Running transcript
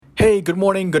Hey, good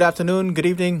morning, good afternoon, good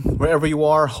evening, wherever you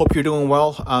are. Hope you're doing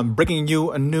well. I'm bringing you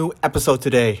a new episode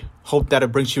today. Hope that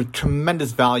it brings you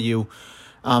tremendous value.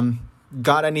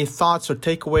 Got any thoughts or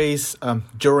takeaways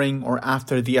during or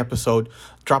after the episode?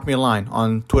 Drop me a line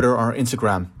on Twitter or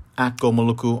Instagram at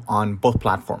GoMaluku on both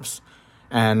platforms.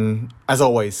 And as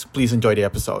always, please enjoy the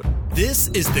episode. This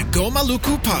is the Go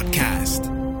Maluku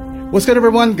podcast. What's good,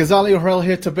 everyone? Ghazali Ohel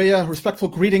here, Tabea. Respectful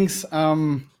greetings.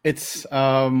 It's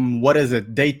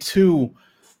day 2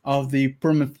 of the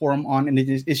Permanent Forum on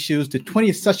Indigenous Issues, the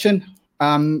 20th session,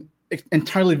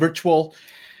 entirely virtual.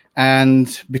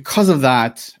 And because of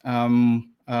that,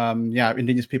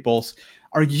 Indigenous peoples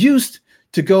are used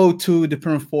to go to the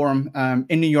Permanent Forum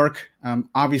in New York.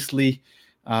 Obviously,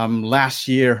 last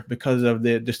year, because of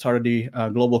the start of the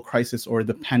global crisis or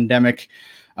the pandemic,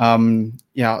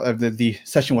 the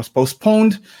session was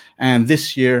postponed, and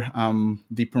this year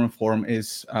the Permanent Forum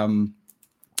is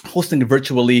hosting it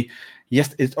virtually.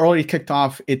 Yes, it's already kicked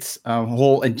off its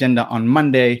whole agenda on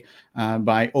Monday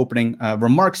by opening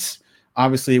remarks.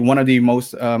 Obviously, one of the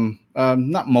most,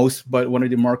 not most, but one of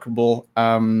the remarkable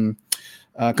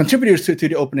contributors to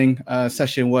the opening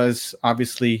session was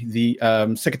obviously the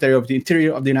Secretary of the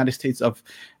Interior of the United States of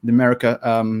America,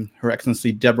 Her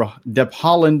Excellency Deb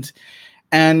Haaland.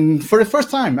 And for the first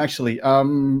time, actually,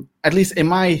 at least in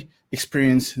my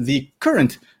experience, the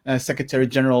current Secretary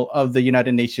General of the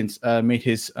United Nations made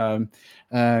his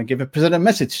presented a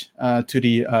message to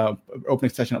the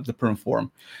opening session of the Permanent Forum.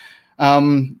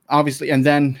 Obviously, and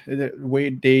then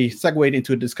they segued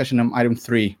into a discussion on item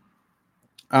 3.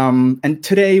 And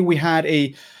today we had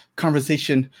a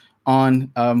conversation on,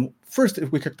 first,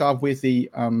 we kicked off with the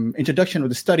introduction of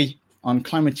the study on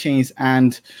climate change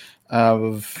and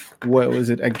what was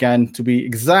it again, to be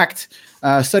exact,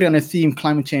 study on the theme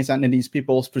climate change and Indigenous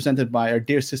peoples, presented by our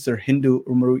dear sister Hindu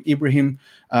Umaru Ibrahim,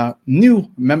 new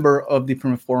member of the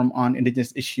Permanent Forum on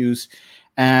Indigenous Issues,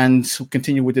 and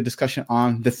continue with the discussion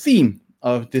on the theme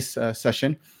of this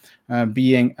session,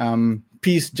 being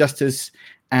peace, justice,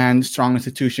 and strong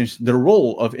institutions, the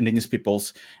role of Indigenous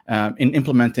peoples in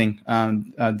implementing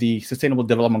the Sustainable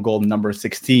Development Goal number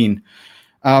 16.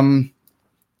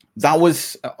 That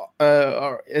was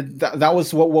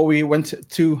what we went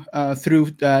through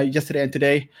yesterday and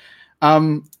today.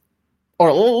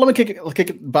 Or let me kick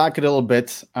it back a little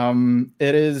bit.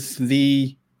 It is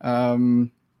this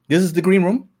is the green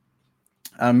room,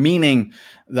 meaning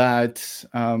that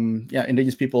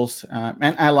Indigenous peoples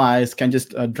and allies can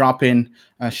just drop in,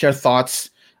 share thoughts.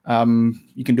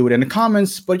 You can do it in the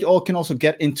comments, but you all can also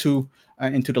get into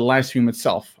the live stream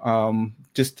itself,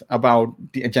 just about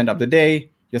the agenda of the day,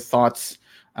 your thoughts,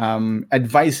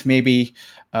 advice, maybe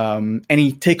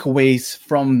any takeaways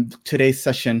from today's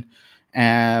session,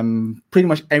 pretty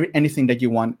much anything that you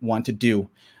want to do.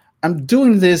 I'm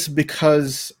doing this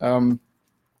because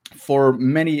for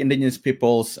many Indigenous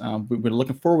peoples, we're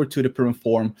looking forward to the Permanent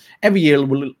Forum. Every year,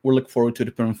 we look forward to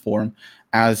the Permanent Forum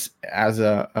as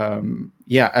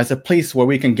a place where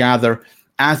we can gather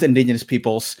as Indigenous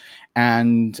peoples,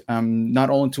 and not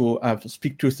only to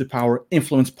speak truth to power,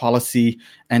 influence policy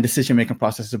and decision-making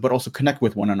processes, but also connect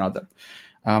with one another.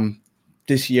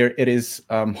 This year, it is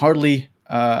hardly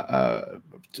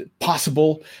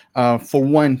possible for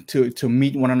one to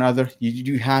meet one another.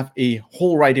 You have a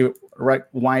whole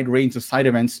wide range of side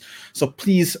events. So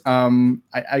please,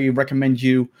 I recommend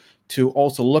you to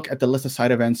also look at the list of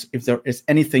side events. If there is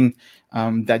anything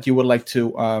that you would like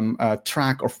to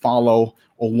track or follow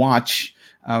or watch,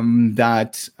 and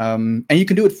you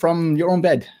can do it from your own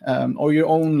bed or your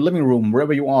own living room,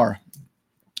 wherever you are,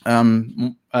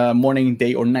 morning,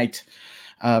 day, or night.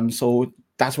 So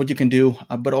that's what you can do.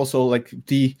 But also, like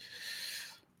the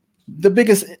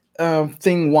biggest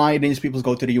thing why Indigenous peoples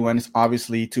go to the UN is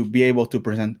obviously to be able to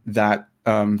present that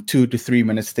 2 to 3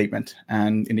 minute statement.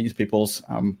 And Indigenous peoples,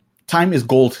 time is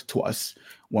gold to us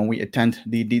when we attend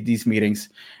these meetings.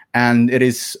 And it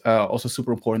is also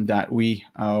super important that we,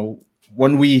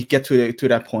 when we get to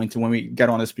that point, and when we get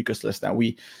on the speakers list, that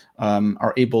we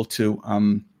are able to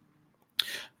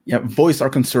voice our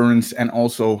concerns and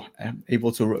also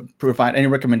able to provide any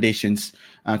recommendations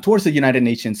towards the United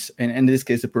Nations, and in this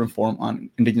case, the Permanent Forum on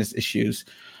Indigenous Issues,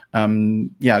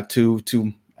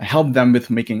 to help them with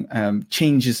making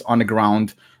changes on the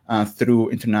ground through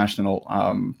international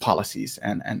policies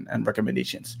and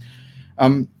recommendations.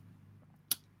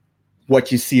 What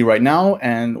you see right now,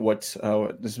 and what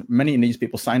there's many Indigenous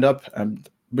people signed up.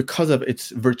 Because of it's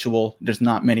virtual, there's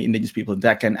not many Indigenous people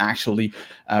that can actually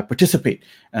participate,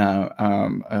 get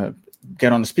on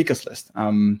the speakers list.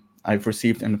 I've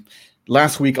received in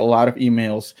last week a lot of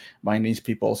emails by Indigenous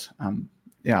peoples,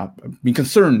 being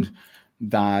concerned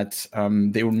that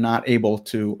they were not able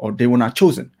to, or they were not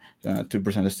chosen to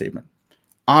present a statement.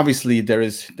 Obviously, there are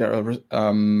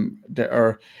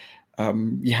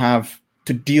you have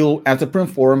to deal as a perm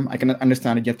forum. I can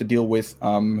understand that you have to deal with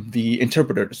the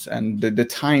interpreters and the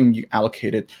time you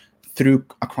allocated through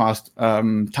across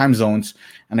time zones,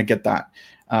 and I get that.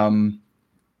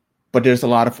 But there's a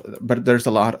lot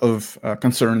of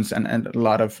concerns and a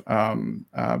lot of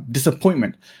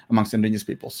disappointment amongst Indigenous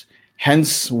peoples.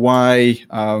 Hence, why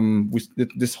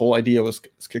this whole idea was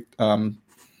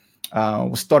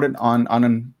started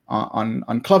on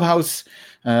Clubhouse,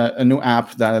 a new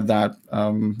app that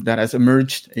has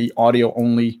emerged, a audio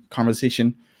only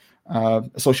conversation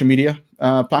social media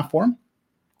platform.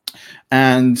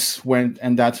 And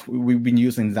that's we've been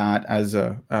using that as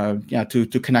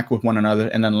to connect with one another.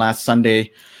 And then last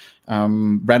Sunday,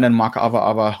 Brandon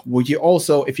Makaava, would you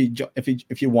also, if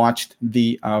you watched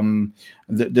the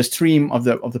stream of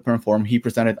the Perm Forum, he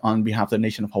presented on behalf of the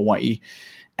nation of Hawaii,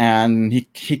 and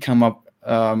he come up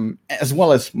as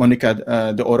well as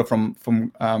Monica De Oro from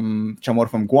Chamorro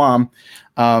from Guam.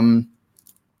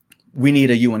 We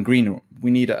need a UN green room. We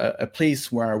need a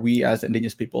place where we as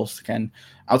Indigenous peoples can,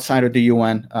 outside of the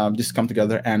UN, just come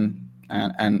together and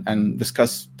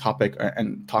discuss topic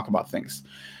and talk about things.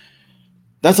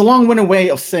 That's a long-winded way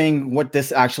of saying what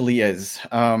this actually is.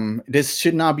 This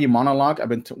should not be a monologue. I've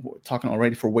been talking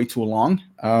already for way too long.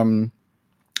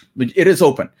 But it is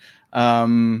open.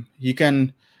 You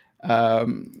can.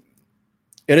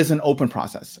 It is an open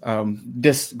process.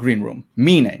 This green room,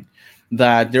 meaning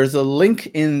that there's a link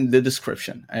in the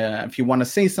description. If you want to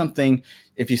say something,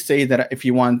 if you say that, if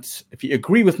you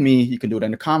agree with me, you can do it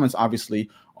in the comments, obviously,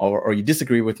 or you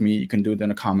disagree with me, you can do it in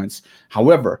the comments.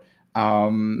 However,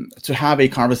 to have a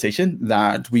conversation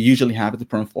that we usually have at the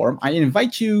Perm Forum, I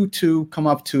invite you to come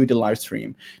up to the live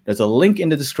stream. There's a link in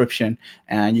the description,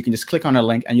 and you can just click on a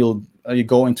link, and you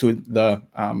go into the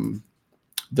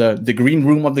green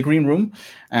room of the green room,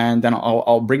 and then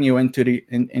I'll bring you onto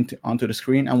the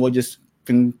screen, and we'll just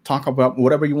can talk about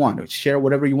whatever you want, share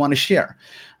whatever you want to share.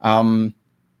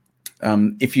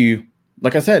 If you,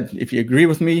 like I said, if you agree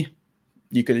with me,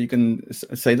 you can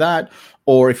say that,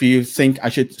 or if you think I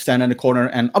should stand in the corner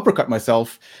and uppercut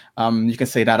myself, you can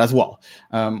say that as well.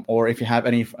 Or if you have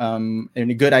any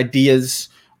good ideas,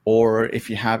 or if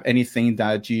you have anything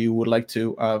that you would like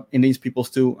to Indigenous peoples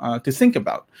to think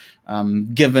about,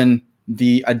 given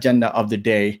the agenda of the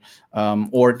day,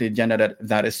 or the agenda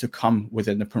that is to come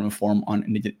within the Perm Forum on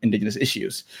Indigenous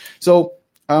issues. So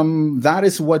that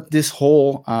is what this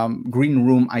whole green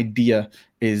room idea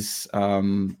is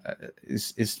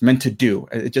meant to do.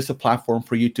 It's just a platform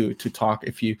for you to talk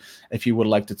if you would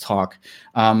like to talk.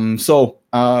 So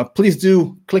please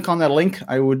do click on that link.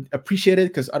 I would appreciate it,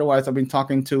 because otherwise I've been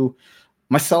talking to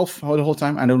myself the whole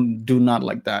time. I do not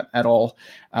like that at all.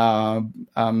 And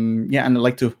I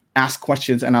like to ask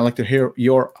questions, and I like to hear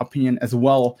your opinion as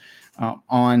well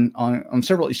on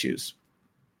several issues.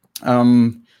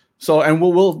 So, and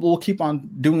we'll keep on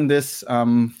doing this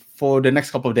for the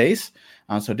next couple of days.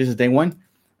 So this is day one,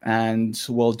 and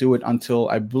we'll do it until,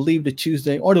 I believe, the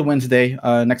Tuesday or the Wednesday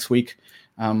next week.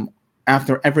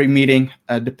 After every meeting,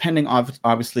 depending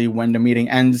obviously when the meeting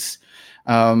ends.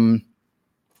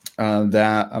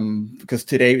 Because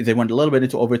today they went a little bit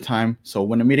into overtime. So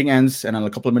when the meeting ends, and then a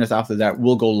couple of minutes after that,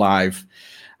 we'll go live.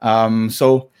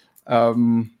 So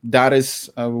that is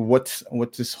what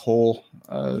this whole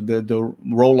the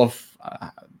role of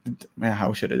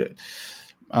how should I do it?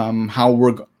 How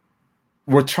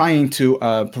we're trying to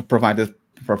provide this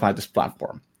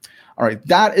platform. All right,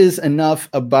 that is enough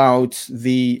about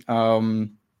the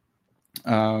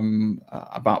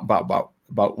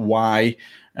about why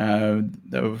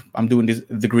I'm doing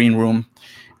the green room.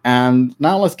 And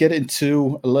now let's get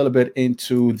into a little bit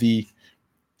into the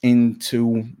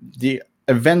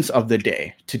events of the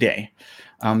day today.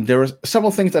 There were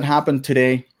several things that happened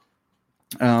today,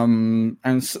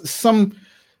 and some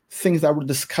things that were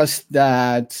discussed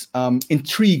that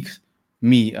intrigued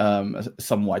me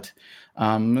somewhat.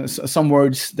 Some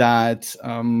words that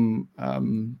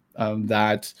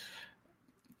that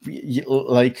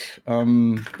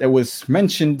it was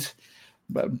mentioned,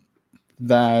 the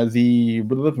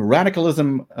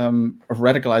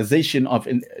radicalization of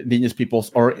Indigenous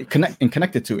peoples, or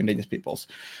connected to Indigenous peoples.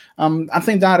 I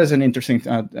think that is an interesting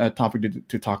topic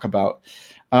to talk about.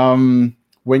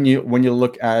 When you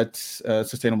look at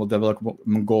Sustainable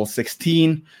Development Goal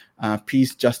 16,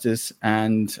 peace, justice,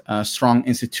 and strong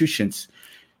institutions,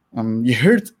 you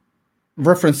heard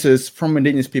references from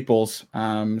Indigenous peoples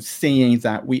saying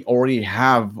that we already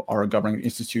have our governing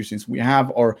institutions. We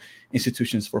have our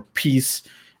institutions for peace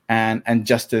and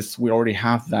justice. We already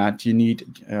have that. You need,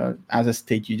 as a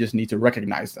state, you just need to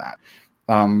recognize that.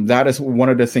 That is one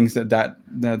of the things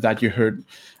that you heard,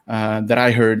 that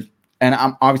I heard, and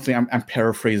I'm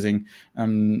paraphrasing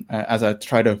as I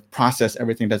try to process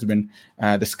everything that's been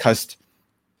discussed.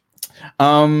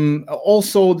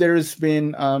 Also, there's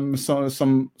been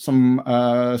some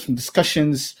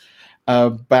discussions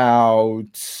about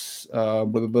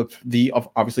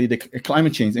obviously the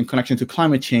climate change, in connection to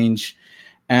climate change,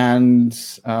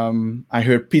 and I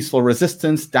heard peaceful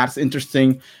resistance. That's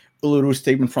interesting. Uluru's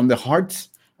statement from the heart.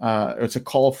 It's a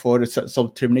call for the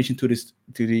self-determination to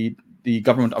the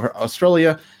government of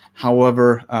Australia.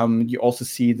 However, you also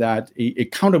see that a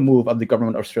counter move of the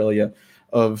government of Australia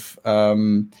of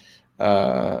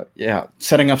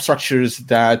setting up structures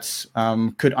that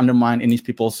could undermine any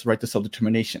people's right to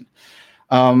self-determination.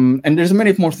 And there's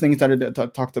many more things that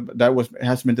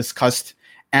has been discussed.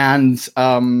 And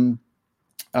so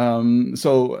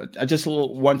I just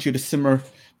want you to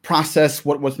process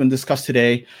what's been discussed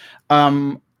today.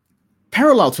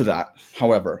 Parallel to that,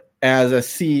 however, as I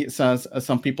see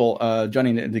some people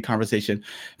joining the conversation,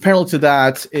 parallel to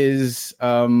that is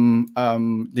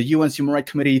the UN's Human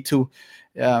Rights Committee to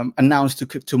announced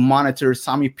to monitor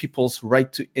Sami people's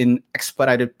right to an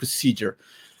expedited procedure.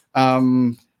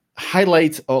 The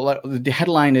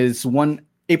headline is on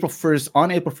April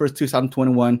 1st,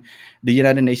 2021, the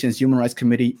United Nations Human Rights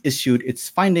Committee issued its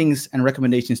findings and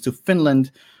recommendations to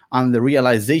Finland on the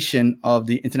realization of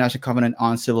the International Covenant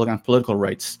on Civil and Political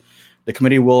Rights. The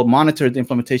committee will monitor the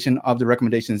implementation of the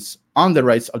recommendations on the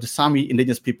rights of the Sami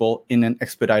indigenous people in an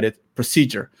expedited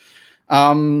procedure.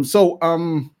 So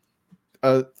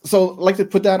I'd like to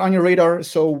put that on your radar.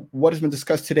 So what has been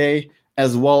discussed today,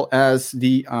 as well as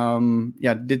the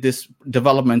this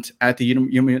development at the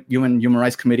UN Human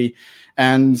Rights Committee,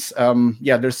 and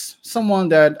there's someone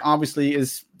that obviously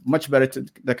is much better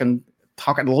that can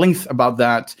talk at length about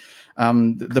that.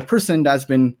 The person that's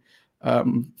been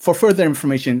for further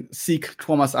information, seek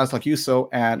Tuomas Aslak-Juuso,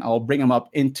 and I'll bring him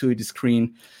up into the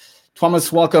screen.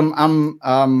 Tuomas, welcome.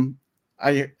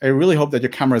 I really hope that your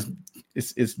camera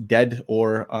is dead,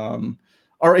 or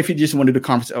if you just want to do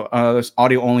conference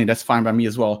audio only, that's fine by me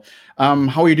as well.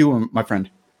 How are you doing, my friend?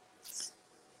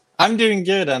 I'm doing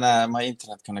good, and my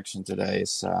internet connection today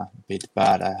is a bit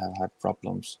bad. I have had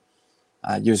problems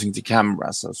using the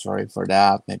camera, so sorry for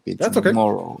that. Maybe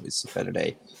tomorrow is a better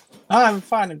day. I'm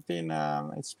fine.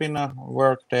 It's been a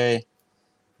work day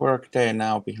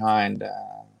now behind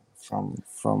from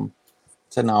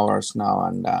 10 hours now,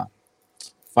 and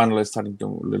finally starting to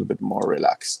a little bit more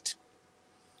relaxed.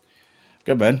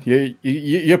 Good, man.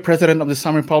 You're president of the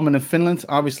Sami Parliament in Finland.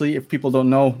 Obviously, if people don't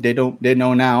know, they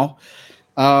know now.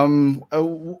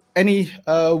 What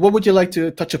would you like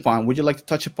to touch upon? Would you like to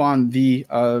touch upon the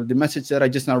message that I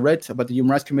just now read about the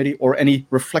Human Rights Committee, or any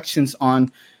reflections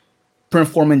on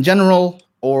Perform in general,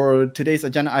 or today's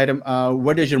agenda item?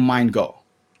 Where does your mind go?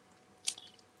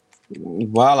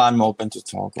 Well, I'm open to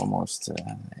talk almost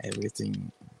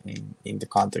everything in the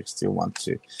context you want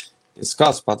to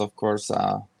discuss, but of course,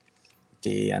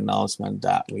 the announcement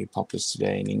that we published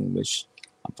today in English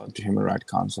about the Human Rights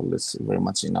Council is very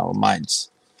much in our minds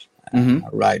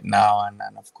right now, and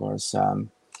of course,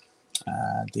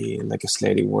 the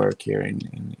legislative work here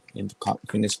in the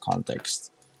Finnish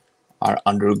context are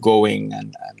undergoing,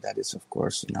 and that is, of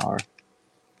course, in our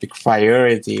big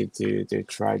priority to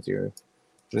try to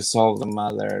resolve the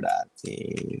matter that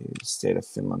the state of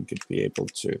Finland could be able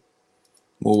to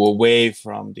move away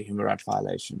from the human rights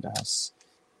violation that has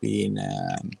been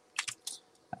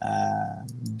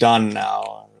done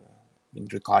now in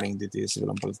regarding the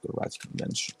Civil and Political Rights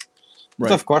Convention. Right.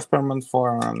 But of course, Permanent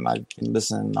Forum, I've been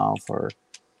listening now for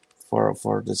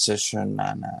the session,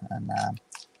 and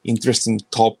interesting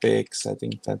topics. I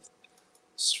think that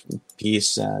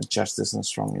peace, justice, and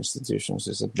strong institutions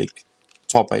is a big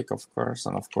topic, of course,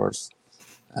 and of course,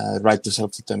 right to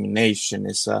self-determination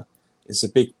is a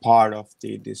big part of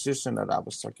the decision that I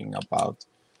was talking about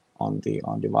on the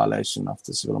violation of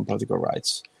the civil and political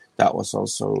rights. That was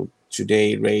also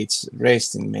today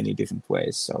raised in many different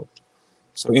ways.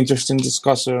 So interesting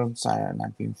discussions, and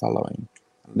I've been following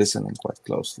and listening quite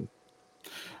closely.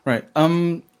 Right.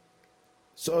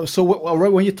 So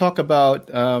when you talk about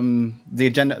the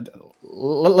agenda,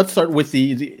 let's start with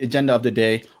the agenda of the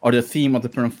day, or the theme of the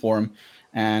Permanent Forum.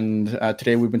 And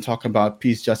today we've been talking about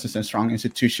peace, justice, and strong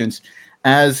institutions.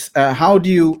 As how do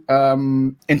you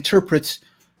interpret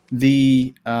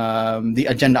the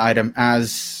agenda item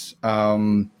as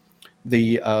a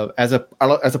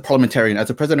parliamentarian, as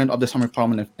a president of the Summer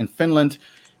Parliament in Finland?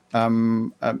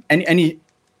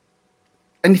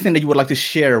 anything that you would like to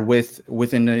share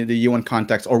within the UN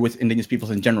context or with Indigenous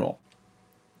peoples in general?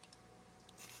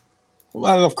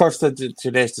 Well, of course,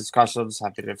 today's discussions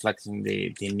have been reflecting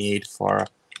the need for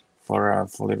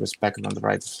fully respect on the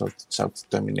right of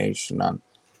self-determination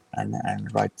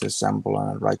and right to assemble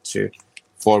and right to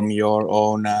form your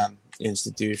own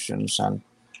institutions and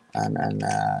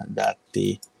that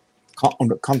the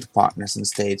counterpartners and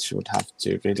states would have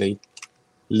to really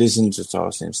listen to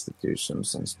those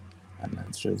institutions and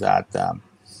through that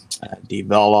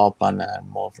develop and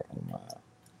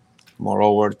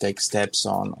moreover take steps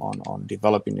on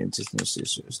developing indigenous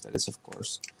issues. That is, of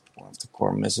course, one of the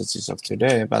core messages of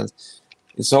today. But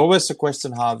it's always a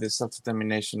question how these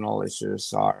self-determinational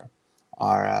issues are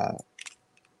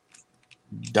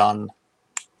done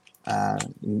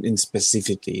in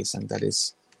specificities, and that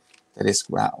is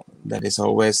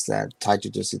always tied to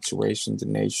the situation, the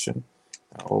nation.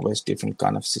 There are always different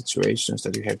kind of situations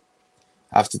that you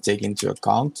have to take into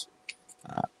account.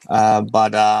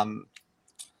 But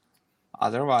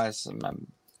otherwise,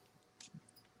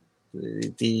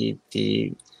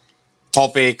 the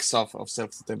topics of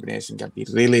self-determination can be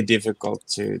really difficult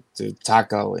to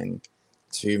tackle in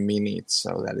 2 minutes.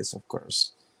 So that is, of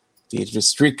course, the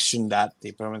restriction that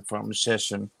the permanent forum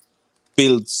session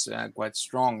builds quite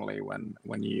strongly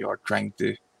when you are trying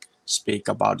to speak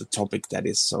about a topic that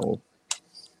is so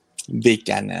big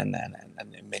and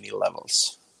many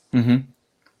levels. Mm-hmm.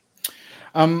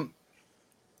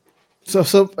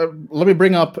 So let me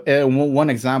bring up one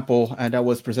example that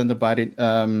was presented by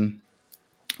the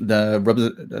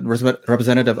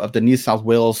representative of the New South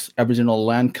Wales Aboriginal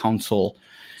Land Council.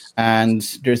 And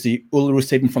there's the Uluru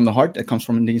Statement from the Heart that comes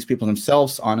from Indigenous people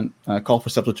themselves on a call for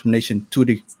self-determination to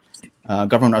the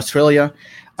government of Australia.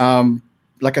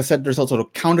 Like I said, there's also a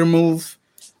counter move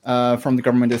from the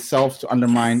government itself to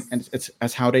undermine, and it's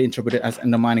as how they interpret it as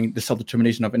undermining the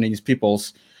self-determination of Indigenous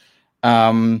peoples,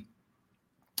 as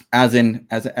in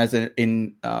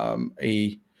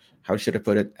a how should I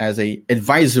put it, as a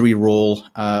advisory role,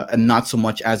 and not so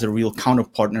much as a real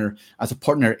counterpartner, as a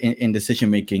partner in decision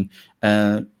making,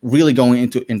 really going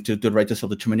into the right to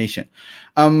self-determination.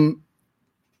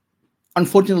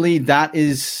 Unfortunately, that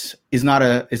is not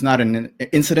an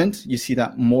incident. You see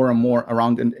that more and more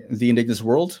around in the Indigenous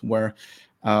world, where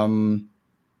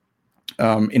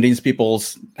Indigenous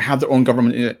peoples have their own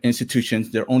government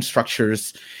institutions, their own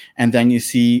structures, and then you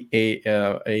see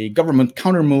a government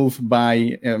counter move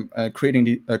by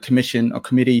creating a commission, a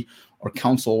committee, or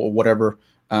council, or whatever,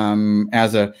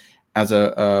 as a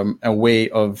way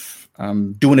of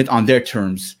doing it on their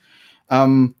terms.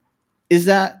 Is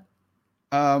that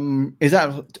it's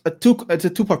a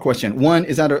two-part question? One,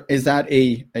 is that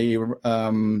a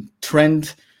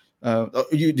trend? Do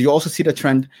you also see the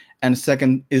trend? And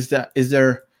second, is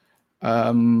there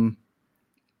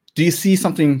do you see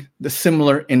something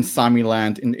similar in Sami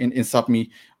land, in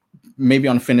Sapmi, maybe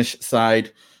on Finnish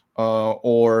side,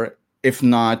 or if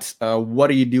not, what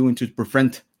are you doing to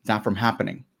prevent that from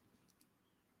happening?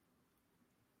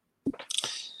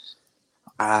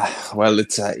 Well,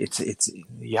 it's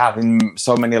you have in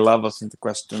so many levels in the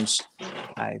questions.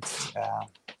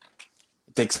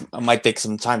 It might take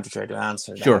some time to try to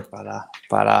answer that. Sure.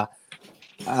 But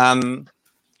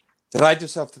the right to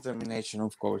self-determination,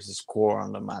 of course, is core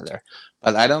on the matter.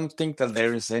 But I don't think that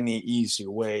there is any easy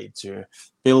way to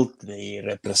build the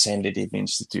representative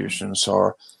institutions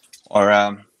or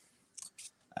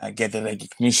get the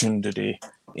recognition to the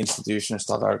institutions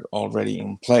that are already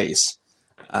in place.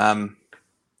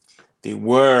 The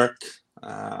work,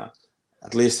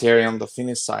 at least here on the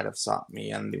Finnish side of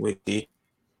Sapmi, and with the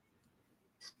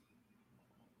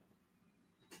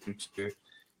to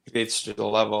reach to the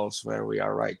levels where we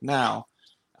are right now,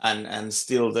 and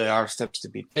still there are steps to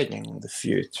be taken in the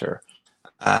future.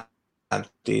 And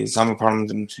the Sami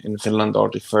Parliament in Finland, or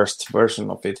the first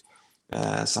version of it,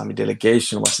 Sami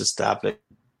delegation was established.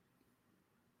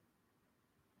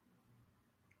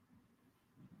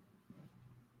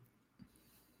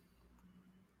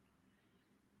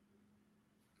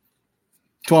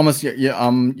 Thomas,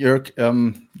 your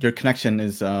connection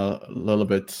is a little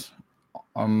bit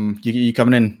you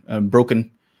coming in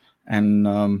broken, and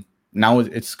now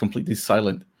it's completely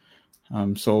silent.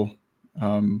 So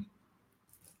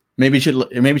maybe you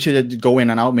should go in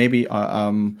and out. Maybe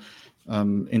into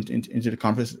the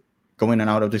conference, go in and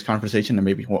out of this conversation, and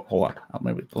maybe hold on.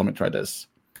 Maybe let me try this.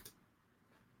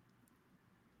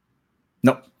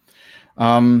 No.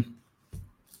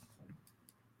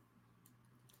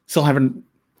 Still haven't.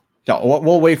 Yeah,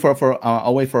 we'll wait for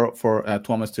I'll wait for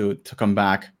Thomas to come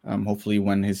back. Hopefully,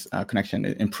 when his connection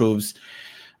improves.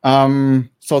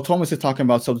 So Thomas is talking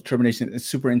about self-determination. It's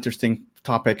super interesting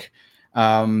topic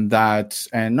that,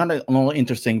 and not only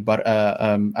interesting, but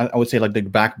I would say like the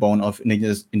backbone of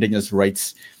indigenous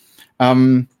rights.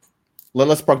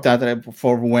 Let's park that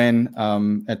for when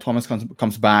Thomas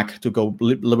comes back to go a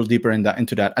little deeper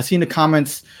into that. I see in the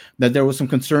comments that there was some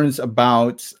concerns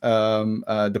about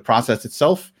the process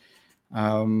itself.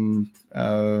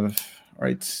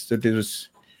 Right, so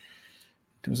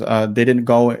they didn't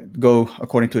go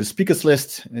according to the speakers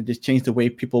list. It just changed the way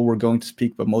people were going to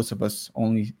speak, but most of us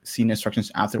only seen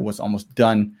instructions after it was almost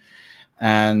done.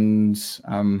 And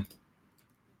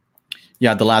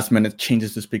the last minute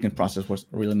changes to speaking process was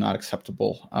really not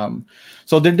acceptable.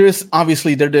 So there's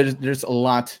obviously there's a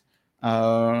lot.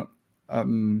 How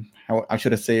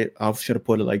should I say it? How should I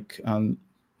put it? Like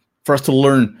for us to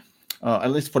learn,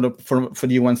 at least for the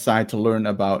UN side, to learn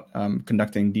about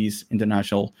conducting these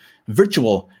international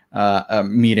virtual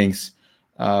meetings,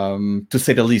 to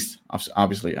say the least.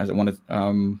 Obviously, as I wanted,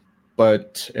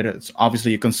 but it's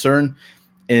obviously a concern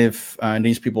if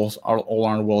these people all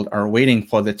around the world are waiting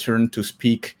for their turn to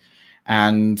speak,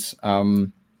 and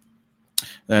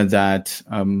there's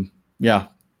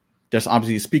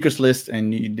obviously a speakers list,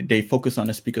 and they focus on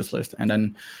the speakers list, and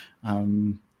then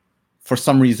for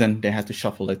some reason they had to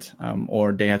shuffle it,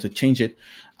 or they had to change it.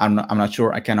 I'm not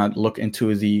sure. I cannot look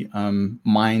into the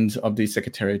minds of the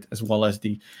Secretariat as well as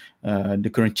the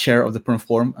current chair of the Perm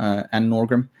Forum, Anne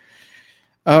Norgrim.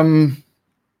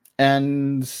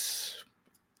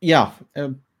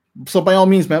 So by all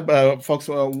means, folks,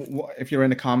 if you're in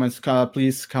the comments,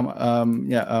 please come.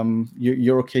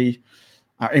 You're okay.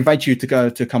 I invite you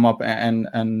to come up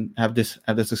and have this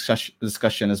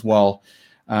discussion as well,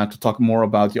 to talk more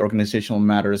about the organizational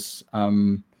matters,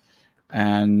 and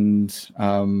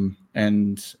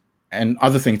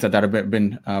other things that have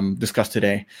been discussed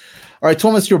today. All right,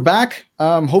 Thomas, you're back.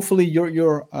 Hopefully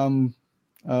your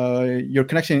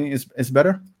connection is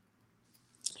better.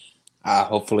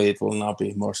 Hopefully it will now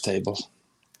be more stable.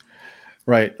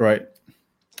 Right.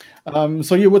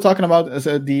 So you were talking about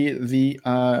the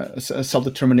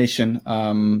self-determination.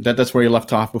 That's where you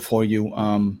left off before you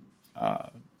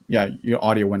your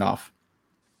audio went off.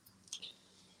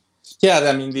 Yeah,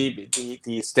 I mean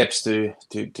the steps to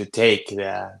take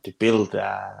to build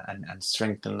and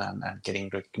strengthen and getting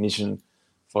recognition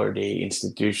for the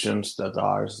institutions that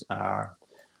are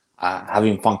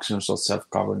having functions of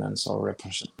self-governance or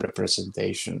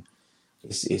representation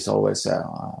is always a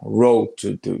road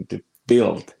to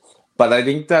build. But I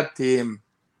think that the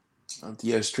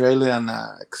Australian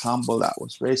example that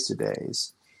was raised today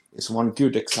is one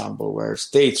good example where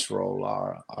states' role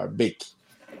are big,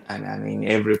 and in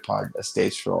every part the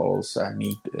states' roles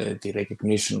need the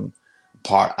recognition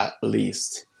part at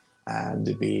least, and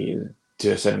to be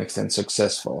to a certain extent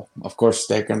successful. Of course,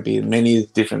 there can be many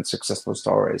different successful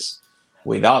stories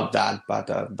without that, but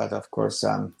of course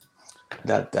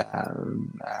that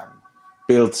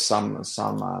builds some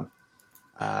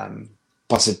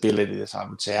possibilities. I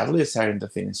would say, at least here in the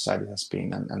Finnish side, it has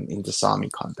been, and in the Sami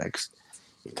context,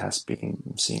 it has been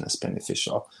seen as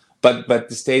beneficial. But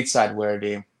the state side, where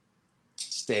the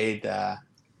state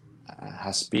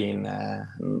has been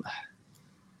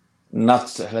not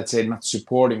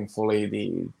supporting fully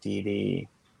the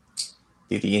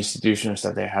institutions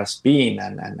that there has been,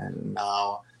 and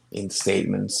now in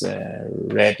statements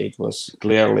read, it was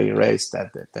clearly raised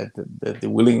that the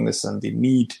willingness and the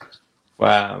need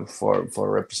for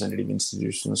representative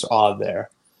institutions are there,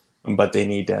 but they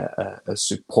need a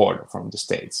support from the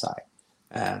state side,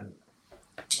 and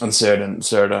certain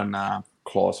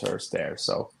clauses there.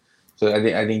 So I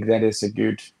think that is a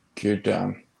good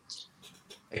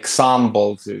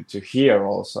example to hear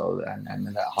also, and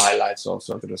that highlights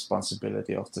also the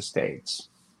responsibility of the states.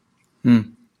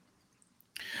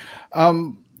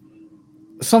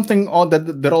 Something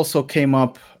that also came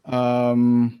up, let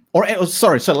me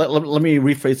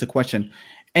rephrase the question.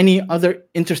 Any other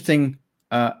interesting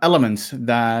elements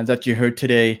that you heard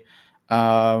today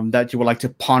that you would like to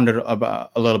ponder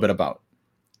about a little bit about,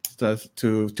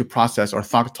 to process or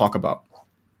talk about?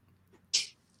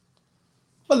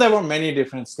 Well, there were many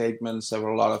different statements. There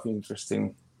were a lot of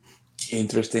interesting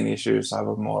issues. I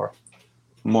was more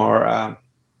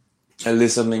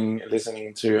listening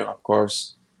to, of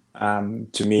course.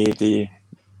 To me, the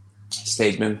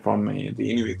statement from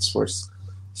the Inuits was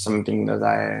something that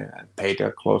I paid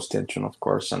a close attention, of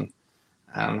course, and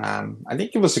I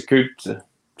think it was a good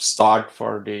start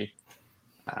for the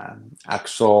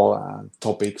actual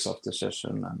topics of the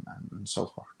session and so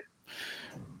forth.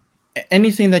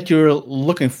 Anything that you're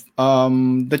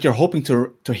that you're hoping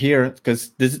to hear, because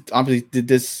this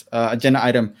agenda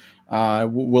item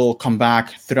will come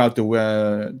back throughout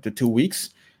the 2 weeks.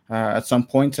 at some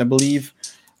point, I believe.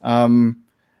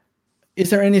 Is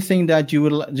there anything that you're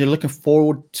looking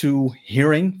forward to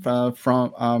hearing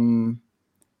from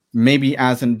maybe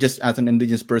as an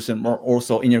Indigenous person, or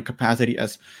also in your capacity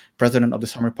as president of the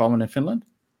Summer Parliament in Finland?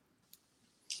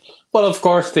 Well, of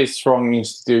course, there's strong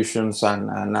institutions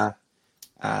and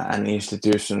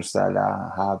institutions that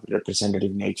have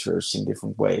representative natures in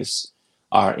different ways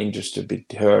are interested to be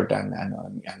heard, and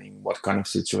in what kind of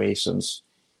situations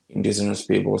Indigenous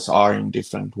peoples are in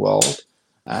different world.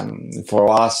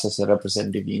 For us as a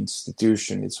representative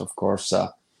institution, it's of course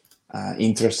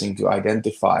interesting to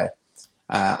identify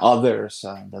others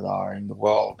that are in the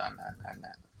world, and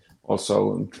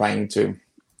also trying to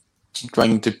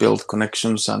build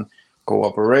connections and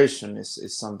cooperation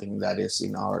is something that is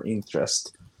in our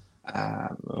interest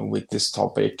with this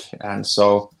topic. And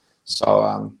so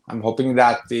I'm hoping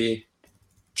that the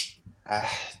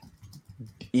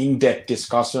in-depth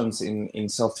discussions in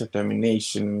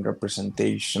self-determination,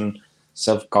 representation,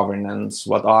 self-governance,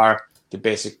 what are the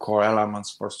basic core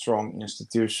elements for strong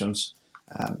institutions,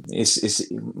 is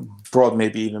brought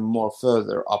maybe even more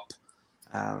further up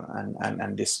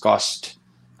and discussed.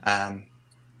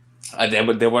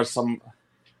 There were some,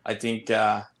 I think,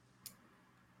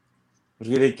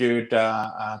 really good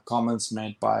comments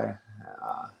made by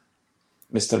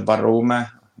Mr. Barume.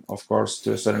 Of course,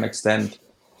 to a certain extent,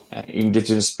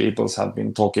 Indigenous peoples have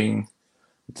been talking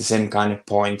the same kind of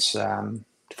points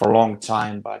for a long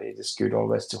time, but it is good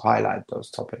always to highlight those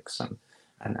topics and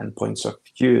points of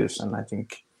views. And I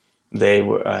think they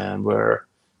were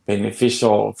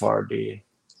beneficial for the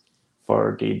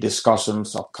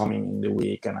discussions upcoming in the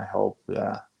week. And I hope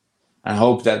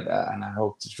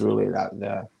truly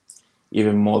that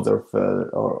even more further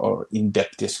or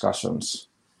in-depth discussions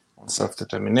on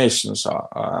self-determinations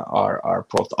are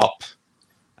brought up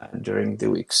during the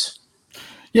weeks.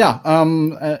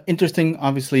 Yeah, interesting.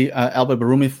 Obviously, Albert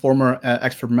Barume, former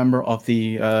expert member of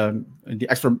the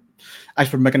expert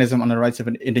mechanism on the rights of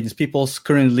Indigenous peoples,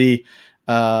 currently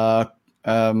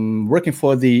working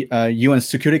for the UN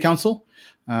Security Council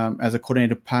as a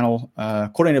coordinator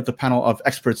of the panel of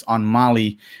experts on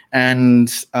Mali.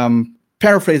 And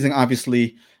paraphrasing,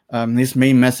 obviously, his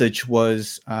main message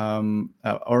was,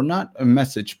 or not a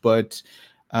message, but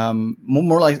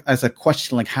more like as a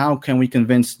question, like how can we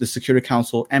convince the Security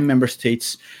Council and member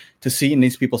states to see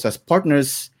Indigenous peoples as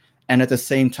partners and at the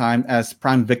same time as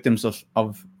prime victims of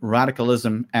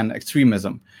radicalism and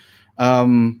extremism.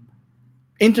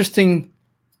 Interesting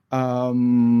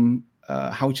element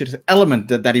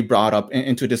that he brought up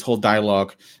into this whole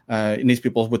dialogue. Indigenous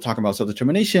people would talk about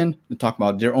self-determination, they talk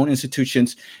about their own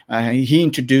institutions. He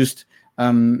introduced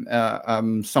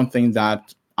something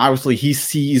that obviously he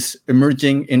sees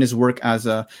emerging in his work as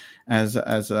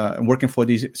working for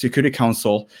the Security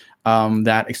Council,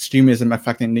 that extremism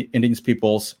affecting the Indigenous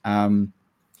peoples, and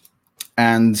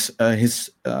his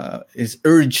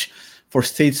urge for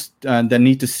states that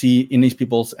need to see Indigenous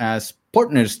peoples as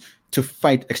partners to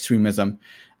fight extremism,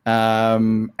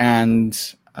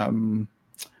 and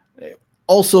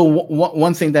also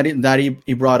one thing that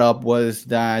he brought up was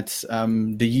that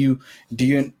the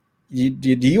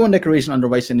UN Declaration on the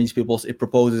Rights of Indigenous Peoples, it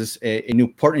proposes a new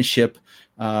partnership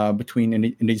between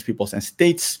Indigenous peoples and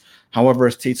states.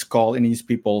 However, states call Indigenous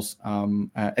peoples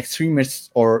extremists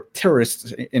or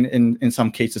terrorists in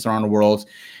some cases around the world,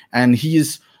 and he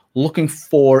is looking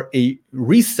for a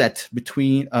reset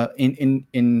between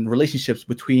in relationships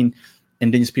between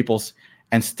Indigenous peoples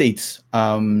and states.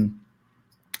 And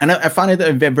I found it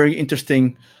a very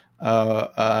interesting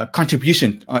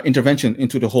intervention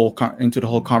into the whole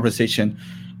conversation,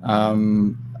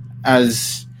 the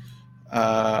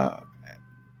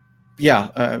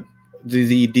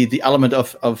element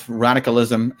of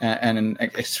radicalism and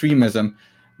extremism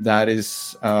that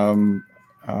is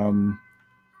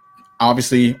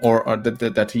obviously or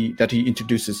that he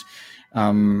introduced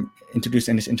in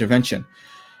this intervention.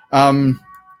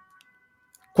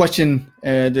 Question,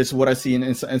 this is what I see in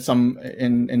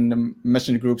the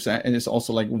messenger groups, and it's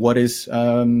also like, what is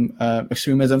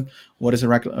extremism? What is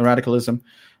radicalism?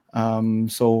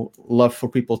 So love for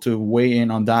people to weigh in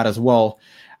on that as well.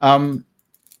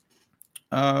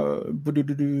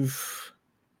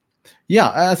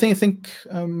 Yeah, I think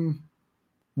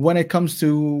when it comes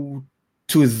to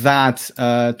that,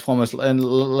 Thomas, and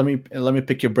let me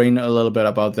pick your brain a little bit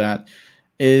about that.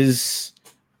 Is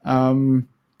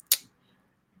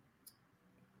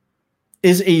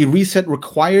a reset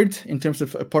required in terms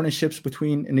of partnerships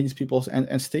between Indigenous peoples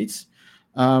and states?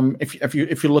 If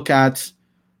you look at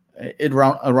it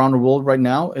around the world right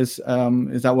now, is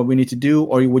that what we need to do,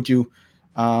 or would you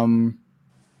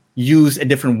use a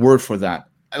different word for that?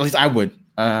 at least I would.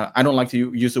 I don't like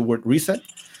to use the word reset.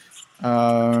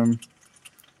 But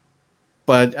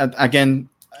again,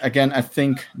 I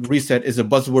think reset is a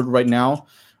buzzword right now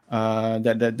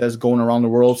that's going around the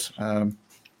world.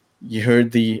 You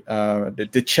heard the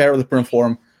chair of the Perm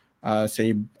Forum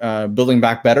say building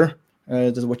back better.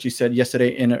 This is what you said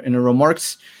yesterday in her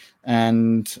remarks.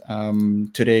 And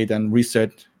today, then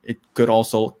reset, it could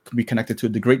also be connected to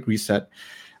the Great Reset.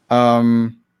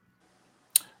 Thomas,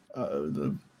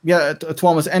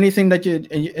 anything that you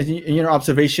in your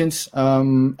observations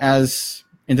as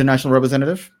international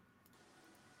representative?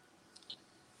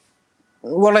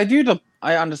 Well, I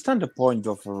understand the point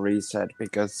of a reset,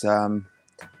 because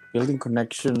building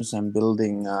connections and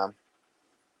building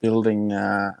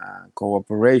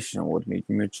cooperation would need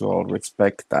mutual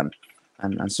respect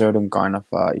and certain kind of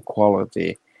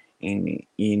equality in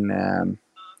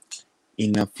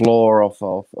a floor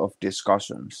of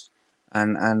discussions,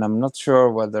 and I'm not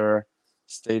sure whether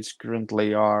states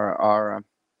currently are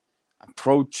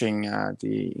approaching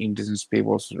the indigenous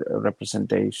people's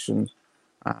representation,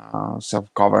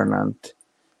 self-government,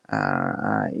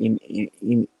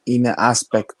 in an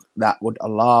aspect that would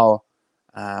allow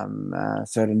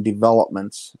certain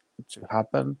developments to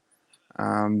happen,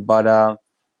 but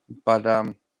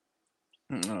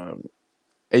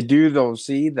I do though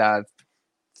see that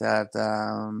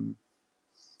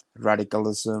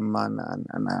radicalism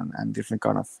and different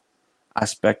kind of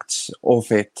aspects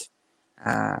of it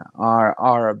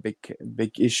are a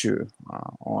big issue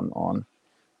on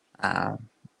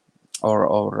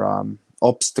or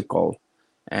obstacle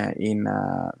in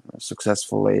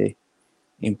successfully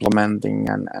implementing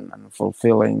and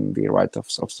fulfilling the right of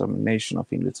self-determination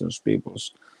of indigenous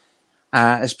peoples.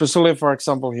 Especially, for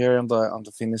example, here on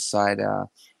the Finnish side,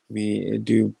 we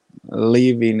do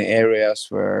live in areas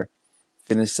where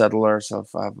Finnish settlers have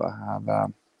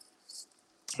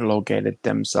located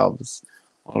themselves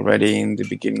already in the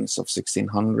beginnings of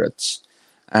 1600s,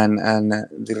 and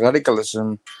the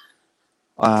radicalism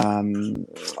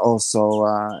also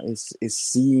is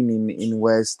seen in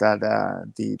ways that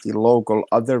the local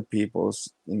other peoples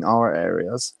in our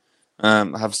areas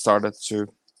have started to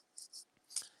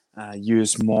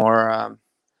use more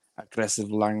aggressive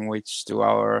language to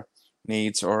our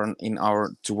needs or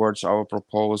towards our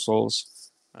proposals,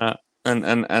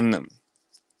 and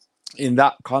in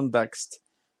that context,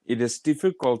 it is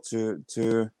difficult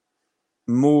to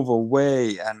move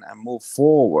away and move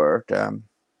forward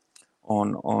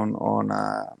on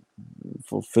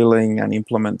fulfilling and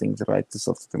implementing the right to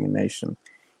self-determination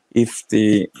if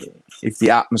the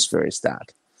atmosphere is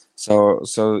that. So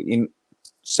in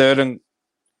certain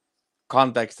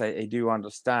context, I do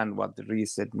understand what the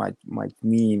reset might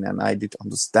mean, and I did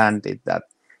understand it, that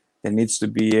there needs to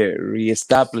be a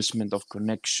re-establishment of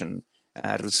connection,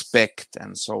 respect,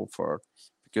 and so forth,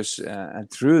 because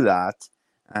through that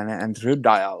and through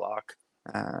dialogue,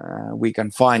 we can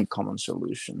find common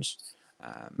solutions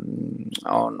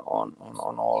on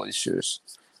all issues,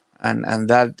 and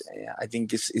that I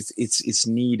think is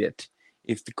needed.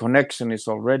 If the connection is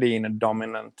already in a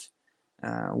dominant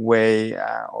way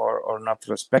or not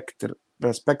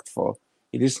respectful,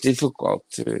 it is difficult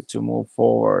to move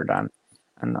forward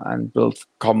and build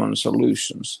common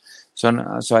solutions.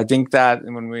 So I think that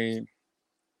when we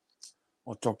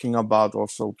are talking about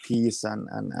also peace and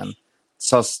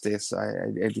justice,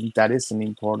 I think that is an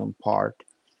important part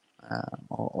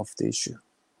of the issue.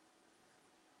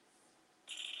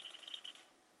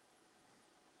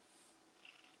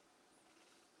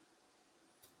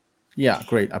 Yeah,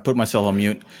 great. I put myself on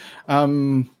mute.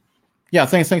 Yeah,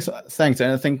 thanks. And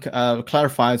I think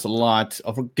clarifies a lot,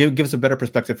 gives a better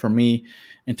perspective for me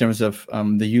in terms of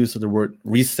the use of the word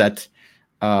reset.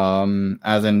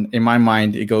 As in my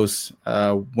mind, it goes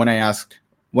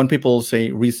when people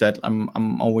say reset,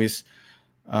 I'm always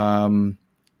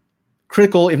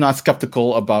critical, if not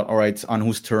skeptical, about on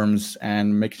whose terms,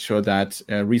 and making sure that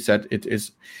reset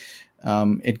it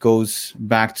goes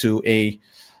back to a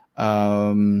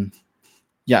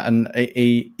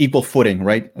equal footing,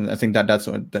 right? And I think that's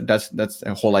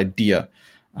a whole idea.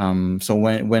 So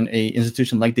when a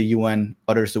institution like the UN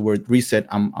utters the word reset,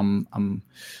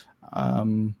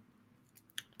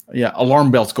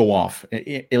 alarm bells go off,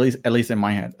 at least in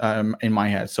my head.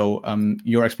 So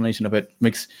your explanation of it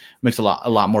makes a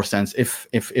lot more sense if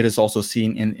it is also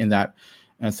seen in that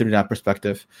through that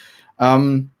perspective.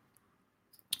 I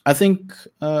think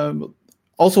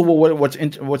also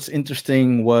what's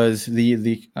interesting was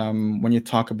the when you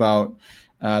talk about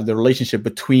the relationship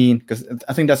between, because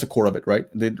I think that's the core of it, right?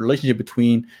 The relationship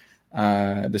between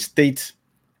the state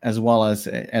as well as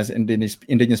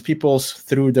indigenous peoples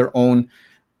through their own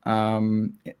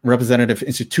representative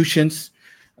institutions.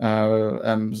 So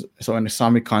in the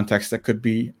Sami context, that could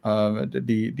be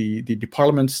the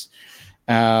parliaments.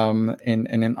 And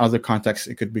in other contexts,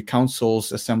 it could be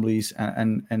councils, assemblies,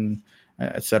 and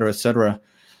et cetera, et cetera.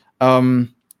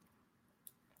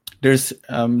 There's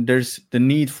the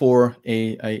need for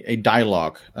a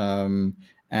dialogue,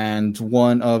 and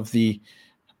one of the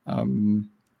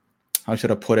how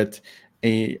should I put it,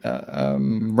 a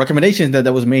recommendation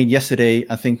that was made yesterday,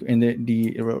 I think, in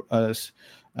the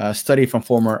study from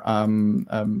former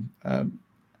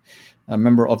a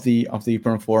member of the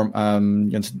Permanent Forum,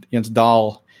 Jens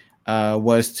Dahl,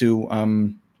 was to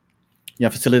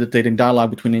facilitating dialogue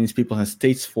between Indigenous peoples and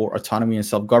states for autonomy and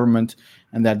self-government,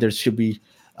 and that there should be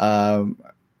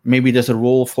maybe there's a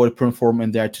role for the Permanent Forum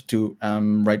in there to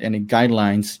write any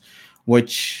guidelines,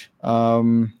 which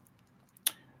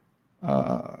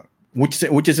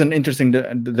is an interesting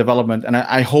development, and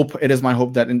I hope, it is my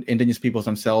hope that Indigenous peoples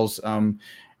themselves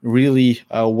really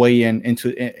weigh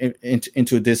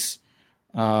into this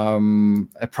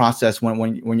a process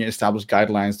when you establish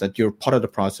guidelines, that you're part of the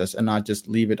process and not just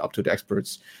leave it up to the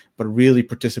experts, but really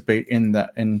participate in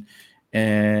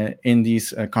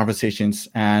these conversations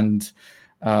and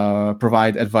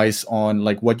provide advice on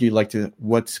like what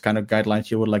kind of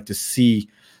guidelines you would like to see,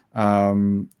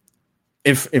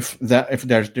 if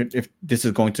this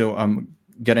is going to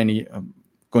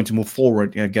going to move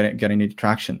forward, get any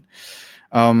traction.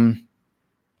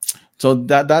 So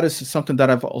that is something that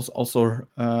I've also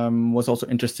was also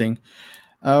interesting.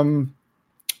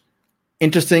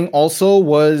 Interesting also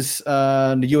was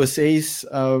the USA's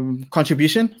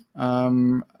contribution.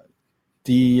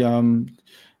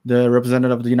 The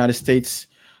representative of the United States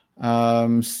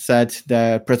said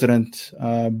that President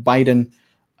Biden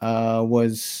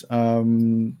was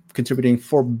contributing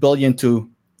 $4 billion to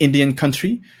Indian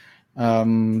country.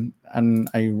 And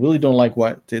I really don't like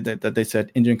that they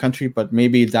said Indian country, but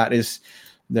maybe that is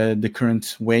the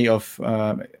current way of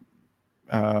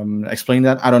explaining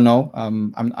that. I don't know.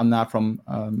 I'm not from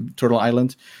Turtle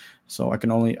Island, so I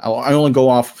only go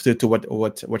off to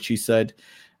what she said.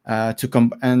 And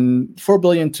 $4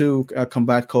 billion to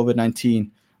combat COVID-19.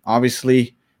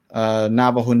 Obviously,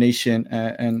 Navajo Nation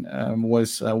and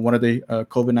was one of the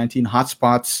COVID-19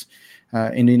 hotspots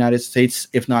in the United States,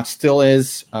 if not still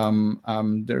is.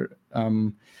 They're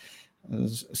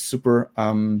super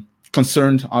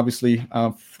concerned, obviously,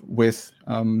 with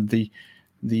the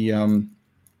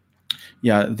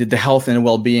health and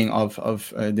well-being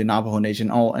of the Navajo Nation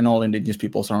and all Indigenous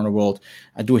peoples around the world.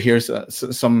 I do hear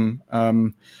some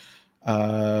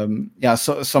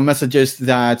messages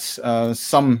that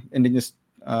some Indigenous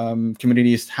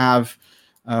communities have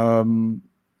a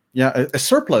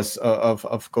surplus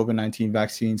of COVID-19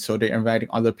 vaccines, so they're inviting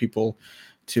other people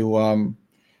to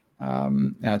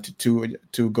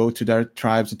go to their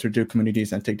tribes and to their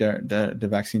communities and take the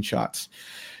vaccine shots.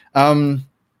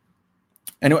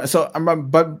 Anyway,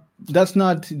 but that's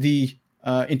not the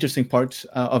interesting part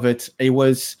of it. It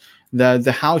was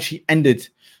the how she ended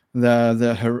the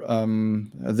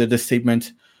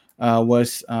statement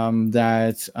was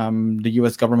that the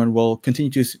U.S. government will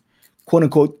continue to, quote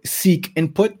unquote, seek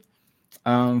input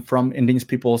from Indigenous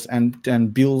peoples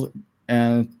and build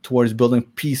towards building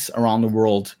peace around the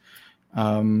world.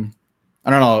 I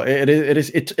don't know.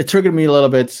 It triggered me a little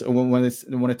bit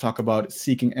when I talk about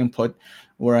seeking input,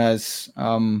 whereas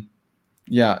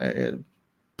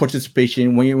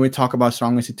participation, when we talk about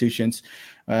strong institutions,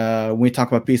 when we talk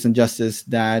about peace and justice,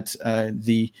 that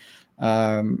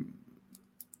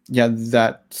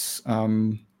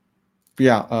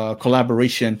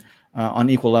collaboration on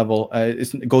equal level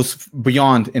it goes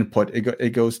beyond input. It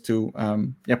goes to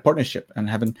partnership and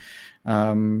having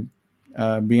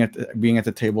being at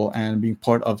the table and being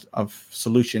part of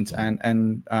solutions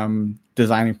and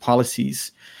designing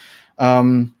policies.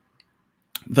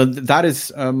 That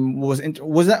is was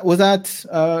that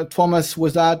Thomas,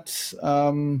 was that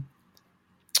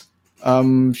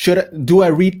do I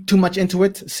read too much into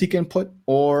it, seek input,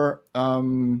 or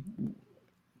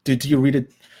did you read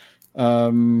it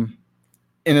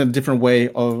in a different way,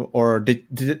 or did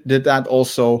that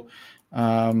also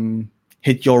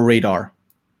hit your radar?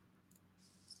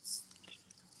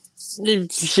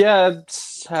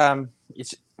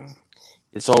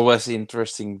 It's always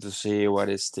interesting to see what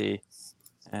is the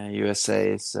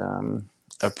USA's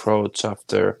approach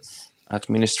after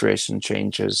administration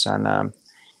changes, and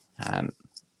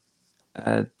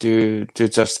to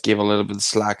just give a little bit of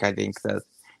slack, I think that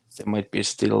they might be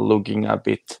still looking a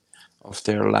bit of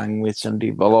their language and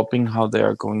developing how they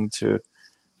are going to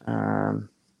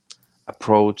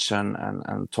approach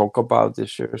and talk about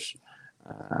issues.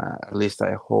 At least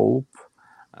I hope.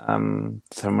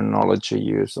 Terminology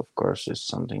use, of course, is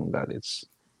something that it's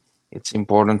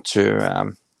important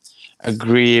to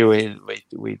agree with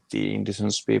the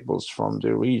indigenous peoples from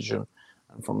the region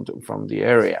and from the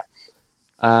area.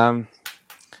 Yeah,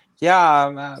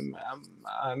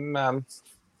 I'm a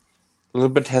little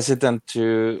bit hesitant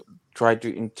to try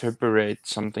to interpret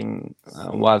something.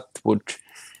 What would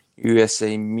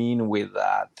USA mean with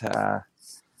that?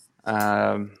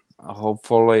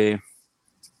 Hopefully,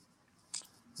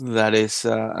 that is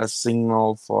a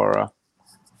signal for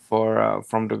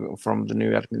from the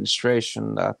new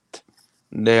administration that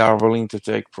they are willing to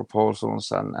take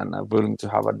proposals and are willing to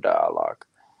have a dialogue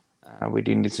with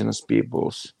indigenous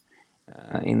peoples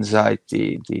inside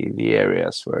the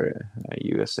areas where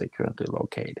USA currently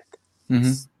located.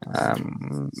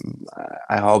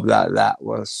 I hope that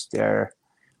was their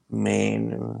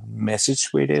main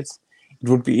message with it. It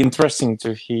would be interesting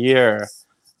to hear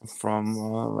from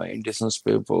indigenous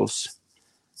peoples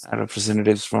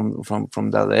representatives from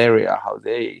that area how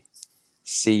they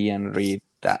see and read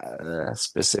that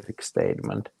specific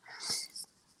statement.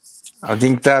 I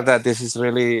think that this is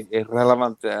really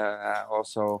relevant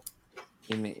also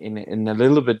in a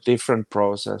little bit different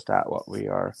process that what we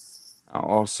are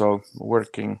also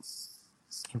working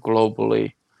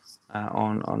globally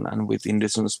on and with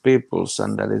indigenous peoples,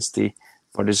 and that is the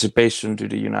participation to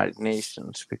the United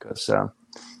Nations, because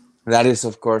that is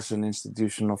of course an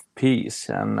institution of peace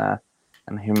and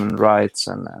human rights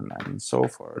and so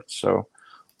forth. So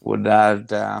would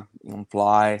that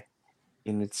imply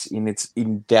in its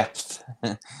in depth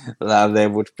that there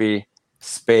would be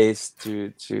space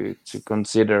to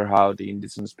consider how the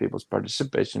indigenous people's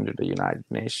participation to the United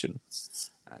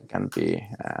Nations can be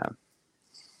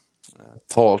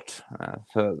thought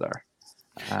further.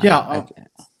 Yeah.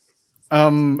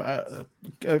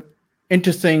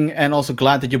 Interesting, and also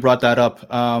glad that you brought that up,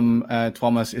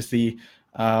 Thomas. Is the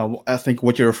I think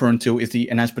what you're referring to is the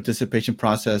enhanced participation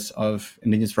process of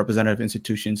indigenous representative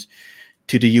institutions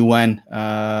to the UN.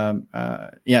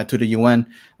 To the UN.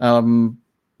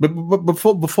 But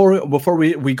before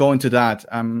we go into that,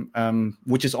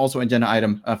 which is also an agenda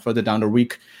item further down the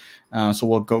week, so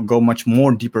we'll go much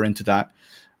more deeper into that.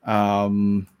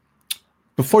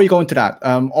 Before you go into that,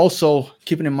 also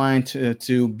keeping in mind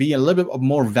to be a little bit of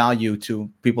more value to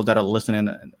people that are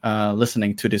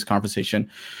listening to this conversation.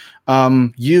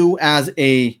 You as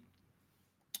a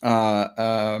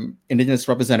indigenous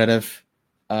representative,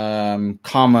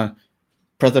 comma,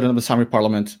 president of the Sami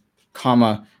Parliament,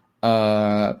 comma,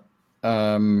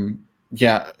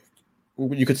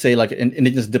 you could say like an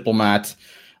indigenous diplomat,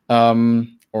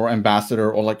 or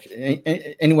ambassador, or like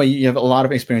anyway, you have a lot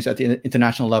of experience at the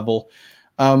international level.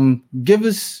 Give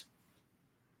us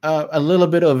a little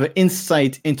bit of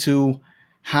insight into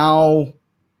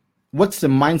what's the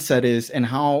mindset is, and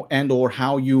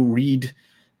how you read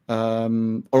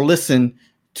or listen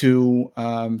to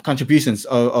contributions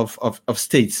of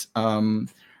states.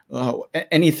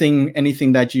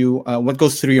 Anything that you what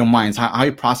goes through your minds, how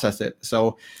you process it,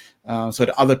 so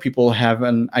that other people have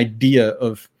an idea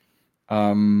of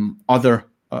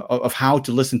of how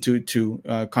to listen to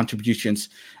contributions.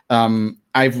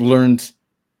 I've learned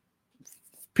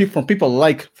from people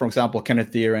like, for example,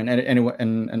 Kenneth Deere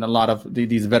and a lot of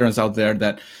these veterans out there,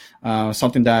 that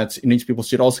something that indigenous people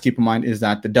should also keep in mind is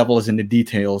that the devil is in the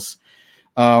details.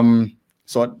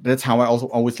 So that's how I also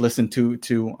always listen to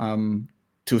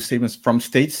statements from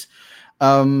states.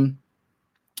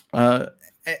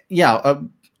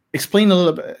 Explain a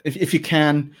little bit, if you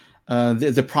can,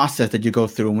 the process that you go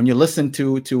through when you listen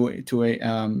to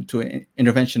an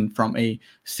intervention from a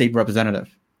state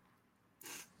representative.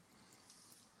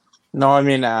 No, I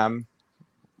mean, I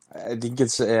think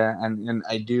it's and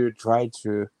I do try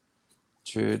to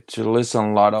listen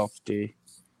a lot of the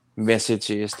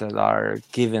messages that are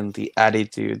given, the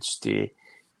attitudes, the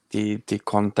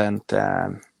content,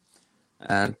 and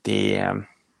the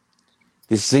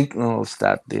signals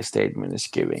that the statement is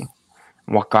giving,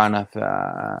 what kind of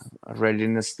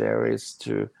readiness there is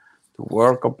to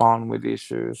work upon with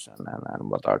issues, and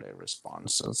what are their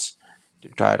responses to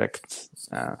direct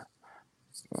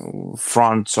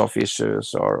fronts of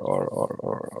issues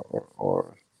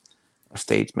or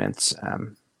statements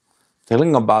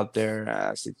telling about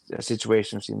their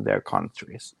situations in their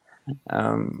countries.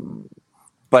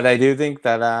 But I do think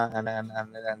that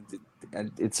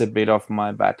and it's a bit of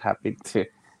my bad habit to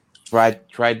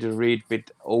try to read a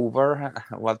bit over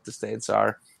what the states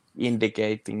are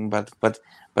indicating, but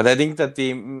I think that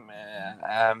the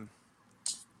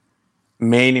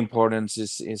main importance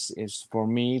is for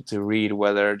me to read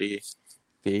whether the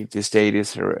state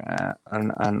is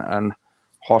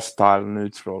hostile,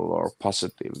 neutral, or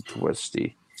positive towards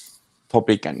the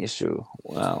topic and issue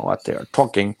what they are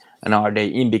talking, and are they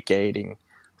indicating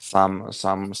some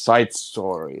side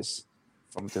stories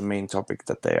from the main topic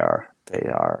that they are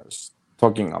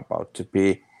talking about to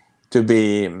be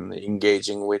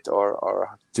engaging with,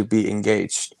 or to be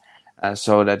engaged,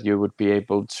 so that you would be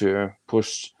able to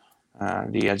push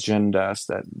the agendas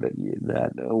that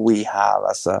we have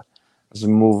as a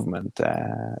movement,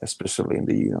 especially in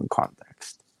the UN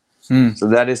context. So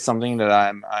that is something that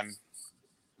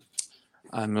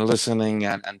I'm listening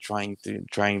and trying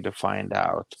to find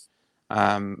out.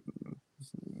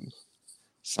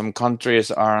 Some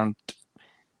countries aren't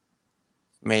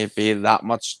maybe that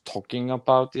much talking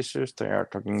about issues. They are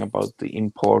talking about the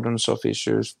importance of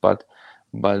issues, but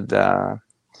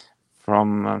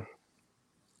from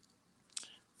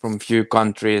few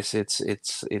countries,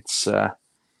 it's a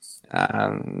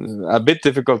bit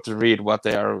difficult to read what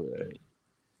they are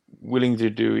willing to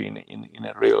do in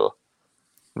a real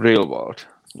world.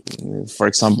 For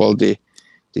example, the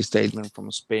statement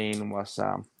from Spain was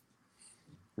a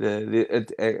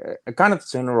kind of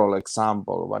general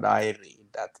example. What I read,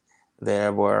 that they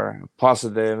were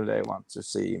positive, they want to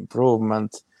see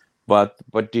improvement, but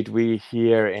did we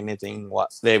hear anything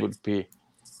what they would be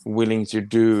willing to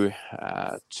do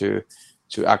to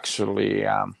actually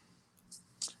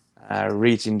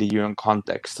reach in the UN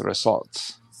context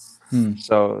results?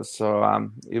 So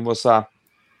it was a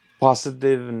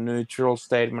positive, neutral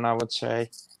statement, I would say,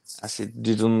 as it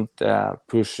didn't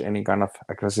push any kind of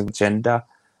aggressive agenda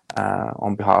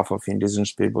on behalf of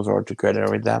indigenous peoples or together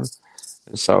with them.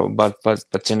 So, but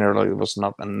generally, it was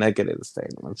not a negative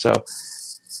statement. So,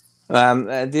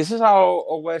 this is how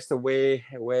always the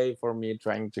way for me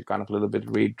trying to kind of a little bit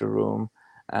read the room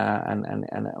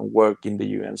and work in the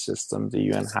UN system. The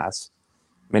UN has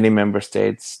many member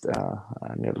states,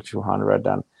 nearly 200,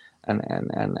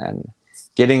 and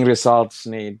getting results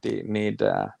need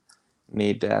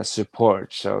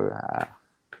support. So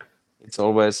it's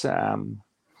always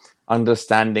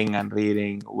understanding and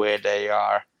reading where they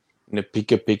are in a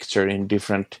bigger picture in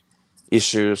different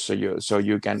issues, so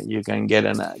you can get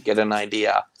an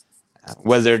idea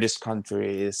whether this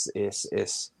country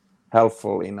is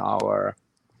helpful in our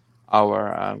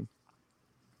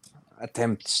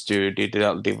attempts to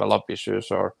develop issues,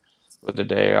 or whether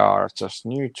they are just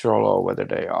neutral, or whether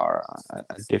they are a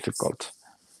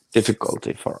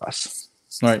difficulty for us.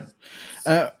 Right.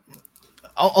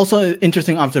 Also,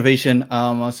 interesting observation.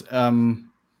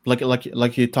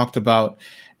 Like you talked about,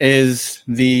 is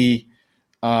the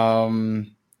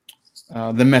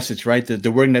message, right?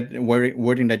 The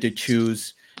wording that you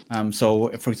choose. So,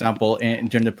 for example,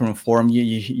 during the Permanent Forum,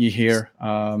 you hear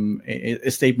a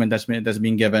statement that's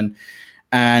being given,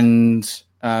 and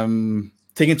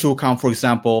take into account, for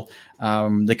example,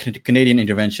 the Canadian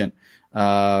intervention.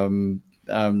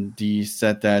 The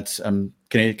said that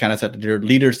Canada said that they're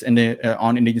leaders in the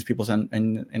on Indigenous peoples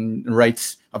and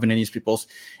rights of Indigenous peoples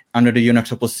under the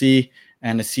UNPFII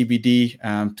and the CBD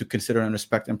to consider and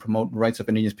respect and promote rights of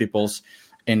Indigenous peoples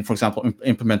in, for example,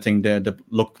 implementing the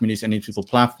local communities and Indigenous people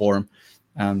platform,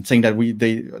 saying that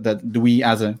we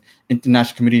as an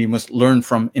international community must learn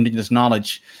from Indigenous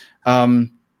knowledge.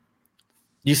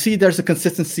 You see, there's a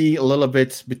consistency a little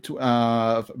bit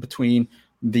between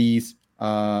these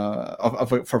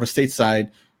from a state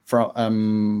side,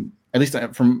 from at least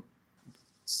from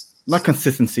not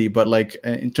consistency, but like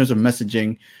in terms of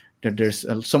messaging, that there's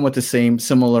somewhat the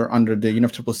similar under the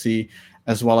UNPFII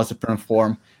as well as the Permanent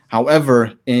Forum.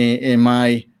 However, in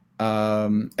my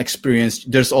experience,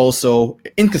 there's also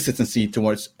inconsistency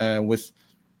towards with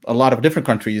a lot of different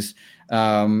countries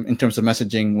in terms of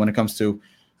messaging when it comes to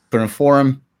Permanent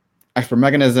Forum, expert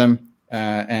mechanism,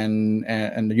 and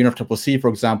the UNPFII, for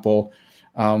example,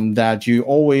 that you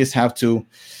always have to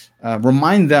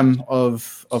remind them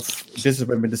of this has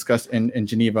been discussed in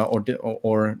Geneva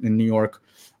or in New York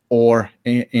or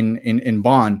in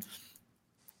Bonn.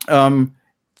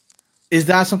 Is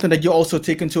that something that you also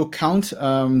take into account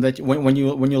that when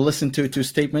you listen to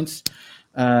statements,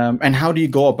 and how do you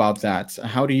go about that?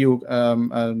 How do you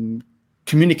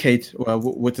communicate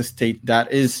with the state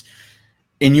that is,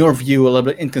 in your view, a little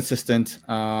bit inconsistent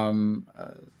in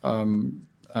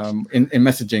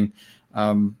messaging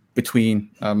between,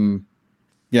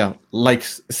 like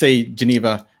say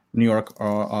Geneva, New York,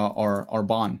 or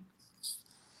Bonn?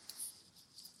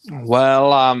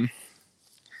 Well,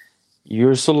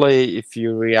 usually if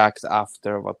you react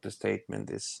after what the statement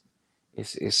is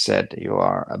said, you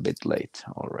are a bit late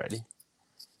already.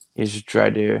 You should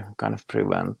try to kind of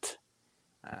prevent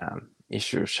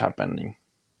issues happening.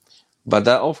 But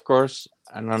of course,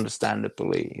 and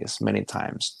understandably is many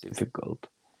times difficult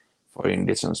for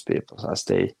indigenous peoples, as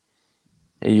they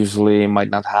usually might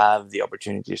not have the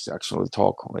opportunities to actually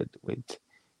talk with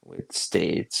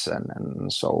states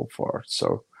and so forth.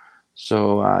 So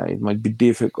it might be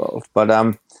difficult, but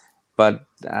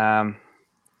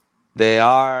there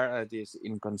are these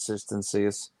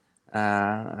inconsistencies.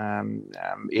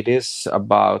 It is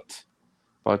about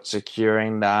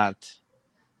securing that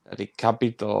the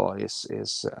capital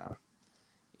is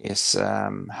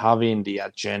having the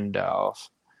agenda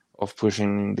of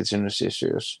pushing indigenous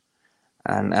issues,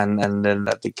 and then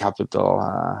that the capital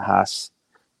has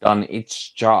done its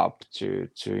job to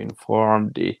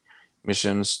inform the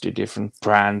missions, the different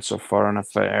branch of foreign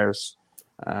affairs,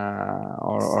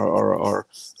 or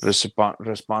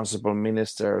responsible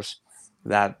ministers,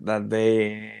 that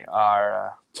they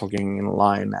are talking in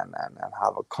line and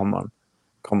have a common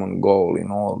goal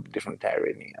in all different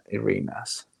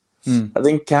arenas. I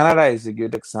think Canada is a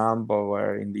good example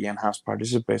where in the enhanced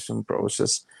participation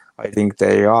process, I think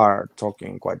they are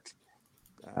talking quite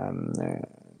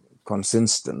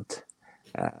consistent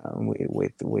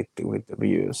with the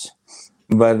views.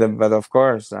 But of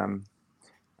course, the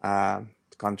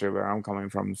country where I'm coming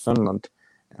from, Finland,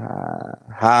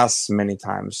 has many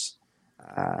times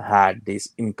had these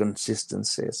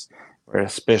inconsistencies, where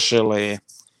especially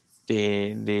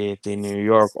the New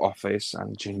York office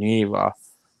and Geneva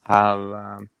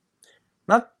have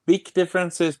not big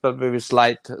differences, but maybe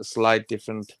slight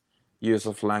different use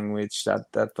of language that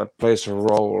plays a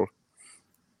role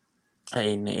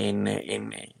in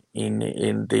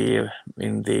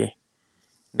the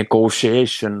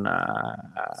negotiation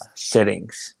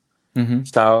settings. Mm-hmm.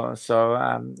 So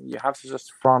you have to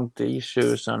just front the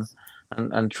issues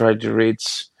and try to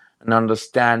reach an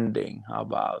understanding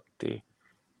about the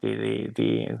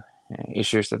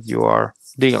issues that you are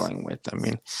dealing with. I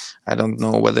mean, I don't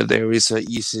know whether there is an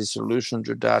easy solution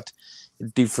to that.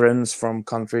 It differs from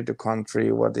country to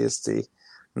country. What is the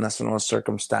national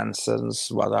circumstances?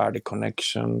 What are the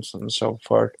connections and so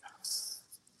forth?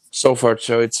 So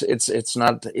it is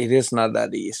not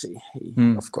that easy,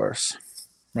 of course.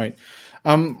 Right.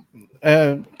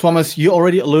 Thomas, you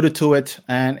already alluded to it,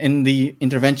 and in the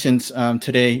interventions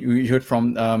today, we heard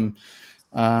from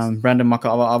Brandon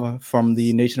Maka'awa from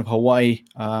the nation of Hawaii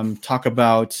talk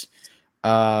about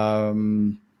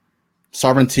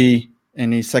sovereignty,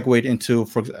 and he segued into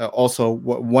also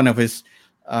one of his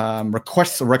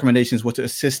requests or recommendations was to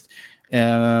assist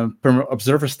permanent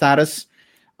observer status.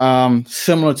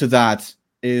 Similar to that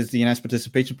is the enhanced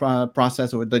participation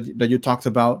process that you talked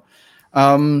about.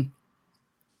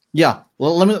 Yeah,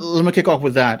 well, let me kick off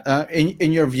with that.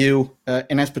 In your view,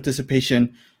 enhanced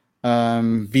participation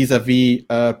vis-a-vis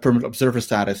permanent observer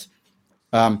status,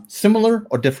 similar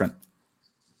or different?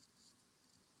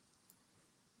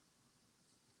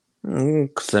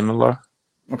 Similar.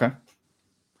 Okay.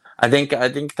 I think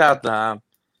that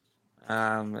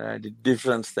the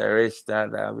difference there is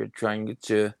that we're trying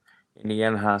to, in the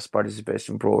enhanced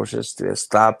participation process, to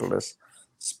establish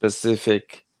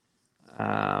specific,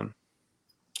 how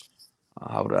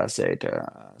do I say it,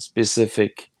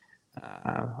 specific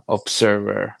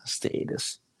observer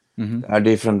status. Mm-hmm. There are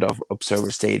different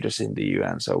observer status in the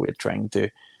UN, so we're trying to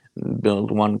build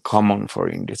one common for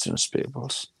indigenous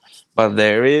peoples. But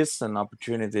there is an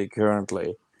opportunity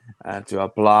currently to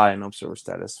apply an observer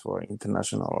status for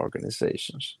international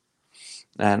organizations,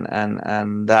 and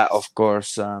that, of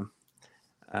course,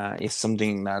 is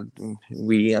something that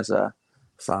we as a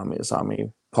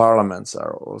Sami parliaments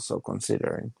are also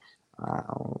considering.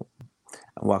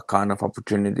 What kind of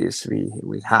opportunities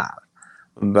we have,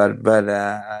 but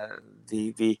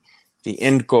the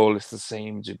end goal is the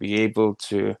same: to be able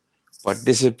to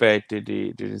participate to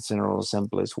the General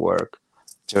Assembly's work,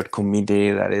 to a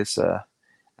committee that is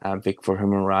big for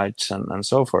human rights and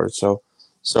so forth. So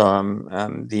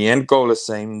the end goal is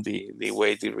same. The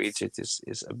way to reach it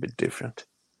is a bit different.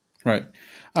 Right.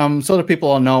 So that people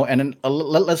all know, and then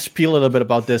let's spiel a little bit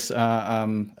about this,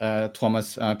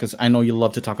 Thomas, because I know you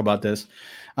love to talk about this.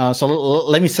 So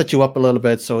let me set you up a little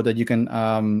bit so that you can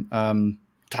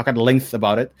talk at length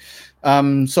about it.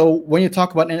 So when you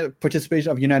talk about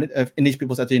participation of Indigenous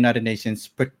peoples at the United Nations,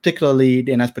 particularly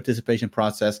the enhanced participation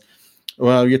process,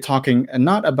 well, you're talking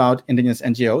not about Indigenous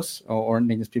NGOs or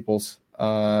Indigenous peoples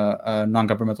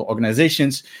non-governmental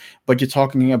organizations, but you're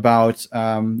talking about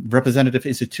representative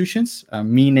institutions,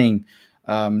 meaning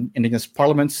Indigenous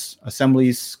parliaments,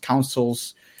 assemblies,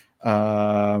 councils.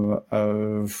 What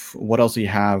else do you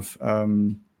have?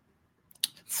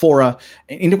 Fora.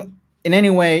 In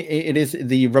any way, it is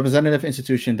the representative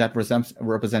institution that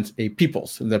represents the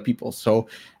peoples. So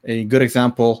a good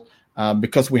example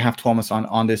because we have Thomas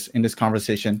on this in this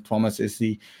conversation. Thomas is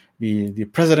the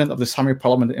president of the Sami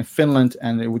Parliament in Finland,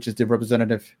 and which is the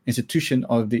representative institution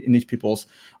of the Indigenous peoples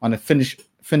on the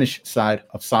Finnish side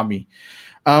of Sami.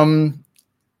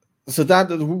 So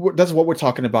that's what we're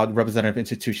talking about, representative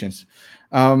institutions.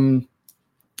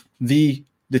 The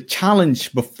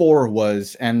challenge before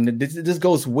was, and this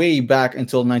goes way back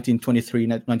until 1923,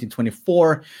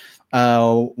 1924,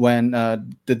 when the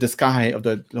Discahe of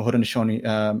the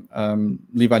Haudenosaunee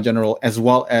Levi General, as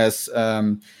well as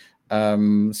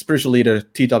spiritual leader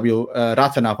T.W.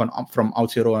 Ratanapan from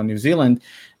Aotearoa, New Zealand,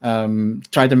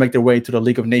 tried to make their way to the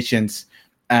League of Nations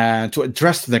to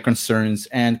address their concerns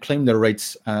and claim their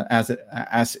rights as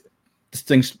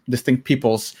distinct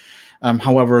peoples.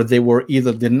 However, they were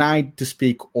either denied to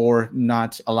speak or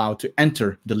not allowed to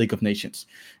enter the League of Nations.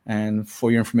 And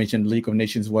for your information, the League of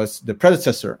Nations was the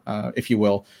predecessor, if you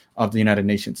will, of the United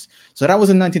Nations. So that was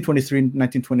in 1923,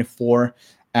 1924.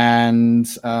 And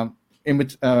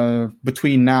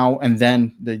between now and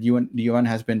then, the UN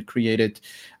has been created.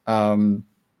 And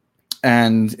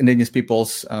Indigenous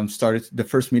peoples started. The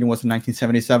first meeting was in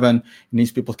 1977.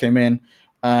 Indigenous people came in.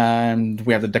 And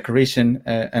we have the declaration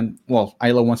ILO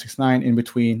 169 in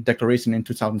between, declaration in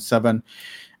 2007.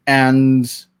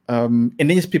 And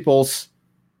Indigenous peoples,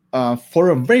 for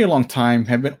a very long time,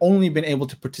 have only been able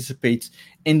to participate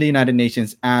in the United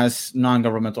Nations as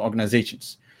non-governmental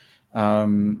organizations.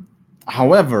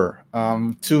 However,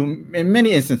 in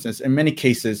many instances, in many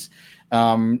cases,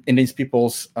 Indigenous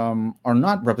peoples are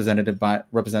not represented by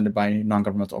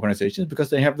non-governmental organizations because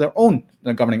they have their own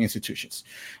governing institutions.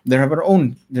 They have their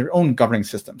own governing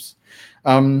systems.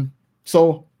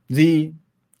 So the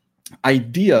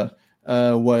idea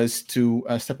was to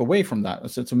step away from that,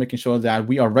 so to making sure that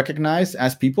we are recognized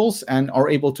as peoples and are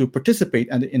able to participate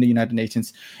in the United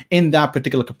Nations in that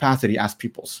particular capacity as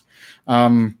peoples.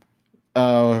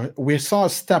 We saw a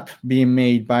step being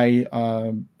made by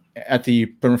at the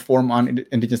Permanent Forum on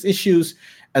Indigenous Issues,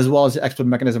 as well as the expert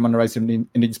mechanism on the rights of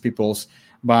Indigenous peoples,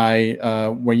 by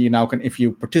where you now can, if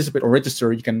you participate or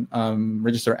register, you can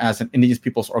register as an Indigenous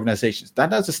peoples organization.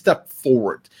 That's a step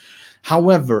forward.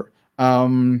 However,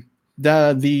 still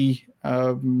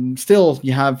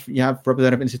you have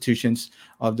representative institutions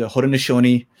of the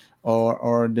Haudenosaunee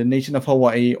or the Nation of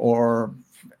Hawaii or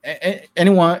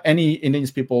any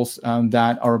Indigenous peoples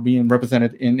that are being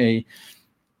represented in a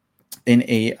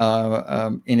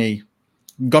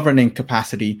governing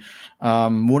capacity,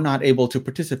 were not able to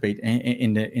participate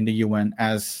in the UN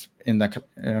as in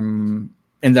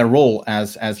their role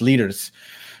as leaders.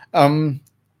 A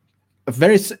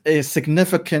very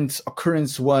significant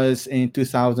occurrence was in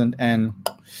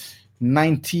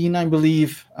 2019, I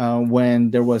believe,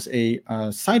 when there was a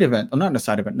session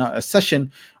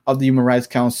of the Human Rights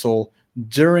Council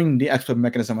during the expert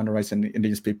mechanism on the rights of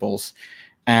Indigenous peoples,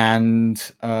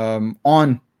 and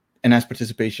on enhanced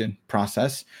participation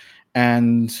process.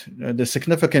 And the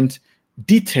significant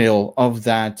detail of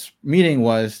that meeting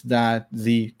was that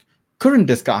the current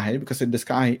Discahe, because the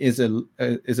Discahe is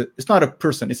it's not a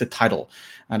person, it's a title,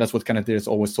 and that's what Kenneth has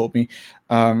always told me.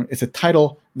 It's a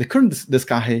title. The current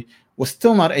Discahe was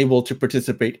still not able to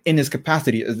participate in his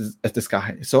capacity as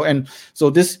Discahe. So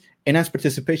this enhanced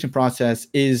participation process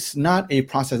is not a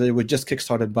process that was just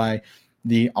kickstarted by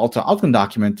the Alta Outcome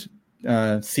document,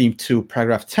 theme 2,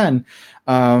 paragraph 10,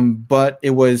 but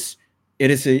it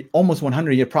is a almost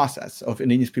 100-year process of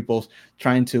Indigenous peoples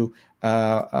trying to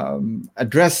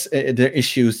address their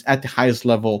issues at the highest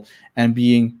level and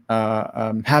being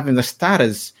having the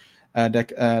status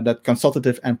that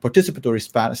consultative and participatory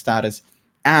status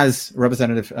as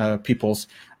representative peoples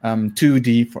to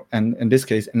the, and in this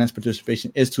case, enhanced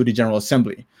participation is to the General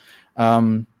Assembly.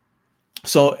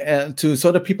 So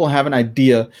that people have an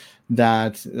idea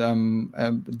that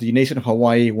the nation of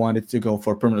Hawaii wanted to go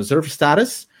for permanent observer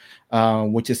status,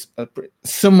 which is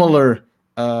similar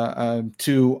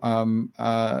to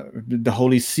the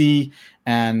Holy See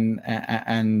and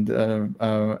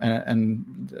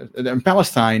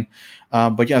Palestine,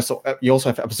 but yeah. So you also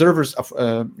have observers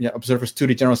to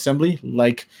the General Assembly,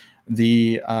 like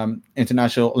the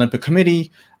International Olympic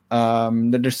Committee.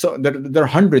 There are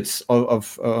hundreds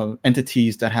of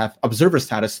entities that have observer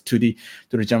status to the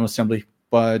General Assembly,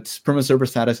 but permanent observer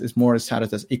status is more a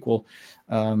status that's equal,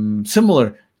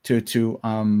 similar to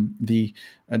the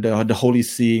Holy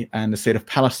See and the State of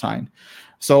Palestine.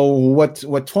 So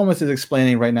what Thomas is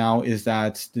explaining right now is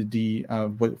that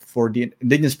for the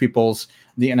Indigenous peoples,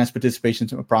 the enhanced participation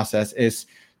process is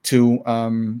to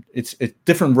it's a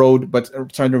different road, but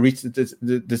trying to reach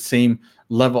the same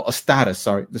level of status,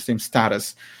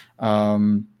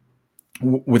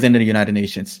 within the United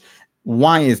Nations.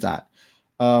 Why is that?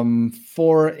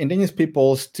 For indigenous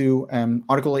peoples to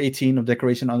Article 18 of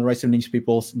Declaration on the Rights of Indigenous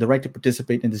Peoples, the right to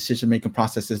participate in decision-making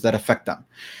processes that affect them.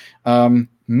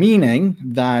 Meaning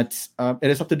that it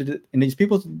is up to the indigenous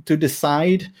people to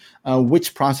decide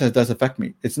which process does affect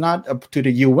me. It's not up to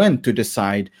the UN to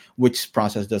decide which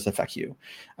process does affect you.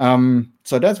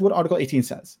 So that's what Article 18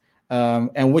 says,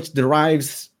 and which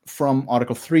derives from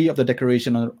Article 3 of the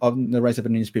Declaration of the Rights of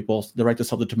Indigenous Peoples, the right to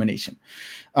self-determination.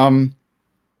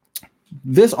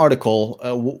 This article,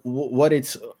 what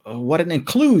it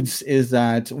includes is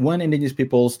that when indigenous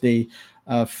peoples they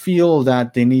feel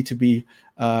that they need to be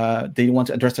they want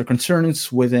to address their concerns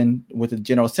with the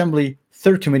General Assembly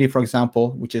Third Committee, for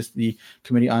example, which is the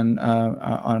committee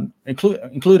on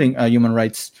including human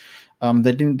rights,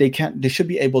 they should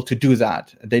be able to do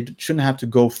that. They shouldn't have to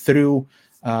go through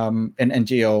an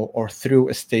NGO or through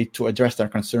a state to address their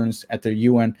concerns at the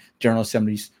UN General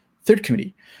Assembly's Third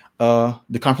Committee.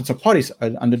 The Conference of Parties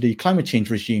under the climate change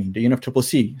regime, the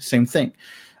UNFIII, same thing.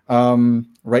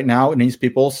 Right now, indigenous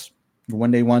peoples,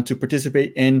 when they want to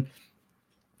participate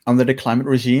under the climate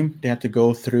regime, they have to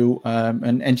go through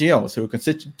an NGO, through a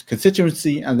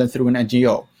constituency, and then through an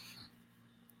NGO.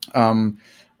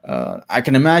 I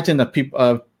can imagine that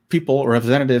people or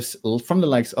representatives from the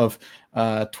likes of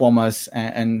Tuomas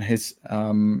and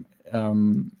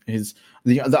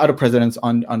the other presidents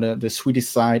on the Swedish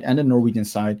side and the Norwegian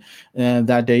side,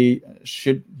 that they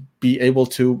should be able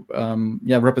to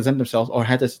represent themselves or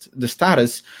have the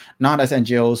status not as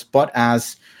NGOs but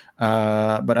as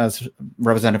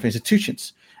representative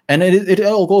institutions. And it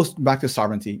all goes back to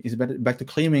sovereignty. It's back to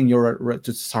claiming your right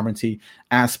to sovereignty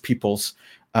as peoples,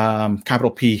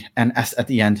 capital P and S at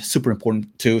the end. Super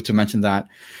important to mention that.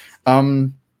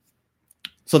 So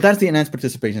that's the enhanced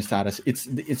participation status. It's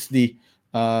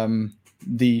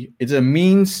a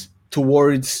means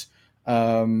towards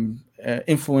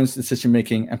influence decision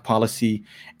making and policy.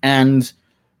 And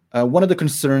one of the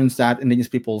concerns that indigenous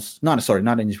peoples, not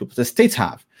indigenous peoples, the states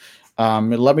have.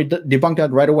 Let me debunk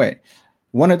that right away.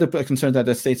 One of the concerns that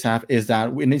the states have is that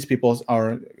indigenous peoples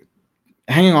are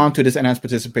hanging on to this enhanced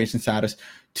participation status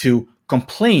to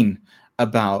complain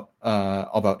about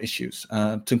issues,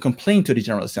 to complain to the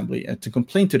General Assembly, to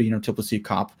complain to the UNPFII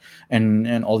COP,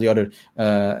 and all the other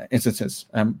instances.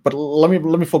 But let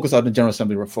me focus on the General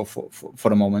Assembly for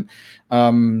the moment.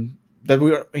 That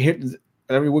we are here,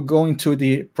 that we were going through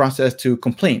the process to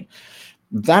complain.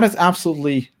 That is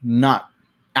absolutely not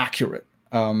accurate.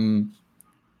 To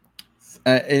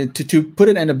put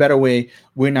it in a better way,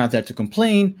 we're not there to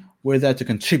complain. We're there to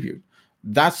contribute.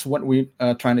 That's what we're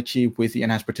trying to achieve with the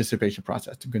enhanced participation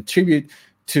process, to contribute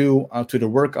to the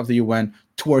work of the UN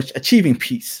towards achieving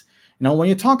peace. Now, when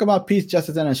you talk about peace,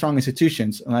 justice, and strong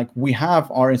institutions, like we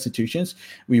have our institutions,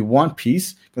 we want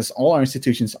peace because all our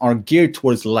institutions are geared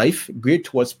towards life, geared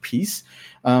towards peace.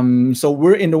 So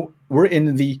we're in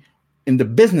the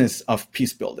business of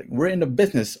peace building. We're in the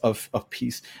business of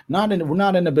peace. We're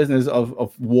not in the business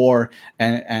of war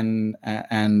and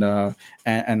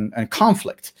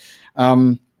conflict.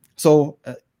 So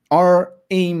our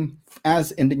aim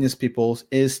as indigenous peoples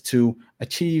is to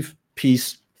achieve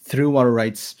peace through our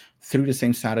rights, through the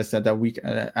same status that we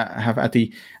have at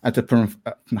the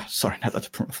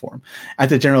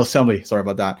General Assembly. Sorry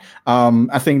about that.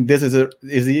 I think this is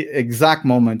the exact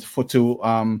moment to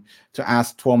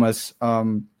ask Tuomas,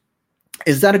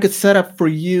 is that a good setup for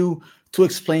you to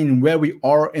explain where we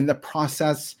are in the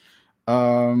process,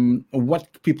 what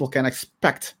people can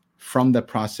expect from the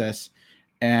process,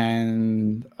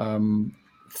 and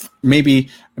maybe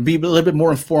be a little bit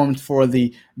more informed for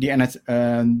the agenda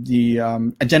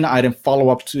item follow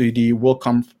up to the World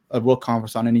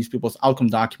Conference on Indigenous Peoples outcome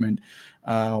document,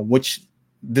 which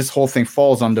this whole thing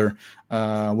falls under,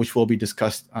 which will be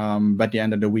discussed by the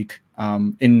end of the week.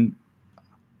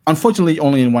 Unfortunately,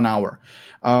 only in 1 hour.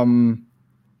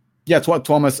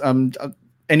 Tuomas,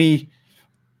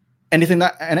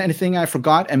 anything I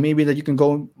forgot, and maybe that you can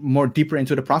go more deeper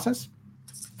into the process?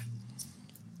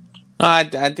 I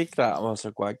think that was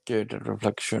a quite good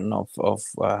reflection of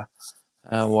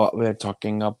what we're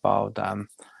talking about. The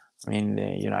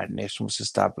United Nations was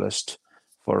established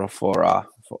for a fora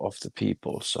of the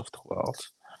peoples of the world,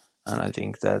 and I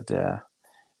think that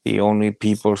the only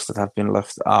peoples that have been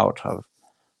left out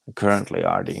currently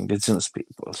are the indigenous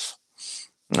peoples.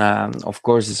 Of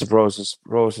course, it's a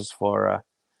process for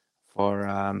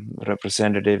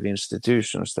representative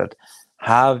institutions that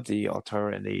have the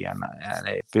authority and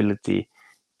ability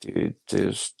to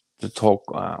talk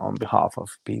on behalf of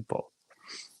people.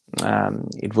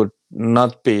 It would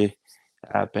not be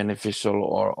beneficial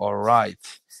or right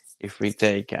if we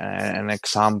take an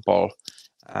example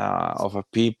of a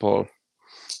people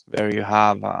where you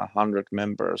have 100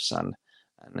 members and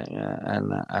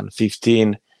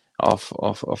 15 of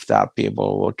that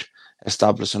people would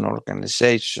establish an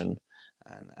organization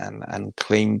and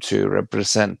claim to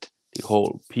represent the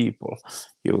whole people.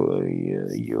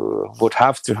 You would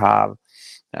have to have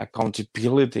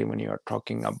accountability when you are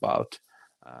talking about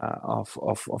of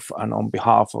and on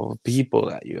behalf of people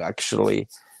that you actually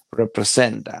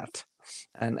represent that,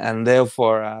 and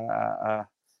therefore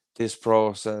this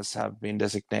process have been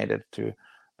designated to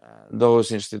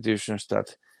those institutions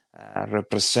that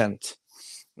represent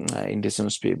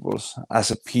indigenous peoples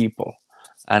as a people,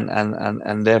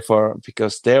 and therefore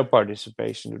because their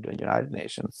participation in the United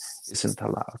Nations isn't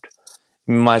allowed.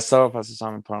 Myself, as a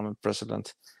Sami Parliament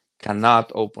president,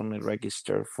 cannot openly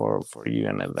register for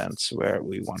UN events where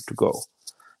we want to go.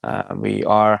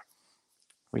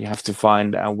 We have to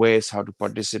find ways how to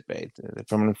participate. The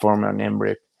Permanent Forum and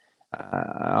NMRIP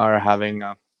are having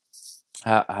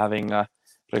a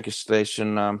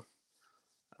registration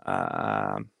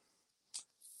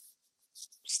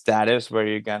status where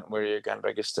you can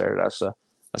register as an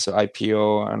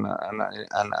IPO and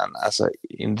as an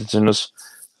indigenous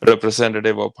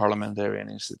representative or parliamentarian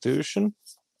institution,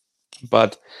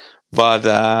 but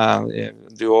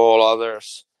do all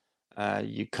others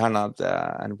you cannot,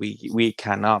 and we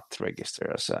cannot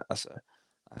register as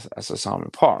a Sami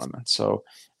parliament. So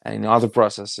in other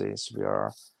processes we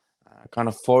are kind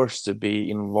of forced to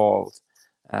be involved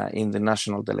in the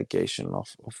national delegation of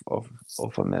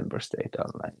a member state,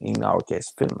 in our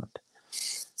case Finland.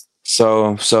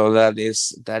 So that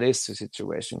is the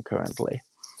situation currently,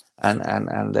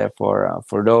 and therefore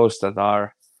for those that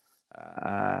are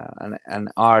and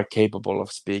are capable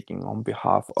of speaking on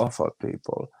behalf of our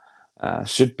people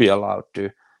should be allowed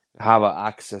to have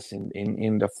access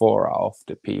in the fora of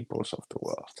the peoples of the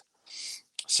world.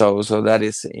 So that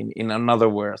is in another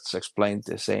words explained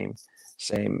the same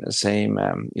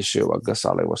issue what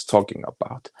Ghazali was talking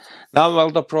about. Now, well,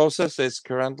 the process is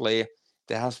currently,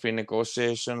 there has been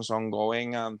negotiations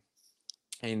ongoing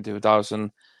in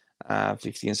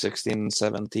 2015, 16,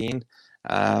 17,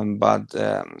 but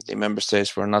the member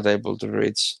states were not able to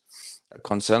reach a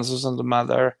consensus on the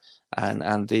matter,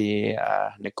 and the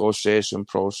negotiation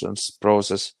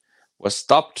process was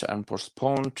stopped and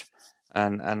postponed,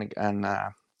 and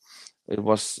it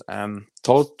was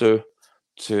told to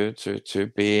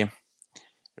be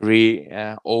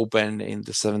reopened in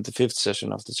the 75th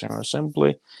session of the General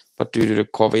Assembly, but due to the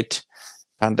COVID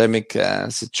pandemic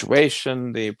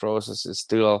situation, the process is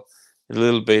still a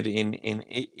little bit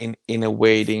in a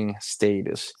waiting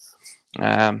status.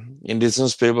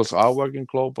 Indigenous peoples are working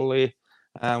globally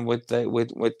with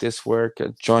this work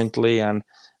jointly, and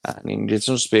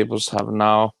Indigenous peoples have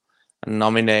now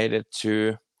nominated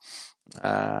two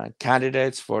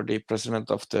candidates for the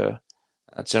president of the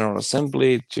General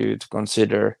Assembly to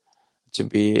consider to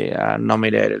be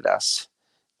nominated as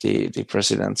the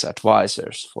president's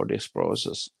advisors for this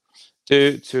process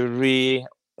to reopen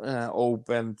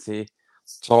the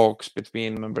talks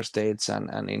between member states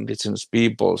and indigenous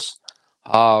peoples,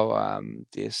 how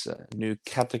this new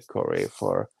category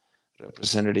for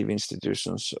representative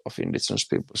institutions of indigenous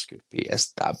peoples could be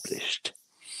established.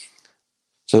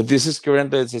 So this is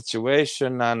currently the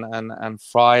situation, and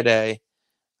Friday,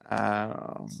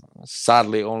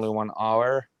 sadly only 1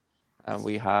 hour, and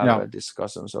we have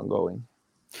discussions ongoing.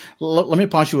 Let me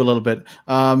pause you a little bit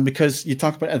because you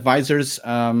talked about advisors.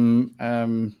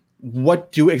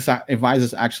 What do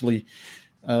advisors actually,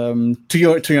 to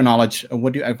your knowledge,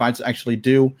 what do advisors actually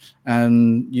do?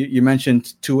 And you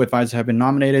mentioned two advisors have been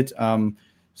nominated. And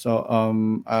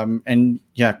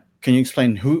yeah, can you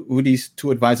explain who these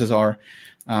two advisors are,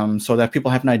 so that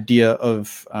people have an idea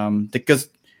of because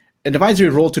an advisory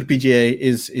role to the PGA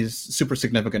is super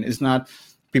significant. It's not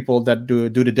people that do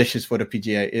the dishes for the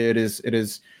PGA. It is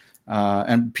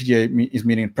and PGA is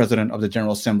meaning president of the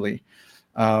General Assembly.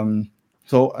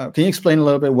 So can you explain a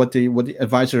little bit what the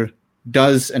advisor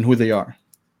does and who they are?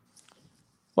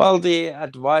 Well, the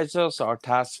advisors are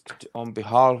tasked on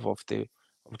behalf of the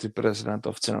president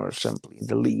of General Assembly in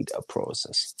the lead-up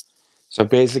process. So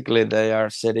basically, they are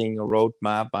setting a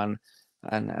roadmap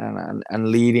and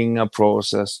leading a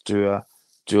process to a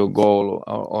goal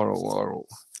or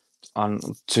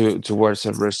towards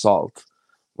a result,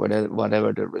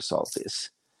 whatever the result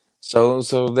is. So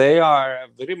they are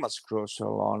very much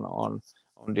crucial on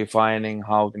defining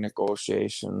how the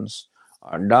negotiations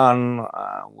are done,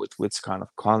 with which kind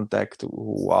of contact,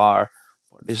 who are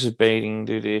participating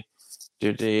to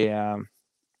the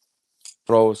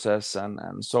process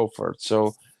and so forth.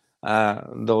 So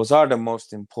those are the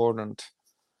most important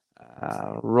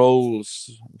roles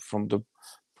from the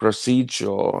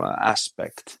procedural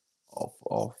aspect of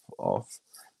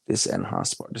this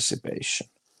enhanced participation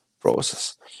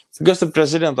process, because the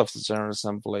president of the General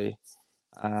Assembly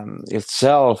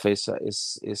itself is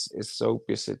so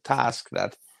busy task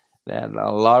that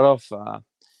a lot of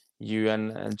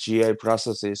UNGA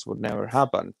processes would never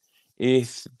happen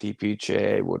if the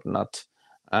PGA would not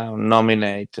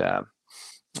nominate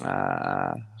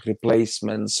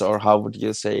replacements, or how would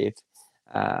you say it,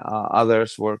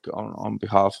 others work on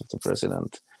behalf of the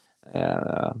president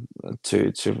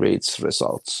to reach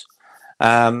results.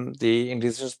 The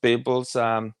indigenous peoples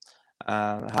have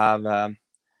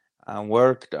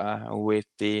worked with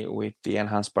the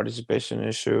enhanced participation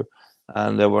issue,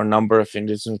 and there were a number of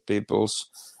indigenous peoples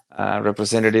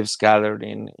representatives gathered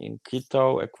in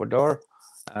Quito, Ecuador,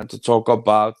 to talk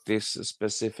about this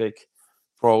specific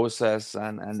process,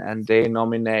 and they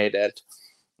nominated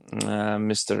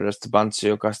Mr.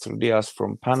 Estebancio Castro Diaz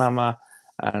from Panama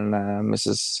and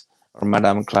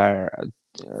Madame Claire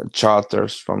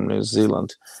Charters from New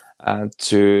Zealand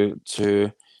to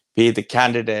be the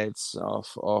candidates of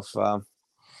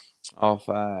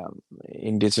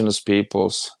indigenous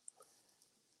peoples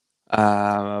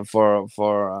for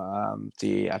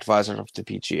the advisor of the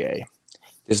PGA.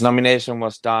 This nomination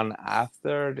was done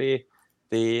after the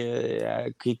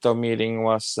Quito meeting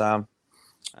was done,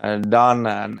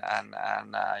 and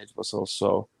it was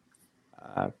also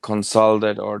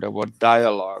consulted, or there were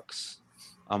dialogues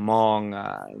among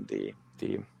the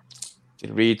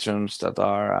regions that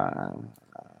are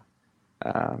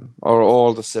or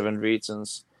all the 7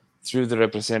 regions, through the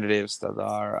representatives that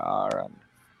are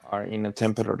in a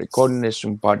temporary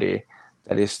coordination body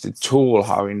that is the tool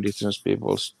how indigenous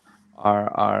peoples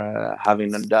are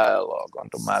having a dialogue on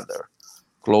the matter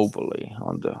globally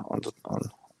on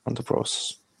the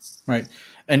process. Right,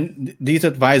 and these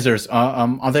advisors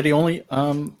are they the only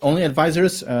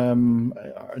advisors? Are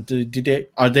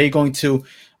they going to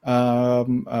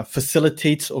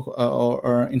facilitate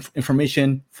or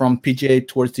information from PGA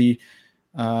towards the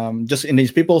just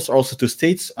indigenous peoples, or also to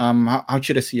states? How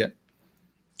should I see it?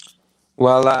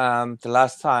 Well, the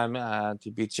last time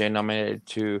the PGA nominated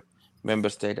 2 member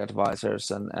state advisors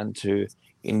and 2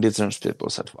 indigenous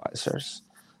peoples advisors.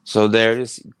 So there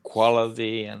is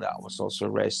equality, and that was also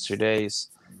raised today's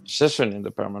session in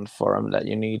the Permanent Forum, that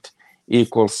you need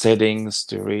equal settings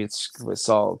to reach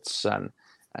results and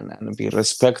be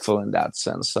respectful in that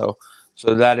sense. So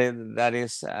that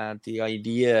is the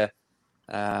idea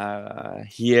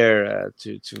here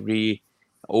to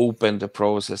reopen the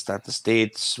process, that the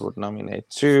states would nominate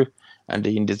 2 and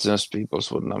the indigenous peoples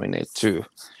would nominate 2.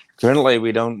 Currently,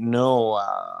 we don't know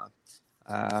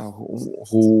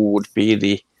who would be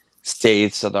the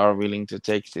states that are willing to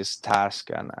take this task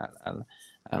and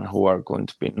who are going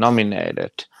to be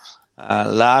nominated.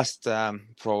 Last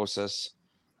process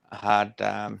had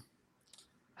the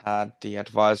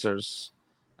advisors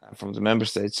from the member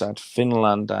states at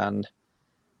Finland and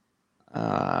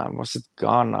was it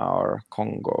Ghana or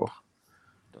Congo?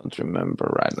 Don't remember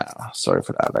right now. Sorry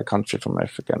for that. A country from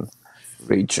African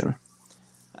region.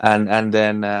 And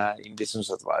then indigenous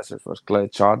advisors was Claire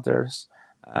Charters,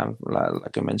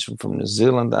 like I mentioned, from New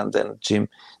Zealand, and then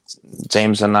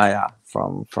James Anaya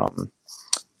from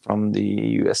the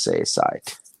USA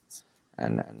side.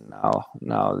 And now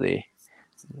we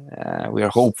are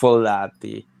hopeful that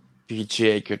the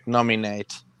PGA could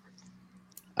nominate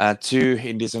 2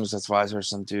 indigenous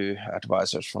advisors and 2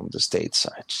 advisors from the state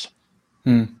sides.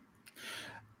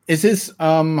 Is this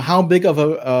how big of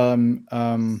a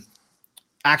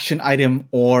action item,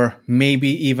 or maybe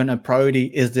even a priority,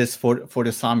 is this for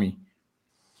the Sami?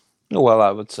 Well,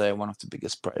 I would say one of the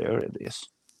biggest priorities.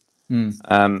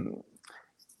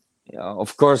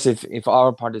 Of course, if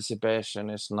our participation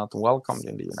is not welcomed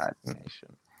in the United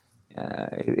Nations,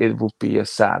 it would be a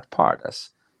sad part,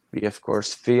 as we of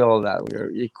course feel that we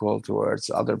are equal towards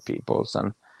other peoples,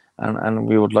 and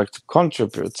we would like to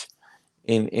contribute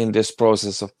in this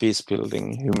process of peace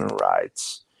building, human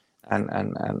rights, and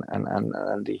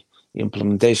the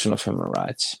implementation of human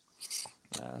rights.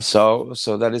 So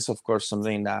that is of course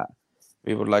something that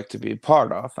we would like to be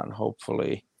part of, and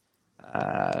hopefully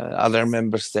other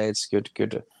member states could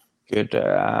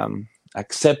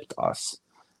accept us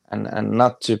and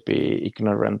not to be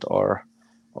ignorant or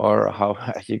how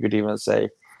you could even say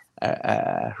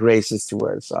racist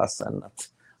towards us, and not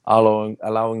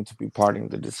allowing to be part in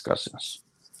the discussions.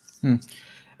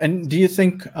 And do you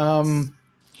think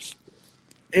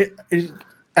it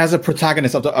as a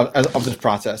protagonist of this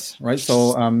process, right?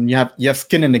 So you have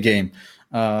skin in the game.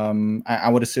 I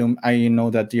would assume, I know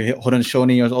that the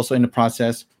Haudenosaunee is also in the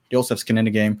process. they also have skin in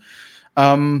the game.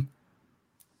 How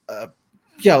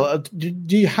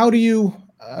do you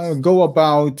go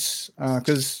about,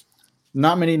 because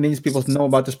not many Indigenous people know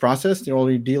about this process. They're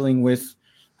already dealing with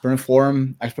burn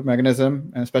forum, expert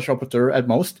mechanism, and special rapporteur at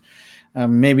most,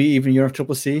 maybe even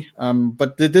UNFIII.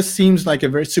 But this seems like a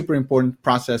very super important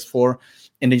process for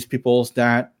Indigenous peoples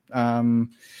that, and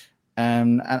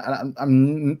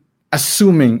I'm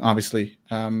assuming, obviously,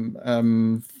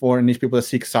 for Indigenous people that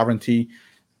seek sovereignty,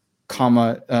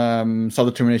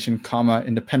 self-determination,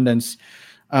 independence.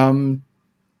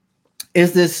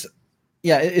 Is this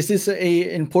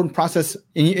a important process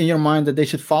in your mind that they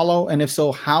should follow? And if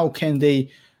so, how can they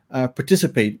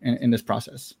participate in this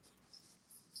process?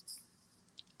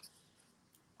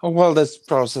 Well, this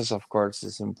process, of course,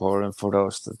 is important for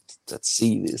those that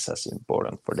see this as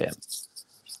important for them.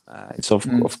 It's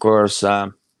of course,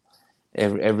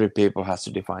 every people has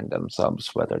to define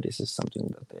themselves whether this is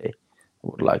something that they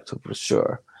would like to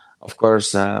pursue. Of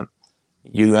course,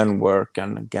 UN work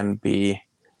can be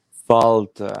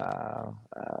felt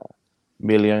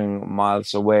million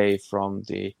miles away from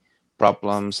the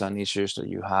problems and issues that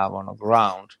you have on the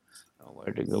ground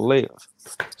where do you live.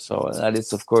 So that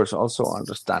is, of course, also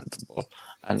understandable.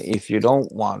 And if you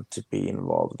don't want to be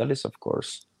involved, that is, of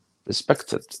course,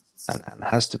 respected and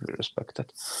has to be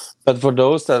respected. But for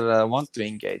those that want to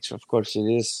engage, of course, it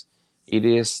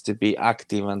is to be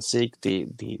active and seek the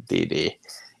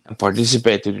and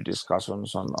participate to the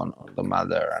discussions on the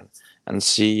matter and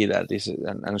see that this is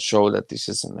and show that this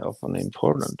is often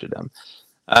important to them.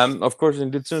 Of course,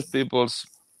 Indigenous peoples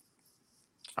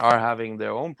are having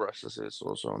their own processes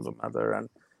also on the matter,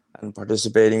 and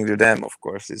participating to them, of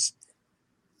course, is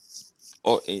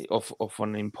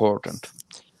often important.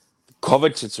 The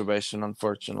COVID situation,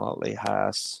 unfortunately,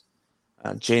 has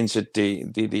changed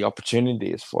the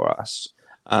opportunities for us.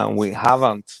 We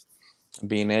haven't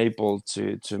been able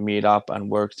to meet up and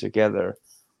work together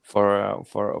for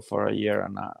a year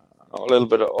and a little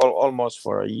bit, almost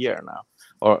for a year now,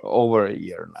 or over a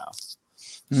year now.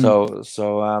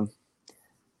 So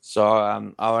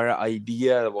our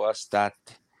idea was that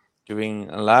during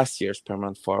last year's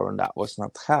permanent forum that was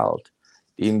not held,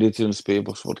 the Indigenous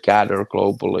peoples would gather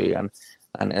globally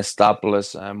and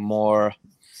establish more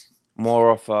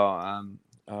of a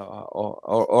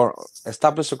or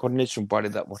establish a coordination body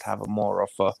that would have a more of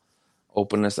a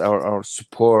openness or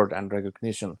support and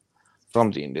recognition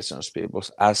from the Indigenous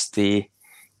peoples as the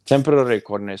temporary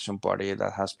coordination body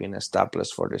that has been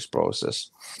established for this process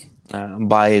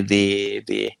by the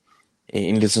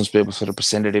Indigenous peoples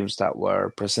representatives that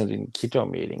were present in Quito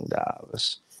meeting that I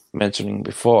was mentioning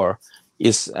before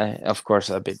is of course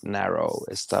a bit narrow,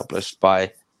 established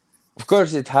by, of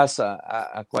course it has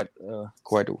a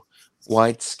quite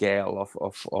wide scale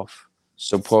of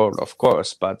support, of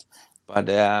course, but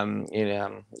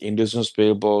Indigenous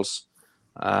peoples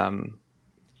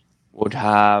would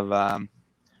have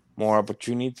more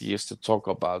opportunities to talk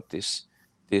about this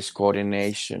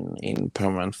coordination in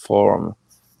permanent forum,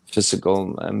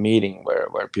 physical meeting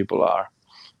where people are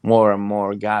more and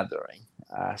more gathering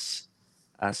as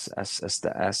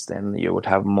then you would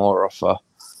have more of a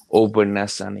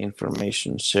openness and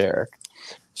information shared.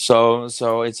 So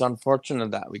it's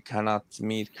unfortunate that we cannot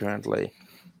meet currently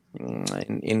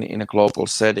in a global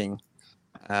setting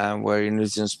where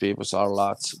Indigenous peoples are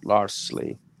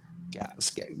largely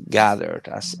gathered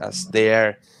as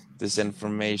there this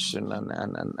information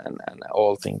and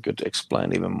all thing could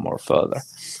explain even more further.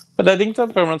 But I think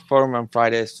that permanent forum and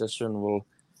Friday's session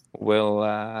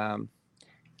will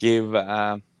give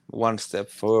one step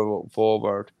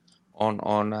forward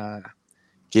on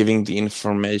giving the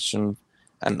information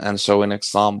and show an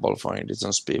example for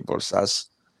Indigenous peoples.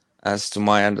 As to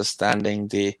my understanding,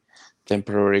 the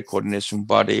temporary coordination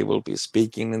body will be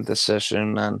speaking in the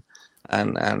session, and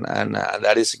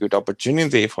that is a good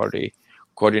opportunity for the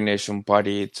coordination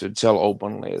body to tell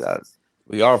openly that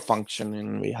we are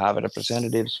functioning. We have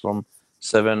representatives from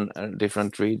 7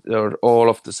 different or all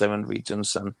of the 7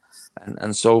 regions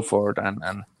and so forth,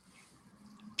 and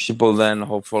people then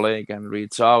hopefully can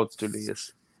reach out to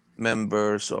these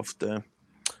members of the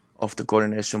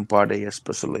coordination party,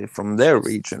 especially from their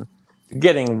region, to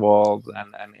get involved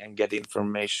and get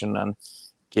information and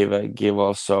give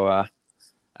also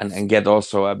and get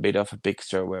also a bit of a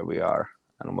picture where we are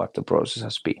and what the process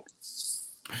has been.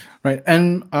 Right,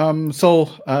 and so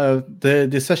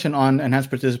the session on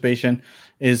enhanced participation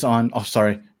is on. Oh,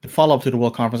 sorry. The follow-up to the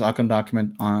World Conference outcome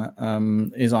document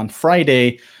is on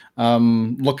Friday.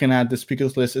 Looking at the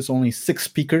speakers list, it's only 6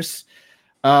 speakers.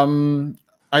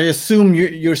 I assume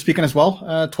you're speaking as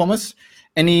well, Thomas.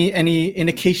 Any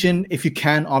indication, if you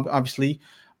can, obviously,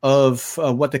 of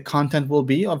what the content will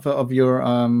be of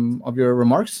your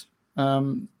remarks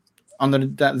on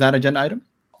that agenda item?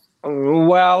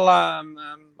 Well,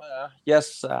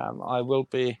 yes, I will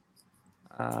be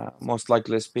most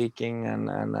likely speaking, and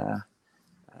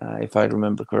if I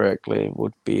remember correctly,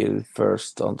 would be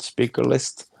first on the speaker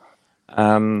list.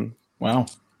 Wow.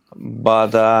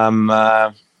 But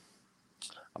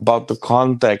about the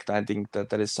contact, I think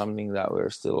that is something that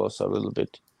we're still also a little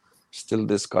bit still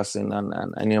discussing and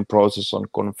in a process on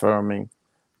confirming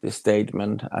the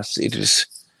statement as it is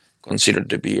considered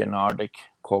to be an Arctic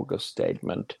caucus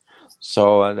statement.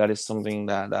 So that is something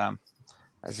that,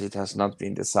 as it has not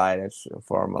been decided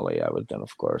formally, I would then,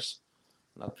 of course,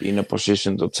 not be in a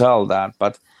position to tell that.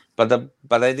 But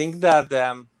I think that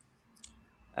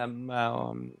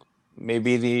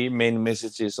maybe the main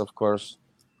messages, of course,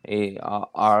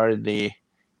 are the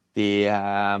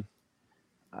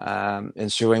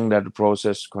ensuring that the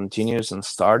process continues and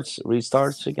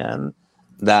restarts again,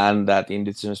 then that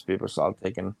indigenous peoples are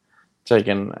taken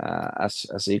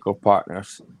as equal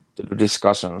partners to the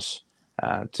discussions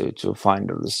to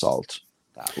find a result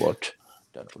that would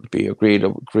be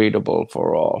agreeable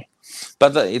for all.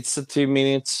 But it's a 2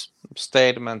 minutes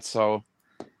statement, so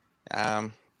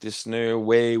this new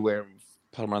way where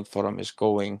Parliament Forum is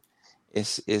going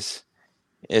is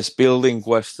building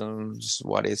questions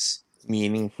what is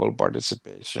meaningful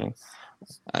participation.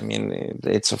 I mean,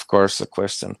 it's of course a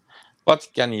question. What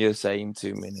can you say in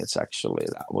 2 minutes actually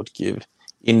that would give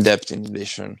in-depth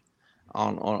vision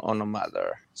on a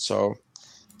matter? So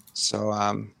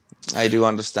I do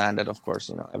understand that, of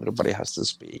course, everybody has to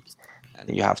speak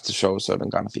and you have to show certain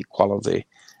kind of equality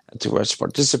towards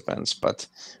participants, but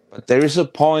there is a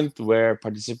point where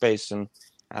participation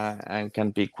and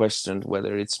can be questioned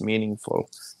whether it's meaningful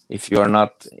if you are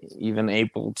not even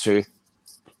able to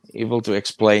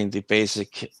explain the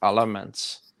basic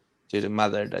elements to the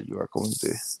matter that you are going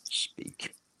to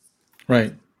speak.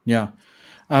 Right. Yeah.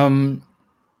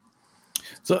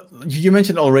 So you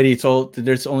mentioned already. So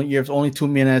you have only 2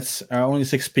 minutes, only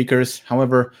 6 speakers.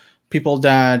 However, people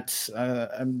that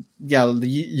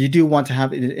you do want to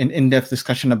have an in-depth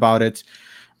discussion about it.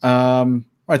 All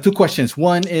right, 2 questions.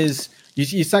 One is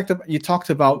you talked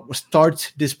about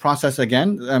start this process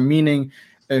again, meaning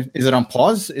is it on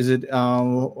pause? Is it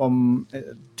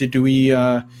did we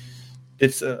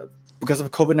it's because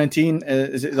of COVID-19?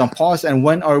 Is it on pause? And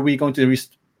when are we going to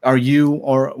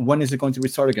when is it going to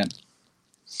restart again?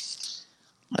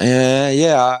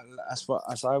 Yeah,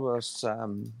 as I was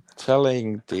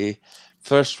telling, the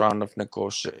first round of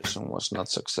negotiation was not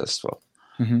successful.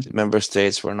 Mm-hmm. The member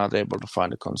states were not able to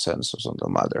find a consensus on the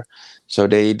matter, so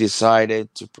they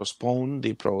decided to postpone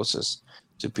the process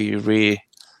to be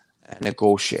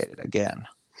renegotiated again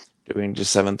during the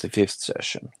 75th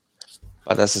session.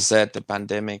 But as I said, the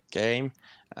pandemic came,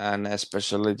 and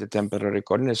especially the temporary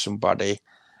coordination body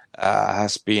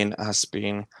has been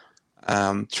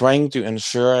trying to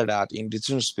ensure that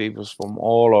indigenous peoples from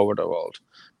all over the world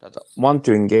that want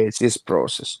to engage this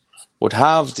process would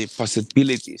have the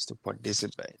possibilities to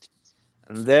participate.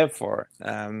 And therefore,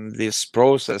 this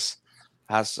process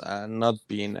has not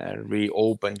been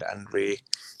reopened and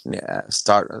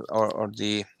started, or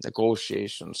the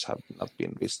negotiations have not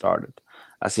been restarted,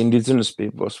 as indigenous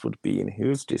peoples would be in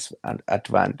huge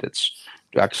disadvantage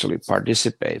to actually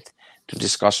participate to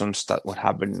discussions that would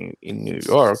happen in New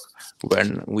York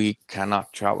when we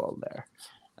cannot travel there.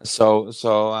 So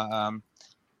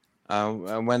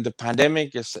when the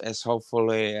pandemic is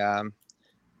hopefully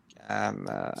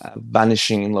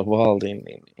vanishing in the world in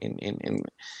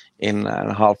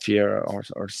a half year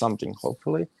or something,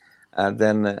 hopefully,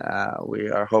 then we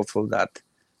are hopeful that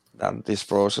this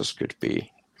process could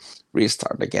be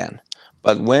restarted again.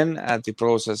 But when the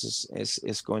process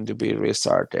is going to be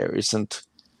restarted, there isn't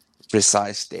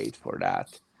precise date for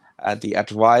that. The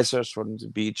advisors from the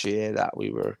BGA that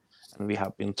we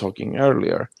have been talking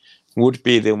earlier would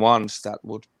be the ones that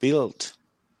would build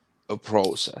a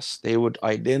process. They would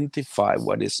identify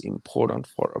what is important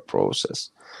for a process,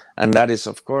 and that is,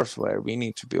 of course, where we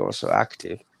need to be also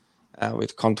active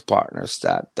with counterpartners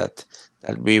that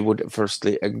we would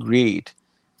firstly agreed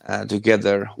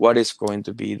together what is going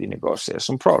to be the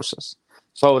negotiation process,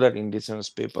 so that indigenous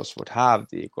peoples would have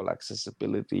the equal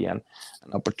accessibility and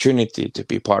an opportunity to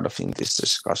be part of in these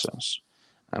discussions.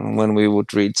 And when we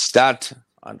would reach that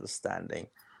understanding,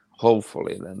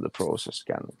 hopefully then the process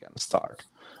can start.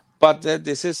 But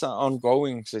this is an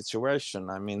ongoing situation.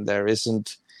 I mean, there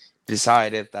isn't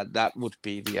decided that would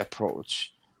be the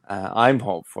approach. I'm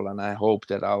hopeful, and I hope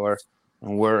that our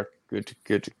work could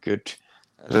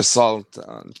result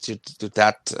to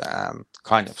that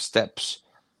kind of steps.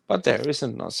 but there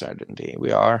isn't no certainty.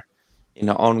 We are in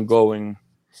an ongoing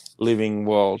living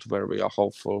world where we are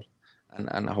hopeful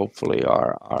and hopefully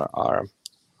are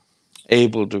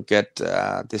able to get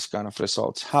this kind of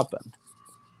results happen.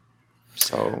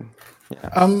 So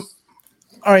yeah.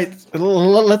 All right,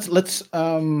 let's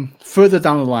further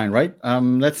down the line, right?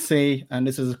 Let's say, and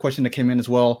this is a question that came in as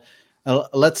well.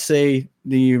 Let's say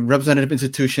the representative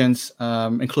institutions,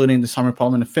 including the Summer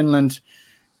Parliament of Finland,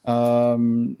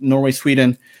 Norway,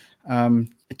 Sweden,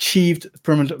 achieved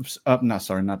permanent,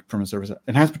 not permanent service,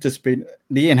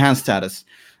 enhanced status.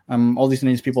 All these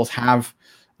indigenous peoples have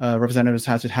representatives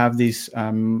have to have these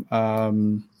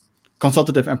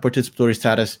consultative and participatory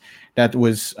status that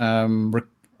was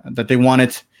that they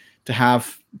wanted to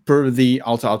have per the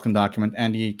Alta outcome document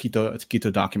and the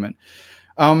Quito document.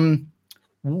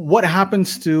 What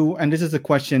happens to, and this is the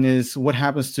question, is what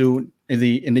happens to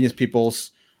the indigenous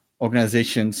peoples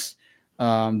organizations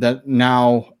that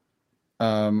now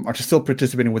are still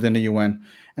participating within the UN?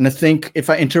 And I think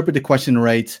if I interpret the question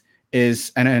right,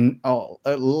 is let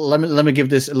me give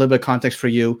this a little bit of context for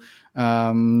you.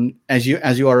 As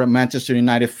you are a Manchester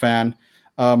United fan,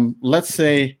 let's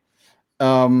say,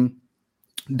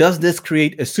 does this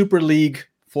create a super league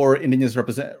for indigenous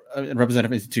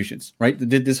representative institutions? Right,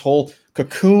 did this whole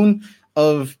cocoon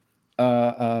of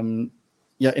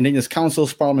indigenous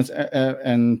councils, parliaments,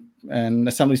 and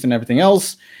assemblies and everything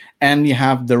else, and you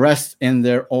have the rest in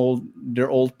their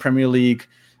old Premier League,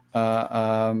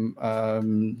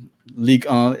 league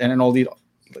on and all the.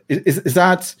 Is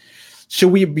that?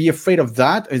 Should we be afraid of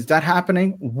that? Is that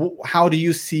happening? How do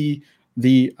you see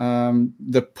the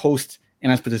post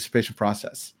enhanced participation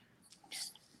process?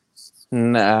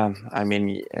 I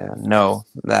mean, no,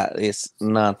 that is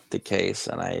not the case,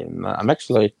 and I'm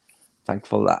actually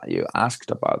thankful that you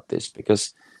asked about this,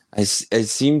 because I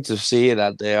seem to see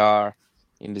that there are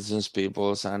indigenous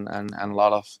peoples and a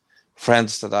lot of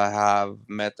friends that I have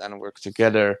met and worked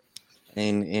together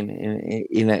in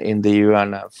the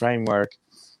UN framework.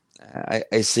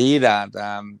 I see that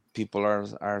people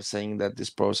are saying that this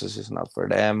process is not for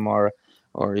them, or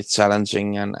it's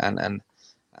challenging and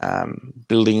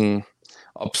building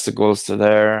obstacles to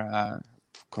their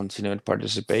continued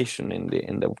participation in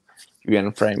the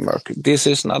UN framework. This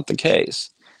is not the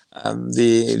case.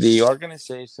 The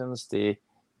organizations, the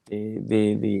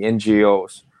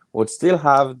NGOs would still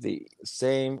have the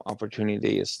same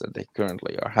opportunities that they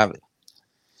currently are having.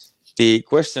 The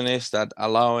question is that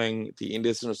allowing the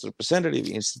indigenous representative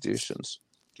institutions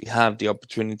to have the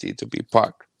opportunity to be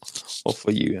part of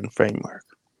a UN framework.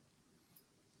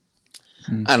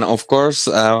 And of course,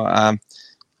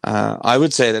 I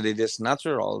would say that it is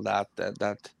natural that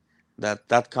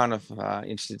kind of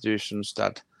institutions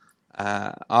that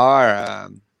are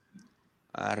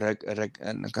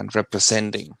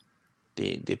representing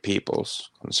the peoples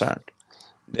concerned,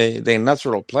 their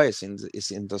natural place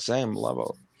is in the same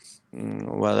level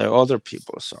where other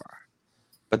peoples are.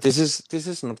 But this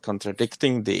is not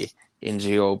contradicting the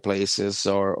NGO places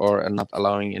or not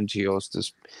allowing NGOs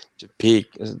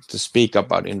to speak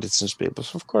about indigenous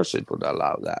peoples. Of course, it would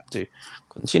allow that to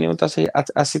continue as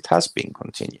it has been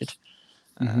continued.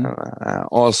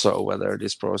 Also, whether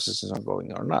these processes are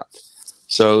going or not.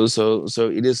 So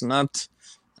it is not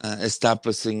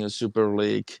establishing a super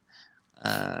league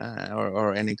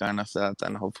or any kind of that,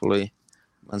 and hopefully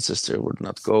Manchester would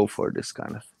not go for this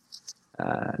kind of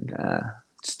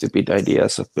stupid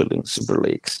ideas of building super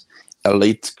leagues,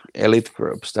 elite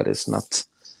groups. That is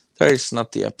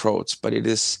not the approach, but it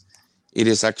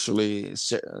is actually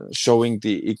showing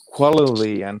the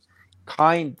equality and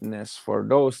kindness for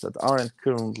those that aren't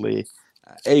currently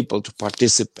able to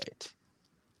participate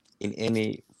in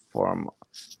any form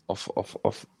of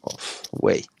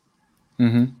way.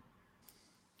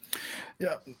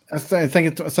 Yeah,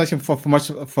 thank you for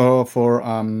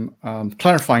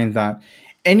clarifying that.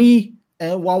 Any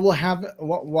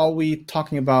while we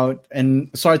talking about,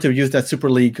 and sorry to use that Super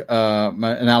League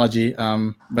analogy,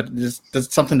 but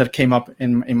that's something that came up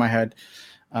in my head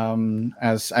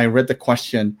as I read the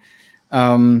question.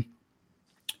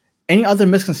 Any other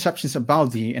misconceptions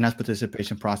about the enhanced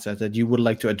participation process that you would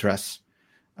like to address?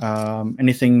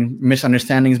 Anything,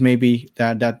 misunderstandings maybe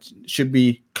that should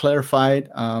be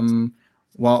clarified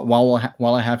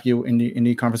while I have you in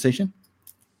the conversation?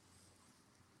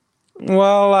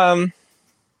 Well,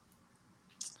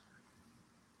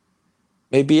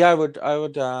 maybe I would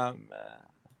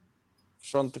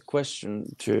front the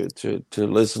question to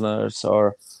listeners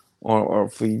or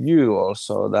for you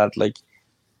also, that like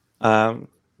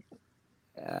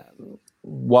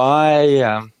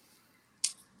why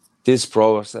this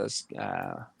process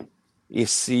is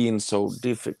seen so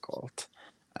difficult,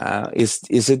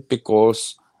 Is it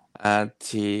because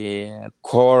the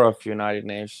core of United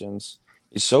Nations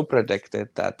is so protected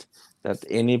that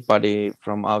anybody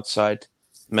from outside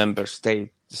member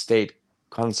state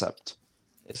concept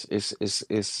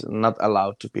is not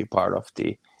allowed to be part of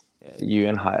the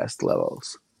UN highest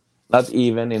levels, not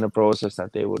even in a process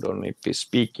that they would only be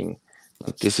speaking,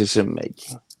 not decision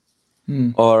making,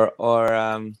 or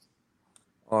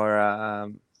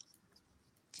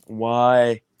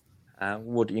why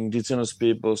would indigenous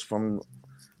peoples from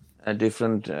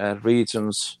different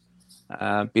regions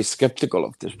be skeptical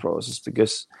of this process,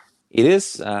 because it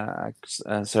is a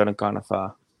certain kind of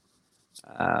a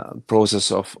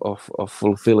process of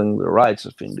fulfilling the rights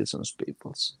of indigenous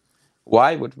peoples.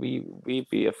 Why would we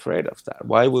be afraid of that?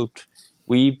 Why would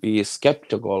we be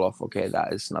skeptical of, okay,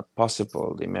 that is not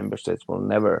possible, the member states will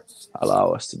never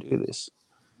allow us to do this?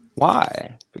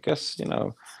 Why? Because,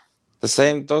 the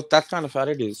same that kind of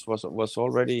attitudes was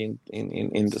already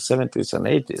in the 70s and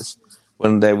 80s,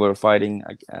 when they were fighting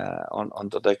on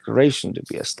the declaration to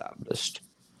be established.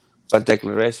 But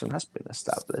declaration has been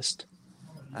established.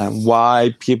 And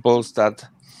why peoples that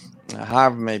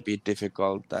have maybe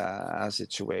difficult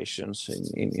situations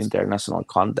in international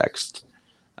context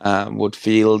would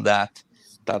feel that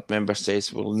member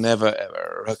states will never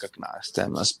ever recognize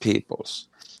them as peoples.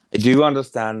 I do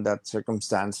understand that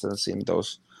circumstances in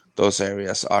those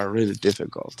areas are really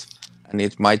difficult, and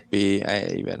it might be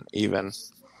even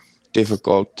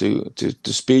difficult to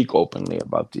speak openly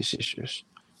about these issues.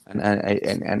 And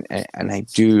I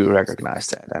do recognize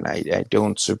that, and I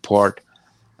don't support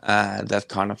that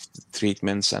kind of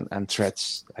treatments and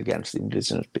threats against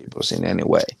indigenous peoples in any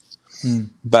way.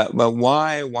 But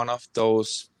why one of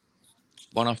those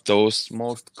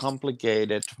most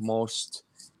complicated, most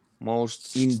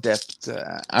in-depth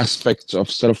aspects of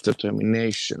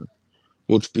self-determination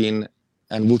would be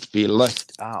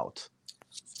left out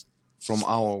from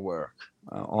our work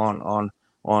on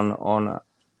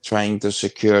trying to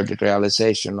secure the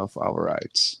realization of our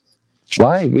rights?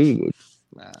 Why we would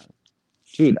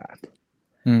do that?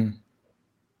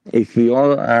 If we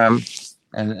all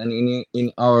and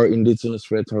in our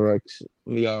indigenous rhetoric,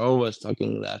 we are always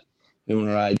talking that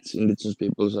human rights, indigenous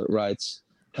people's rights,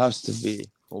 has to be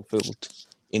fulfilled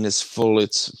in its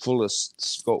fullest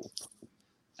scope.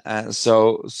 And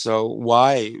so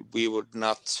why we would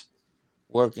not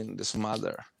work in this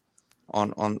manner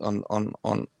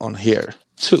on here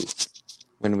too,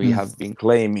 when we have been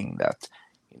claiming that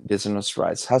indigenous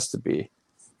rights has to be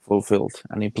fulfilled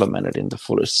and implemented in the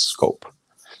fullest scope.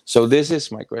 So this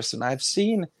is my question. I've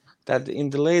seen that in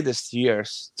the latest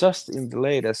years, just in the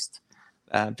latest,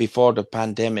 before the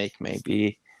pandemic,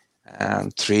 maybe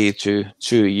 3 to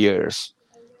 2 years,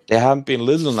 there have been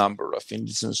little number of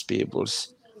indigenous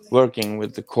peoples working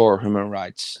with the core human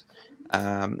rights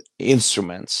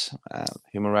instruments,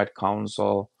 Human Rights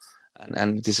Council,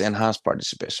 and this enhanced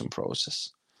participation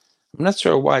process. I'm not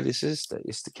sure why this is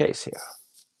the case here.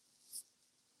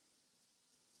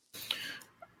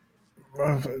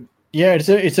 Yeah, it's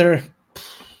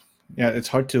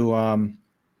hard to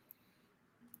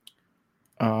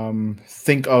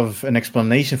think of an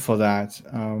explanation for that.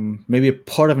 Maybe a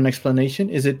part of an explanation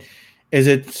is it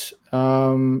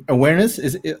awareness?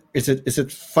 Is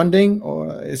it funding,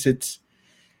 or is it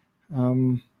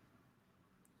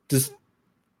just?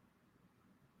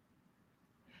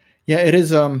 Yeah, it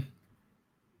is.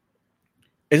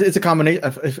 It's a combination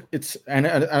of it's and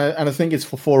I think it's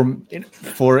for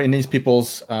Indigenous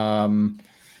people's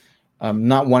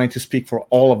not wanting to speak for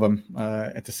all of them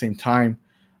at the same time.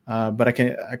 But I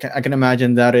can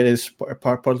imagine that it is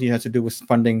partly has to do with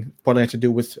funding, partly has to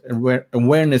do with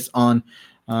awareness on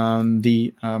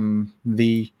the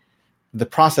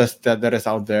process that is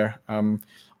out there.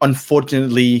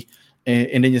 Unfortunately,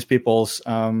 Indigenous peoples,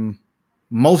 the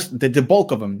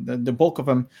bulk of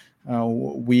them,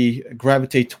 we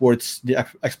gravitate towards the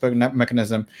expert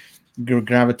mechanism,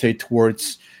 gravitate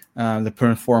towards the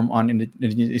permanent forum on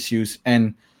Indigenous issues,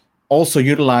 and also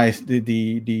utilize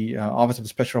the Office of the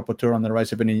Special Rapporteur on the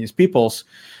Rights of Indigenous Peoples.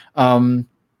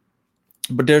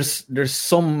 But there's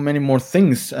so many more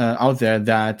things out there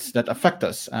that affect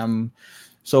us.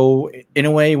 So in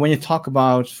a way, when you talk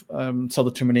about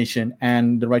self-determination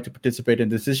and the right to participate in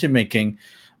decision-making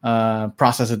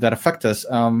processes that affect us,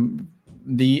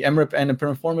 the MRIP and the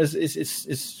permanent forum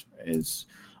is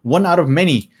one out of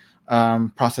many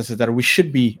processes that we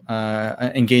should be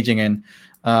engaging in.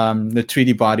 The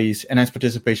treaty bodies, enhanced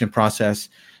participation process,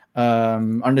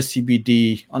 under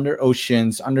CBD, under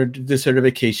Oceans, under the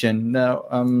certification,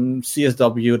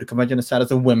 CSW, the Convention on the Status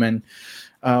of Women,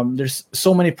 there's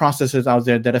so many processes out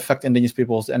there that affect indigenous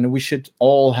peoples, and we should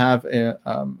all have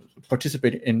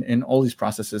participate in all these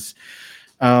processes.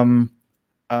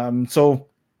 So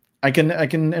I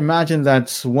can imagine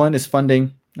that one is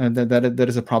funding. That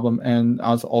is a problem, and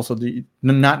also the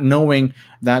not knowing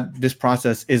that this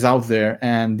process is out there,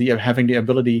 and having the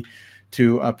ability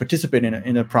to participate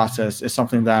in a process is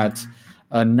something that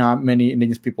not many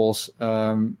indigenous peoples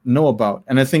know about.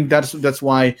 And I think that's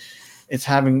why it's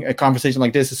having a conversation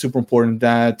like this is super important,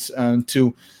 that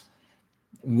to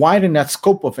widen that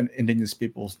scope of indigenous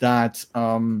peoples, that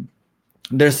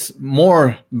there's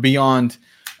more beyond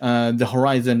the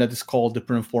horizon that is called the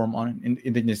Permanent Forum on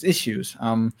Indigenous Issues.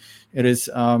 It is,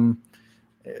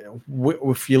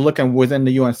 if you look at within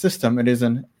the UN system, it is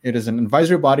an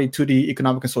advisory body to the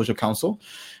Economic and Social Council.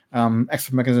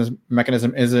 Expert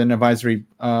mechanism is an advisory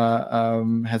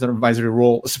has an advisory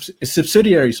role,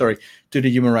 subsidiary, to the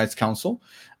Human Rights Council.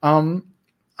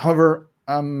 However,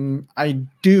 I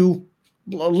do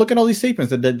look at all these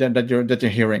statements that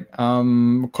you're hearing.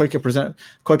 Koike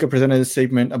presented a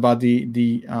statement about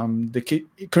the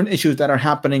current issues that are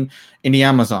happening in the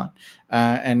Amazon,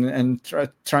 and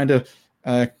trying to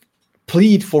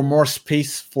plead for more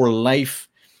space for life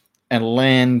and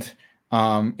land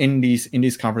in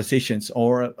these conversations,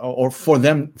 or for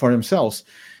themselves,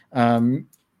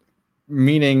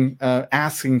 meaning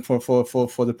asking for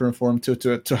the Permanent Forum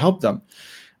to help them.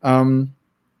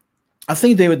 I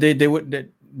think they would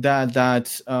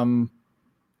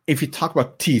if you talk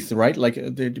about teeth, right? Like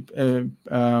the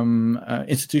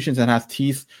institutions that have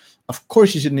teeth, of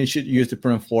course you should use the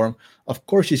Permanent Forum. Of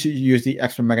course you should use the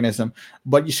expert mechanism,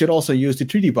 but you should also use the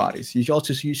treaty bodies. You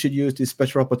should use the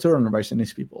special rapporteur on the rights of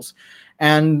these peoples.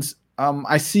 And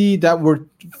I see that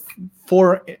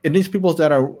for these peoples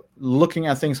that are looking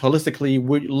at things holistically,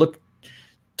 we look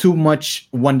too much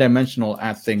one-dimensional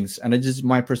at things, and it's just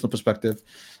my personal perspective.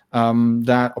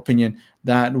 That opinion,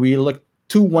 that we look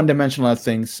too one-dimensional at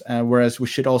things, whereas we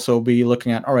should also be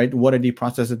looking at, all right, what are the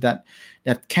processes that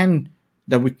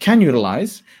we can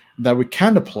utilize, that we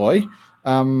can deploy,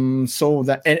 so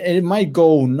that it might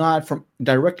go not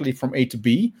directly from A to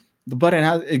B, but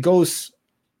it goes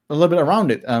a little bit around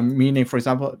it. Meaning, for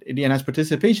example, the enhanced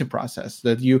participation process,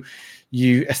 that you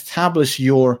establish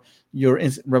your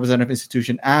representative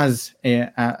institution as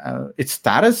its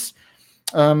status.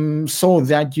 So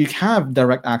that you have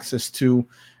direct access to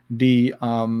the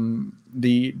how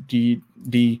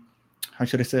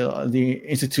should I say, the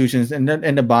institutions and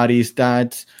the bodies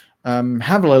that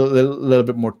have a little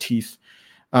bit more teeth.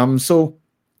 It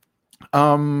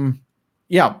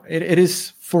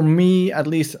is, for me at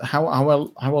least, how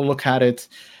I look at it.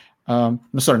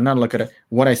 Not look at it.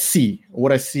 What I see,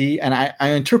 and I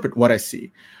interpret what I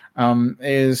see,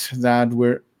 is that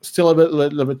we're still a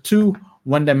little bit too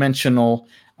one-dimensional,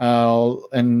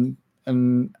 and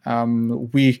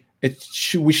we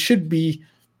should be.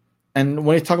 And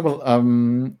when you talk about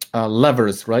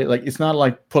levers, right? Like, it's not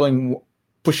like pushing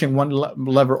one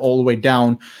lever all the way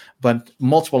down, but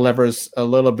multiple levers a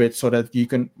little bit, so that you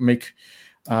can make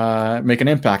an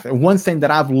impact. One thing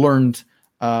that I've learned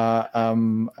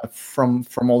from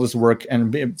all this work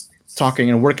and talking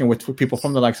and working with people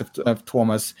from the likes of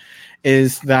Thomas,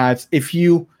 is that if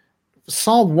you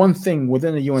solve one thing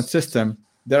within the UN system,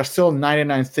 there are still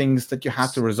 99 things that you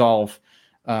have to resolve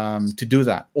to do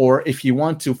that. Or if you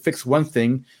want to fix one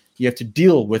thing, you have to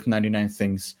deal with 99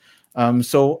 things.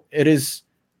 So it is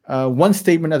one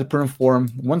statement at the Permanent Forum,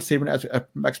 one statement as an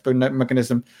expert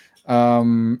mechanism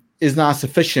is not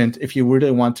sufficient if you really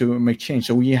want to make change.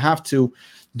 So we have to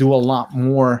do a lot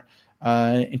more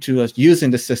into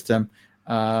using the system,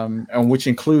 and which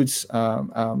includes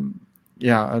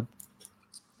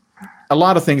a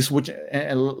lot of things, which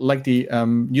like the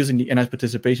using the enhanced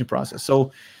participation process.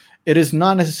 So it is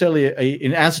not necessarily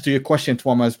an answer to your question,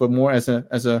 Thomas, but more as an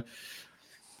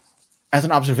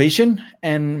observation,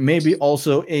 and maybe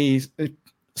also a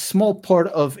small part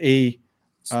of a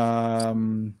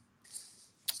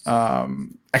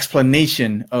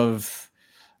explanation of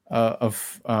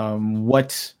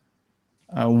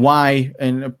why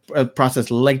a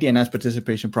process like the enhanced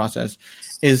participation process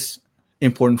is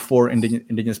important for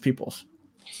indigenous peoples.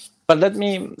 But let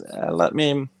me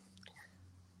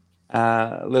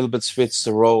a little bit switch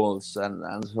the roles,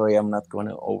 and sorry, I'm not going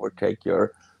to overtake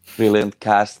your brilliant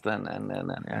cast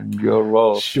and your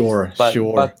role. Sure.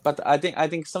 But I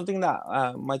think something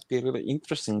that might be really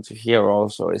interesting to hear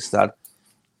also is that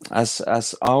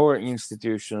as our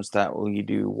institutions that we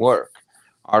do work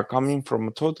are coming from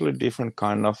a totally different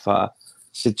kind of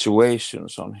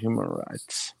situations on human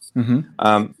rights.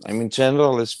 Mm-hmm.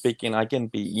 Generally speaking, I can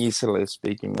be easily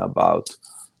speaking about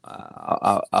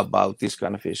about these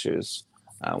kind of issues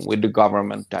with the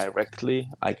government directly.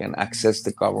 I can access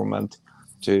the government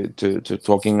to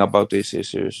talking about these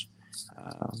issues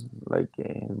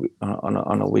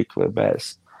on a weekly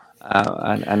basis.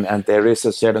 And there is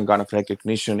a certain kind of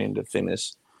recognition in the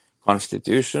Finnish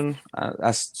constitution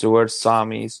as towards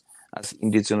Samis, as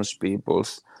indigenous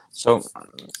peoples. So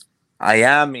I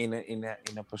am in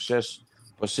a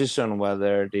position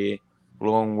whether the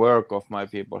long work of my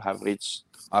people have reached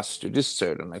us to this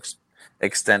certain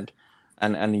extent,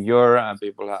 and your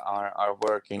people are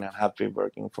working and have been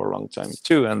working for a long time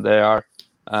too, and they are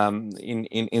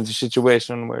in the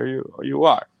situation where you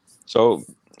are. So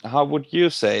how would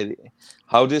you say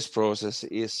how this process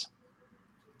is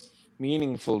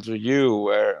meaningful to you,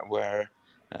 where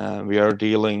we are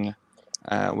dealing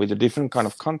with a different kind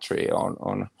of country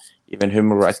on even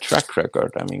human rights track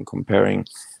record? I mean, comparing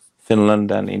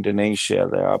Finland and Indonesia,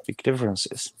 there are big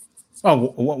differences.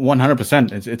 Oh,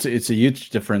 100%. It's a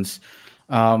huge difference,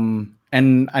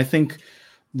 and I think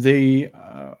your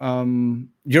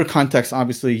context,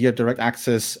 obviously, your direct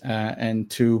access and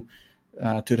to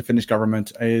the Finnish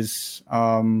government is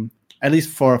at least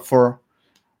for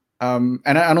and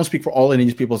I don't speak for all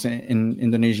indigenous peoples in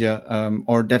Indonesia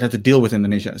or that have to deal with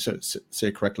Indonesia, so say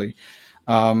it correctly.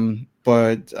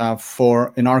 But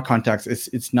for in our context,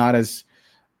 it's not as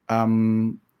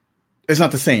it's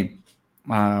not the same.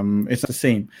 It's not the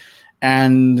same,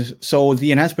 and so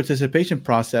the enhanced participation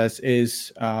process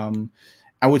is.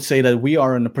 I would say that we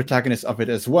are in the protagonist of it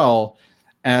as well,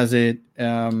 as it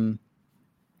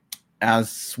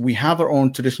as we have our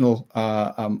own traditional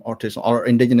or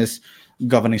indigenous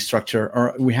governing structure,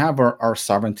 or we have our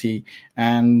sovereignty,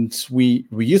 and we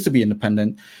used to be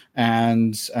independent,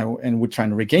 and we're trying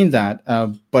to regain that,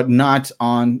 but not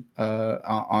on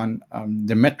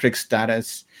the metrics that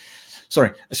is.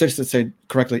 Sorry, I should say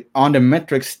correctly, on the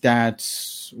metrics that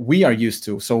we are used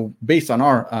to. So based on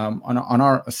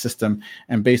our system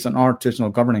and based on our traditional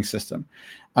governing system.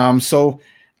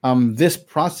 This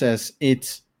process,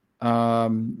 it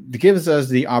gives us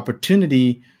the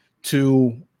opportunity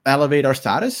to elevate our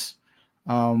status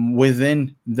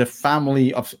within the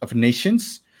family of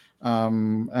nations,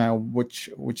 which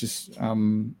is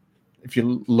if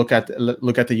you look at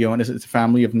the UN, it's a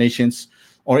family of nations,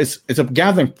 or it's a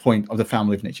gathering point of the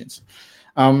family of nations.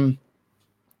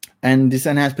 And this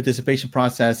enhanced participation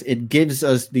process, it gives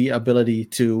us the ability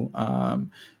to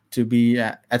be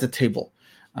at the table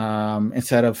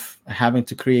instead of having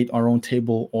to create our own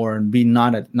table or be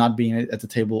not being at the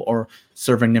table or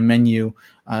serving the menu.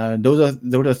 Those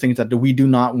are things that we do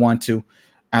not want to,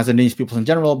 as indigenous peoples in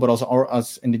general, but also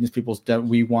us indigenous peoples, that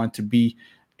we want to be,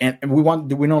 and we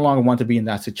no longer want to be in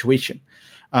that situation.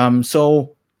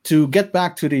 So to get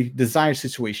back to the desired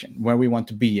situation where we want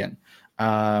to be in,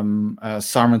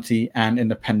 sovereignty and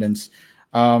independence.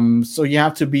 So you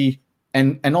have to be,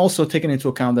 and also taking into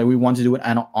account that we want to do it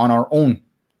on our own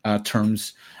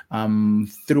terms,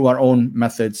 through our own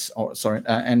methods,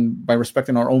 and by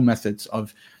respecting our own methods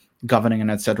of governing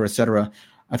and et cetera.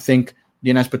 I think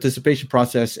the enhanced participation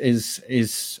process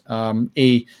is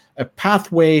a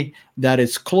pathway that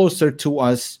is closer to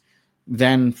us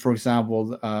than, for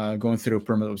example, going through a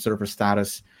permanent observer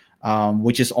status,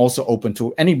 which is also open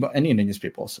to any indigenous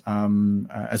peoples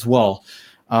as well.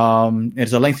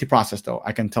 It's a lengthy process, though.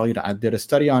 I can tell you that I did a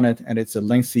study on it, and it's a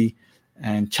lengthy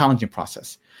and challenging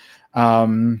process.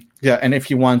 And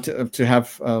if you want to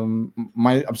have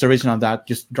my observation on that,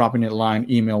 just drop me a line,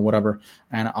 email, whatever,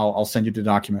 and I'll send you the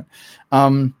document.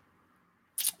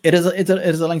 It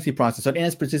is a lengthy process. So in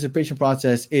its participation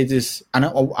process, it is.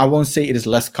 I won't say it is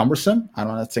less cumbersome. I'm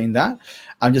not saying that.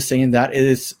 I'm just saying that it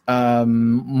is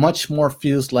much more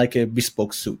feels like a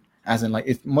bespoke suit, as in like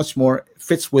it much more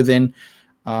fits within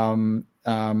within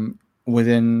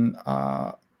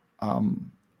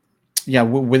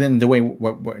the way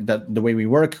the way we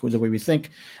work, the way we think,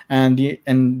 and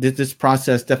this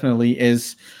process definitely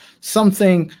is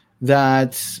something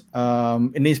that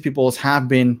Indigenous peoples have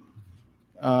been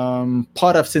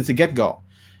part of since the get-go.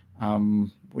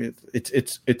 With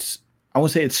it's I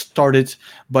won't say it started,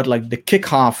 but like the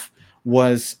kickoff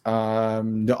was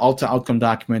the Alta outcome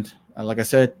document. Like I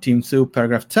said, Team 2,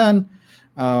 paragraph 10,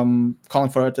 calling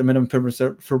for the minimum purpose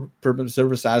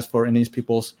service as for Indigenous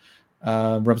peoples,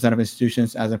 representative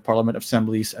institutions, as in parliament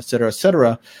assemblies, etc.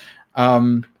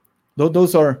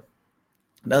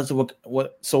 That's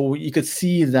what. So you could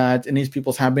see that Indigenous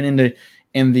peoples have been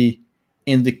in the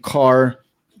car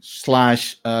 /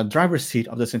 driver's seat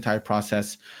of this entire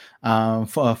process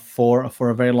for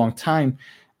a very long time.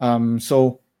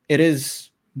 So it is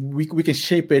we can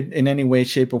shape it in any way,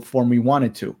 shape, or form we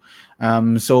wanted to.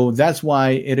 So that's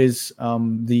why it is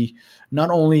the not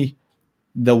only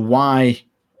the why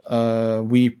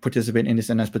we participate in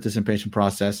this NS participation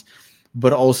process,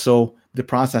 but also the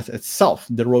process itself,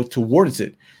 the road towards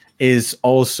it, is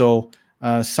also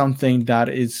something that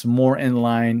is more in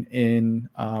line in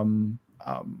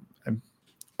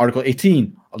Article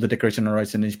 18 of the Declaration on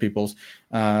Rights of Indigenous Peoples,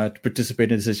 to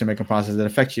participate in the decision-making process that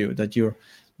affects you, that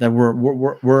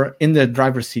we're in the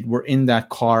driver's seat, we're in that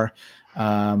car,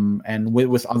 and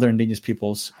with other Indigenous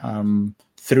peoples,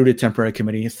 through the temporary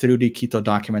committee, through the Quito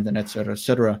document, and et cetera, et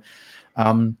cetera.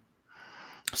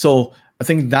 So I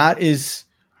think that is,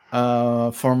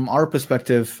 from our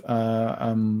perspective,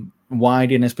 why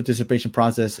the NS participation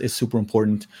process is super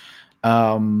important.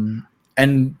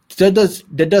 And that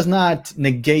does not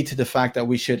negate the fact that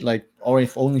we should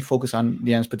only focus on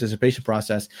the NS participation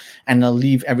process and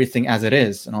leave everything as it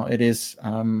is. It is,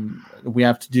 we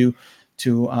have to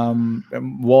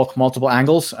walk multiple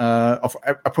angles, of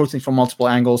approaching from multiple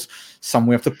angles. Some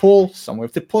we have to pull, some we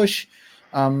have to push,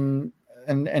 and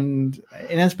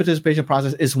NS participation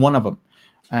process is one of them.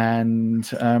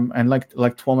 And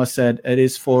like Thomas said, it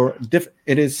is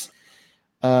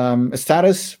a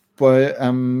status, but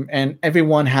and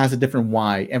everyone has a different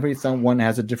why. Everyone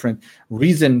has a different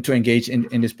reason to engage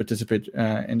in this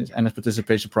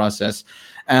participation process.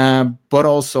 But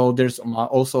also there's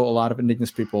also a lot of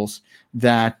Indigenous peoples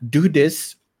that do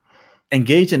this,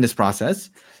 engage in this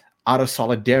process out of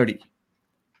solidarity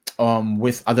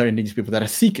with other Indigenous people that are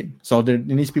seeking. So there are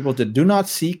Indigenous people that do not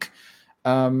seek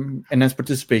enhanced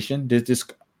participation, this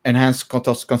enhanced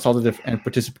consultative and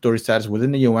participatory status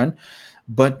within the UN,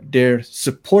 but they're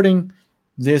supporting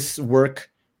this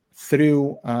work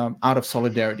through out of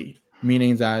solidarity,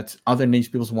 meaning that other Indigenous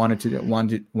peoples want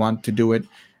to do it.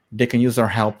 They can use our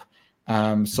help,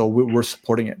 so we're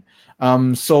supporting it.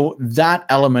 So that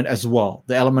element as well,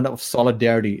 the element of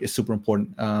solidarity, is super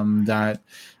important. That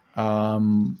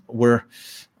we're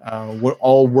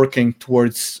all working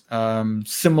towards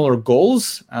similar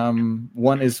goals.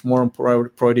 One is more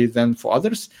priority than for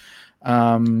others,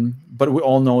 but we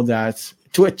all know that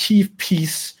to achieve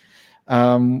peace,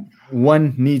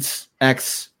 one needs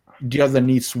X, the other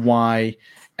needs Y,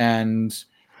 and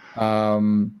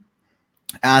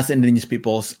as Indigenous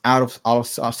peoples, out of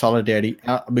solidarity,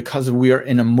 because we are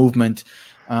in a movement,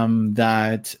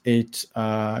 that it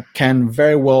can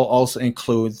very well also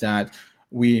include that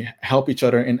we help each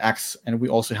other in X and we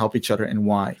also help each other in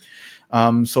Y.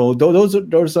 So those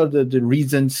are the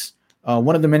reasons.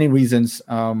 One of the many reasons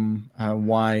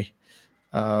why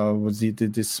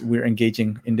we're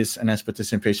engaging in this NS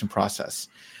participation process.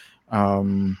 Out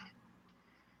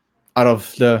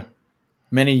of the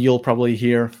many you'll probably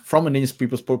hear from Indigenous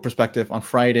people's perspective on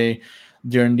Friday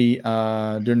during the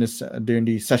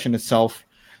session itself.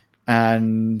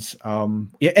 And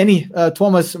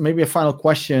Thomas, maybe a final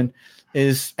question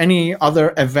is: any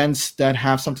other events that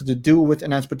have something to do with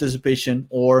enhanced participation,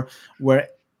 or where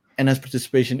enhanced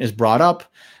participation is brought up,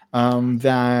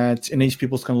 that Indigenous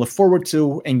peoples can look forward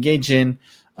to, engage in,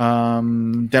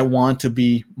 that want to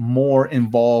be more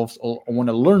involved or want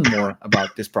to learn more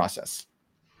about this process?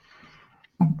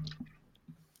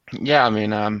 Yeah, I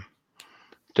mean,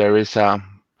 there is a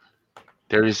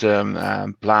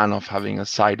plan of having a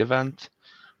side event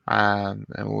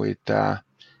with the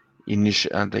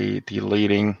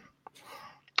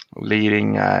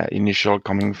leading initial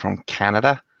coming from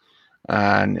Canada,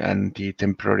 and the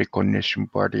temporary coordination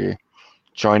party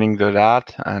joining to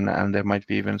that, and there might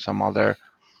be even some other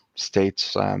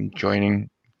states joining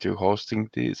to hosting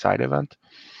the side event,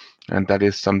 and that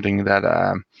is something that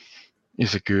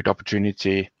is a good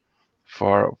opportunity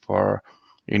for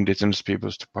Indigenous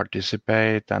peoples to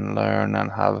participate and learn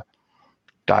and have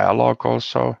dialogue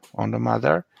also on the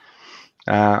matter.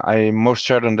 I'm most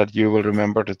certain that you will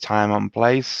remember the time and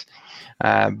place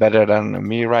better than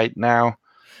me right now,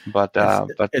 but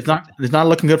it's not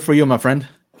looking good for you, my friend.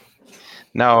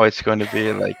 No, it's going to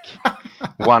be like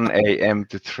 1 a.m.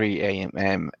 to 3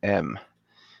 a.m.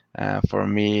 For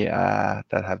me that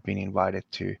have been invited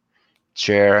to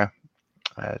chair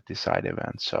the side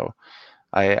event. So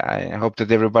I hope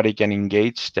that everybody can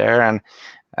engage there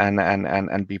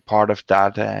and be part of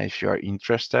that. If you're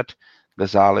interested,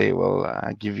 Ghazali will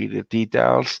give you the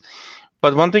details.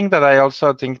 But one thing that I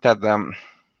also think that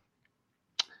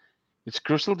it's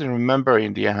crucial to remember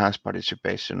in the enhanced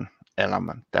participation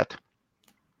element that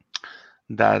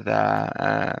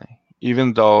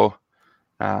even though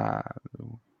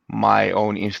my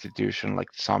own institution,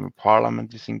 like the Sami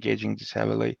Parliament, is engaging this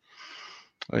heavily,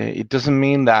 it doesn't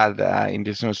mean that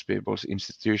Indigenous people's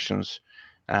institutions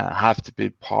have to be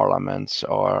parliaments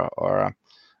or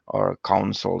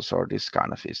councils or this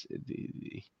kind of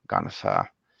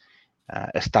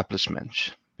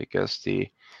establishments, because the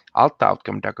Alta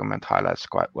outcome document highlights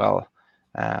quite well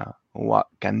what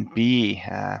can be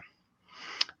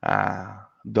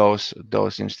those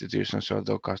institutions or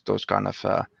those kind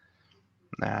of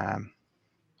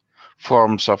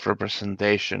forms of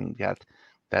representation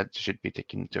that should be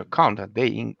taken into account. That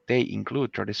they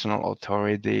include traditional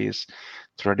authorities,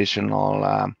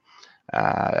 traditional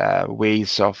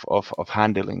ways of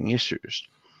handling issues.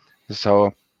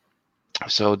 So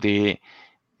the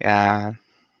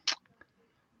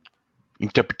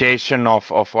interpretation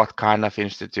of what kind of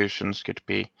institutions could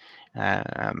be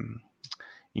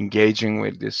engaging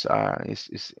with this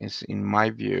is in my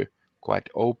view quite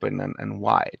open and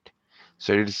wide.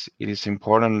 So it is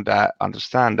important to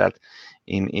understand that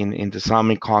in the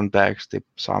Sami context, the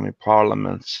Sami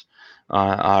parliaments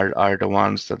are the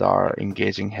ones that are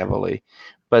engaging heavily.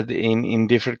 But in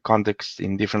different contexts,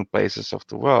 in different places of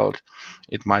the world,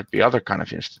 it might be other kind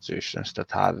of institutions that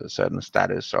have a certain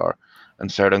status or a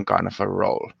certain kind of a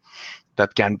role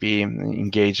that can be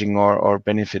engaging or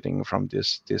benefiting from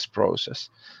this process.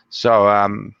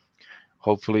 So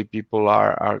hopefully people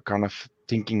are kind of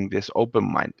thinking this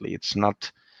open-mindedly. It's not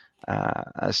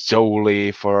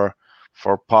solely for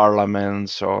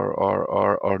parliaments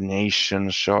or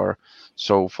nations or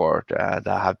so forth that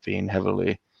have been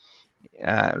heavily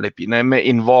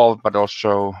involved, but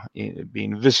also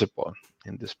being visible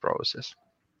in this process.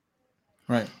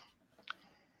 Right.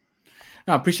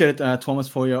 I appreciate it, Thomas,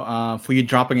 for you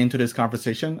dropping into this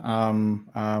conversation. I'm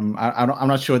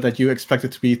not sure that you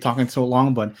expected to be talking so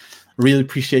long, but really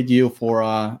appreciate you for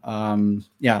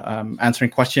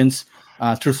answering questions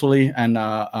truthfully and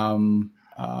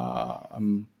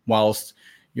whilst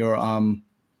your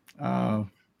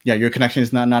connection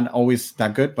is not always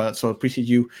that good, but so appreciate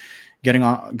you getting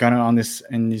on this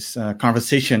in this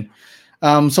conversation.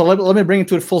 So let me bring it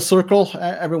to a full circle,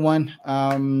 everyone.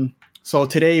 So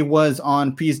today was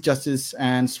on peace, justice,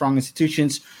 and strong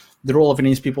institutions, the role of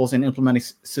Indigenous peoples in implementing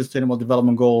Sustainable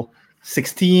Development Goal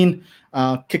 16.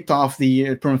 Kicked off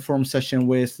the permanent forum session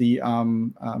with the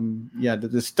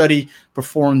study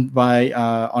performed by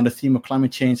on the theme of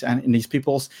climate change and Indigenous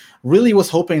peoples. Really was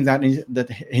hoping that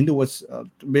Hindu was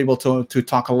be able to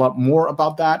talk a lot more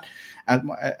about that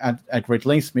at great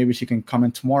lengths. Maybe she can come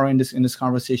in tomorrow in this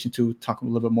conversation to talk a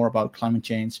little bit more about climate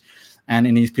change and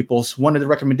Indigenous peoples. One of the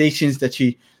recommendations that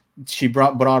she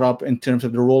brought up in terms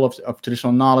of the role of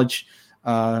traditional knowledge,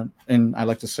 and I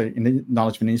like to say in the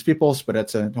knowledge of Indigenous peoples, but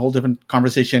that's a whole different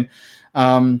conversation.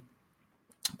 So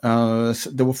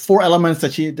there were 4 elements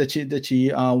that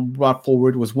she brought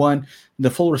forward. Was one, the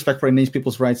full respect for Indigenous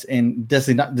peoples' rights in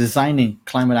designing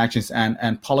climate actions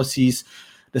and policies.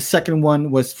 The second one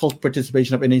was full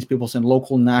participation of Indigenous peoples in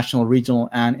local, national, regional,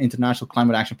 and international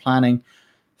climate action planning.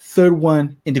 Third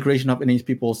one, integration of Indigenous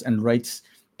peoples and rights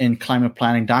in climate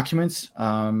planning documents.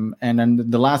 And then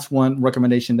the last one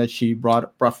recommendation that she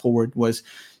brought forward was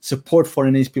support for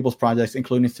Indigenous peoples projects,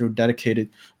 including through dedicated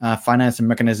financing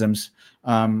mechanisms.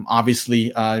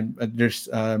 Obviously, there's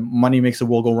money makes the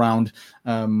world go round.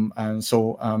 And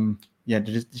so, the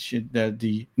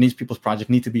Indigenous peoples project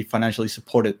need to be financially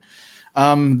supported.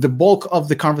 The bulk of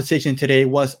the conversation today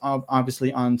was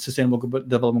obviously on Sustainable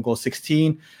Development Goal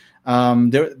 16.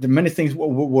 There many things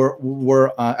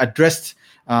were addressed.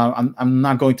 I'm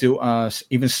not going to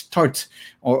even start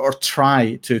or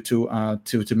try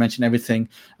to mention everything.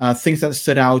 Things that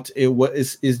stood out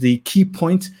is the key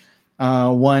point.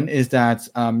 One is that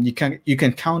you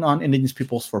can count on Indigenous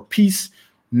peoples for peace,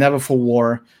 never for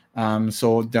war.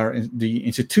 So the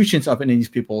institutions of Indigenous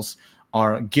peoples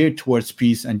are geared towards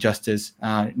peace and justice.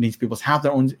 Indigenous peoples have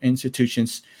their own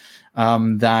institutions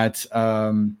that.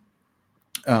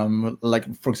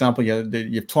 Like, for example, you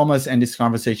have Thomas and this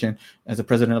conversation as the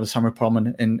president of the Summer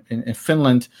Parliament in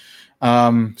Finland.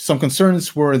 Some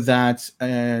concerns were that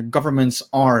governments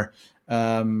are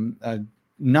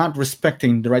not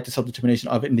respecting the right to self-determination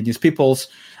of Indigenous peoples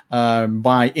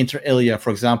by inter alia. For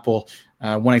example,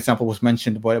 one example was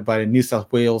mentioned by the New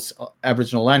South Wales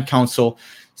Aboriginal Land Council,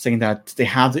 saying that they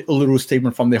have the Uluru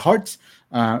Statement from their hearts,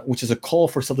 which is a call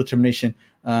for self-determination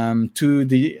to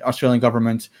the Australian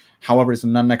government. However, it's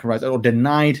not recognized or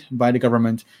denied by the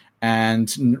government.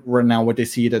 And right now what they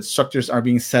see that structures are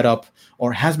being set up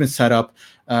or has been set up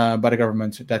by the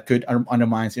government that could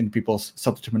undermine in people's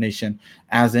self-determination,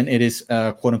 as in it is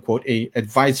quote unquote a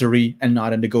advisory and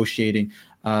not a negotiating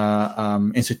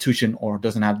institution, or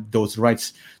doesn't have those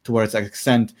rights towards that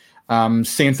extent.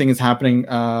 Same thing is happening,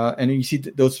 and you see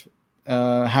those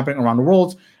happening around the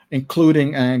world,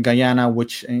 including Guyana,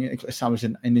 which established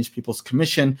an Indigenous Peoples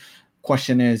Commission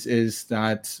question is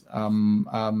that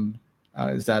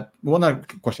well,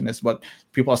 not question is, but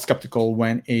people are skeptical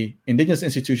when a indigenous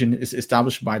institution is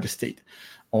established by the state,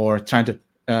 or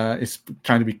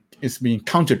is being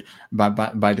countered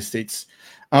by the states.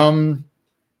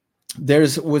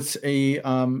 Was a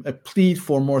plea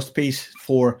for more space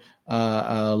for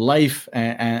life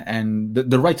and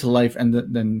the right to life and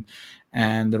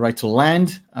the right to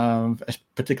land.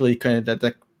 Particularly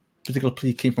that particular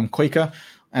plea came from Koika.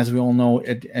 As we all know,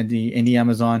 in the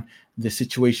Amazon, the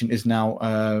situation is now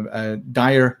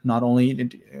dire, not only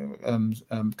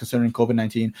concerning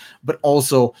COVID-19, but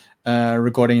also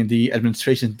regarding the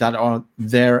administrations that are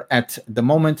there at the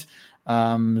moment.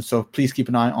 So please keep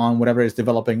an eye on whatever is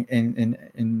developing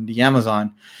in the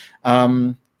Amazon.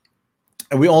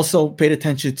 We also paid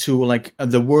attention to like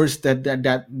the words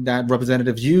that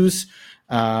representatives use.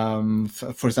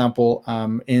 For example,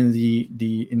 in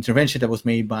the intervention that was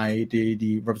made by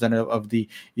the representative of the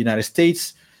United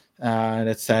States,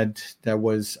 that said there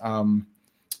was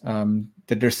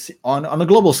that there's on a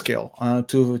global scale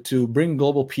to bring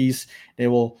global peace, they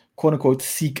will quote unquote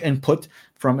seek input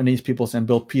from indigenous peoples and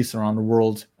build peace around the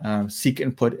world. Seek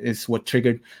input is what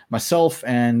triggered myself,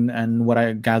 and what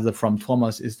I gather from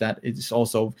Thomas is that it's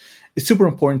super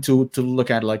important to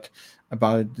look at like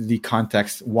about the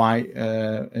context, why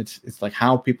it's like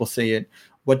how people say it,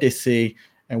 what they say,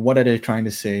 and what are they trying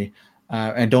to say,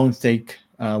 and don't take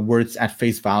words at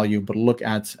face value, but look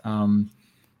at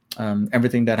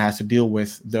everything that has to deal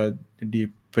with the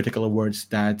particular words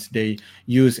that they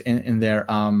use in their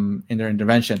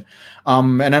intervention.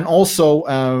 And then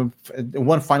also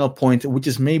one final point, which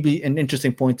is maybe an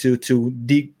interesting point to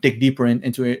dig deeper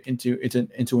into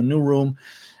a new room,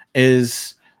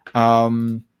 is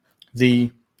when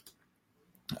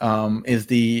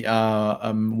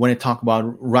I talk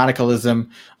about radicalism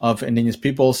of indigenous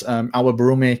peoples. Albert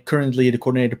Barume, currently the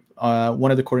coordinator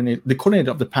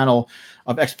of the panel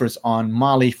of experts on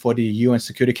Mali for the UN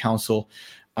Security Council,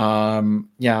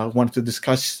 wanted to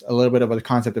discuss a little bit about the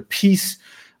concept of peace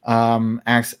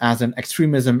as an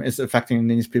extremism is affecting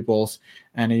indigenous peoples,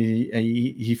 and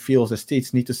he feels that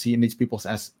states need to see indigenous peoples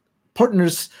as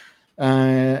partners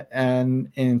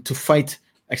and to fight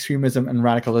extremism and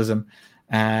radicalism.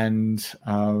 And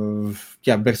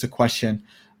begs the question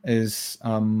is,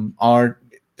 are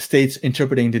states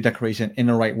interpreting the declaration in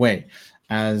the right way?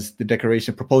 As the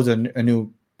declaration proposes a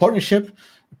new partnership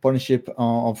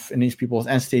of indigenous peoples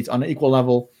and states on an equal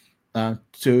level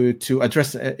to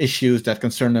address issues that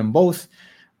concern them both.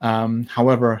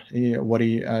 However, what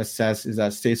he says is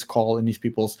that states call indigenous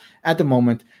peoples at the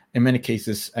moment, in many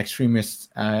cases, extremists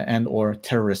and or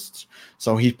terrorists.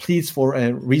 So he pleads for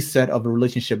a reset of the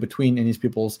relationship between indigenous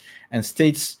peoples and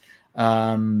states,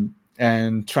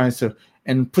 and tries to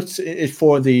and puts it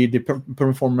for the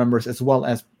permanent forum members as well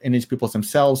as indigenous peoples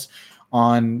themselves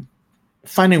on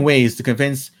finding ways to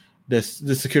convince the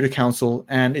Security Council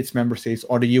and its member states,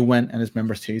 or the UN and its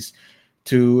member states,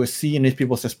 to see indigenous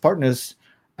peoples as partners,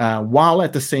 while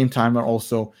at the same time are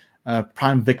also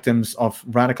prime victims of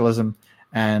radicalism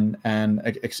and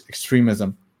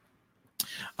extremism.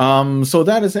 So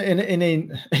that is in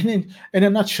a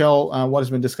nutshell what has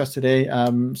been discussed today.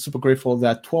 I'm super grateful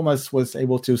that Thomas was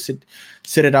able to sit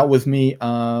it out with me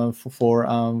for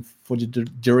the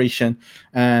duration,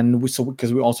 and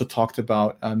because we also talked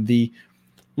about the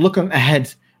looking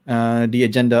ahead. The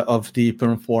agenda of the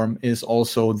permanent forum is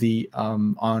also the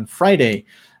on Friday,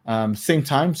 same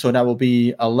time, so that will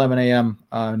be 11 a.m.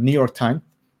 New York time.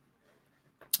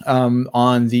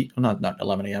 On the not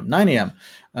 11 a.m. 9 a.m.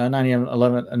 9 a.m.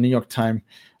 11 New York time,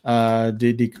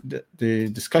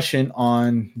 the discussion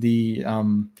on the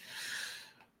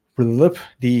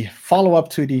follow-up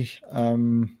to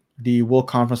the World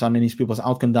Conference on Indigenous Peoples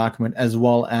Outcome document, as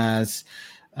well as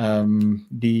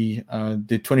the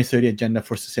 2030 Agenda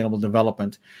for Sustainable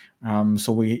Development.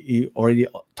 So we already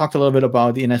talked a little bit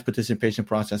about the NS participation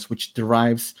process, which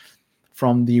derives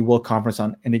from the World Conference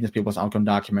on Indigenous Peoples Outcome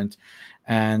document,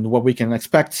 and what we can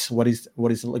expect, what is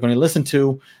going to listen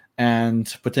to,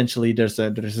 and potentially there's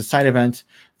a side event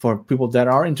for people that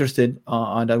are interested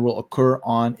that will occur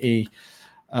on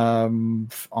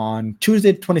on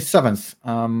Tuesday 27th.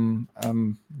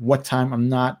 What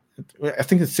time? I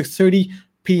think it's 6:30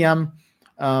 p.m.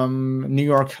 New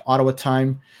York, Ottawa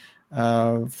time.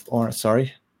 I'll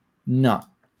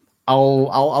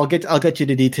get you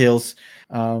the details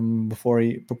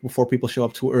before people show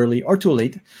up too early or too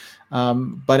late.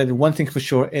 But one thing for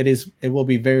sure, it will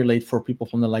be very late for people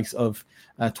from the likes of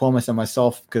Thomas and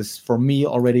myself, because for me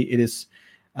already it is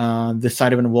the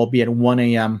side event will be at 1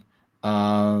 a.m.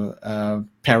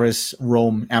 Paris,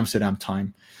 Rome, Amsterdam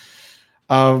time.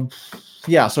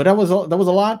 Yeah, so that was a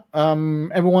lot.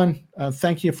 Everyone,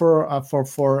 thank you for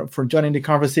joining the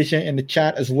conversation in the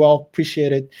chat as well.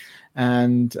 Appreciate it.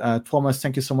 And Thomas,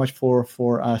 thank you so much for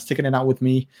sticking it out with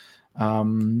me.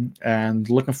 And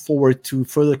looking forward to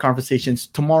further conversations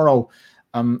tomorrow.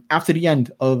 After the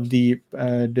end of the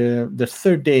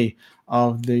third day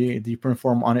of the Permanent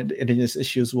Forum on Indigenous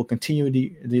issues, we'll continue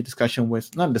the discussion with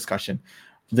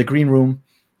the Green Room.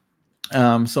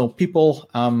 So people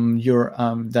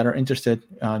that are interested,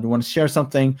 you want to share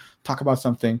something, talk about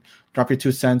something, drop your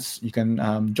 2 cents. You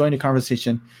can join the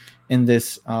conversation in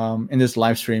this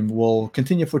live stream. We'll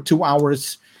continue for 2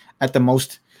 hours at the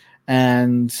most,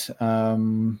 and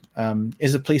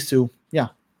is a place to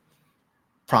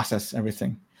process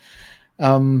everything.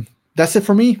 That's it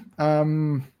for me.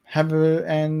 And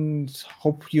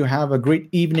hope you have a great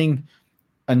evening,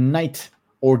 a night,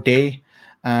 or day.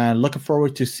 Looking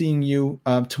forward to seeing you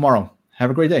tomorrow. Have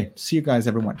a great day. See you guys,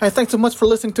 everyone. Hey, thanks so much for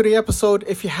listening to the episode.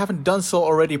 If you haven't done so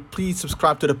already, please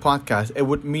subscribe to the podcast. It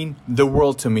would mean the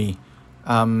world to me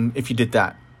if you did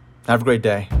that. Have a great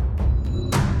day.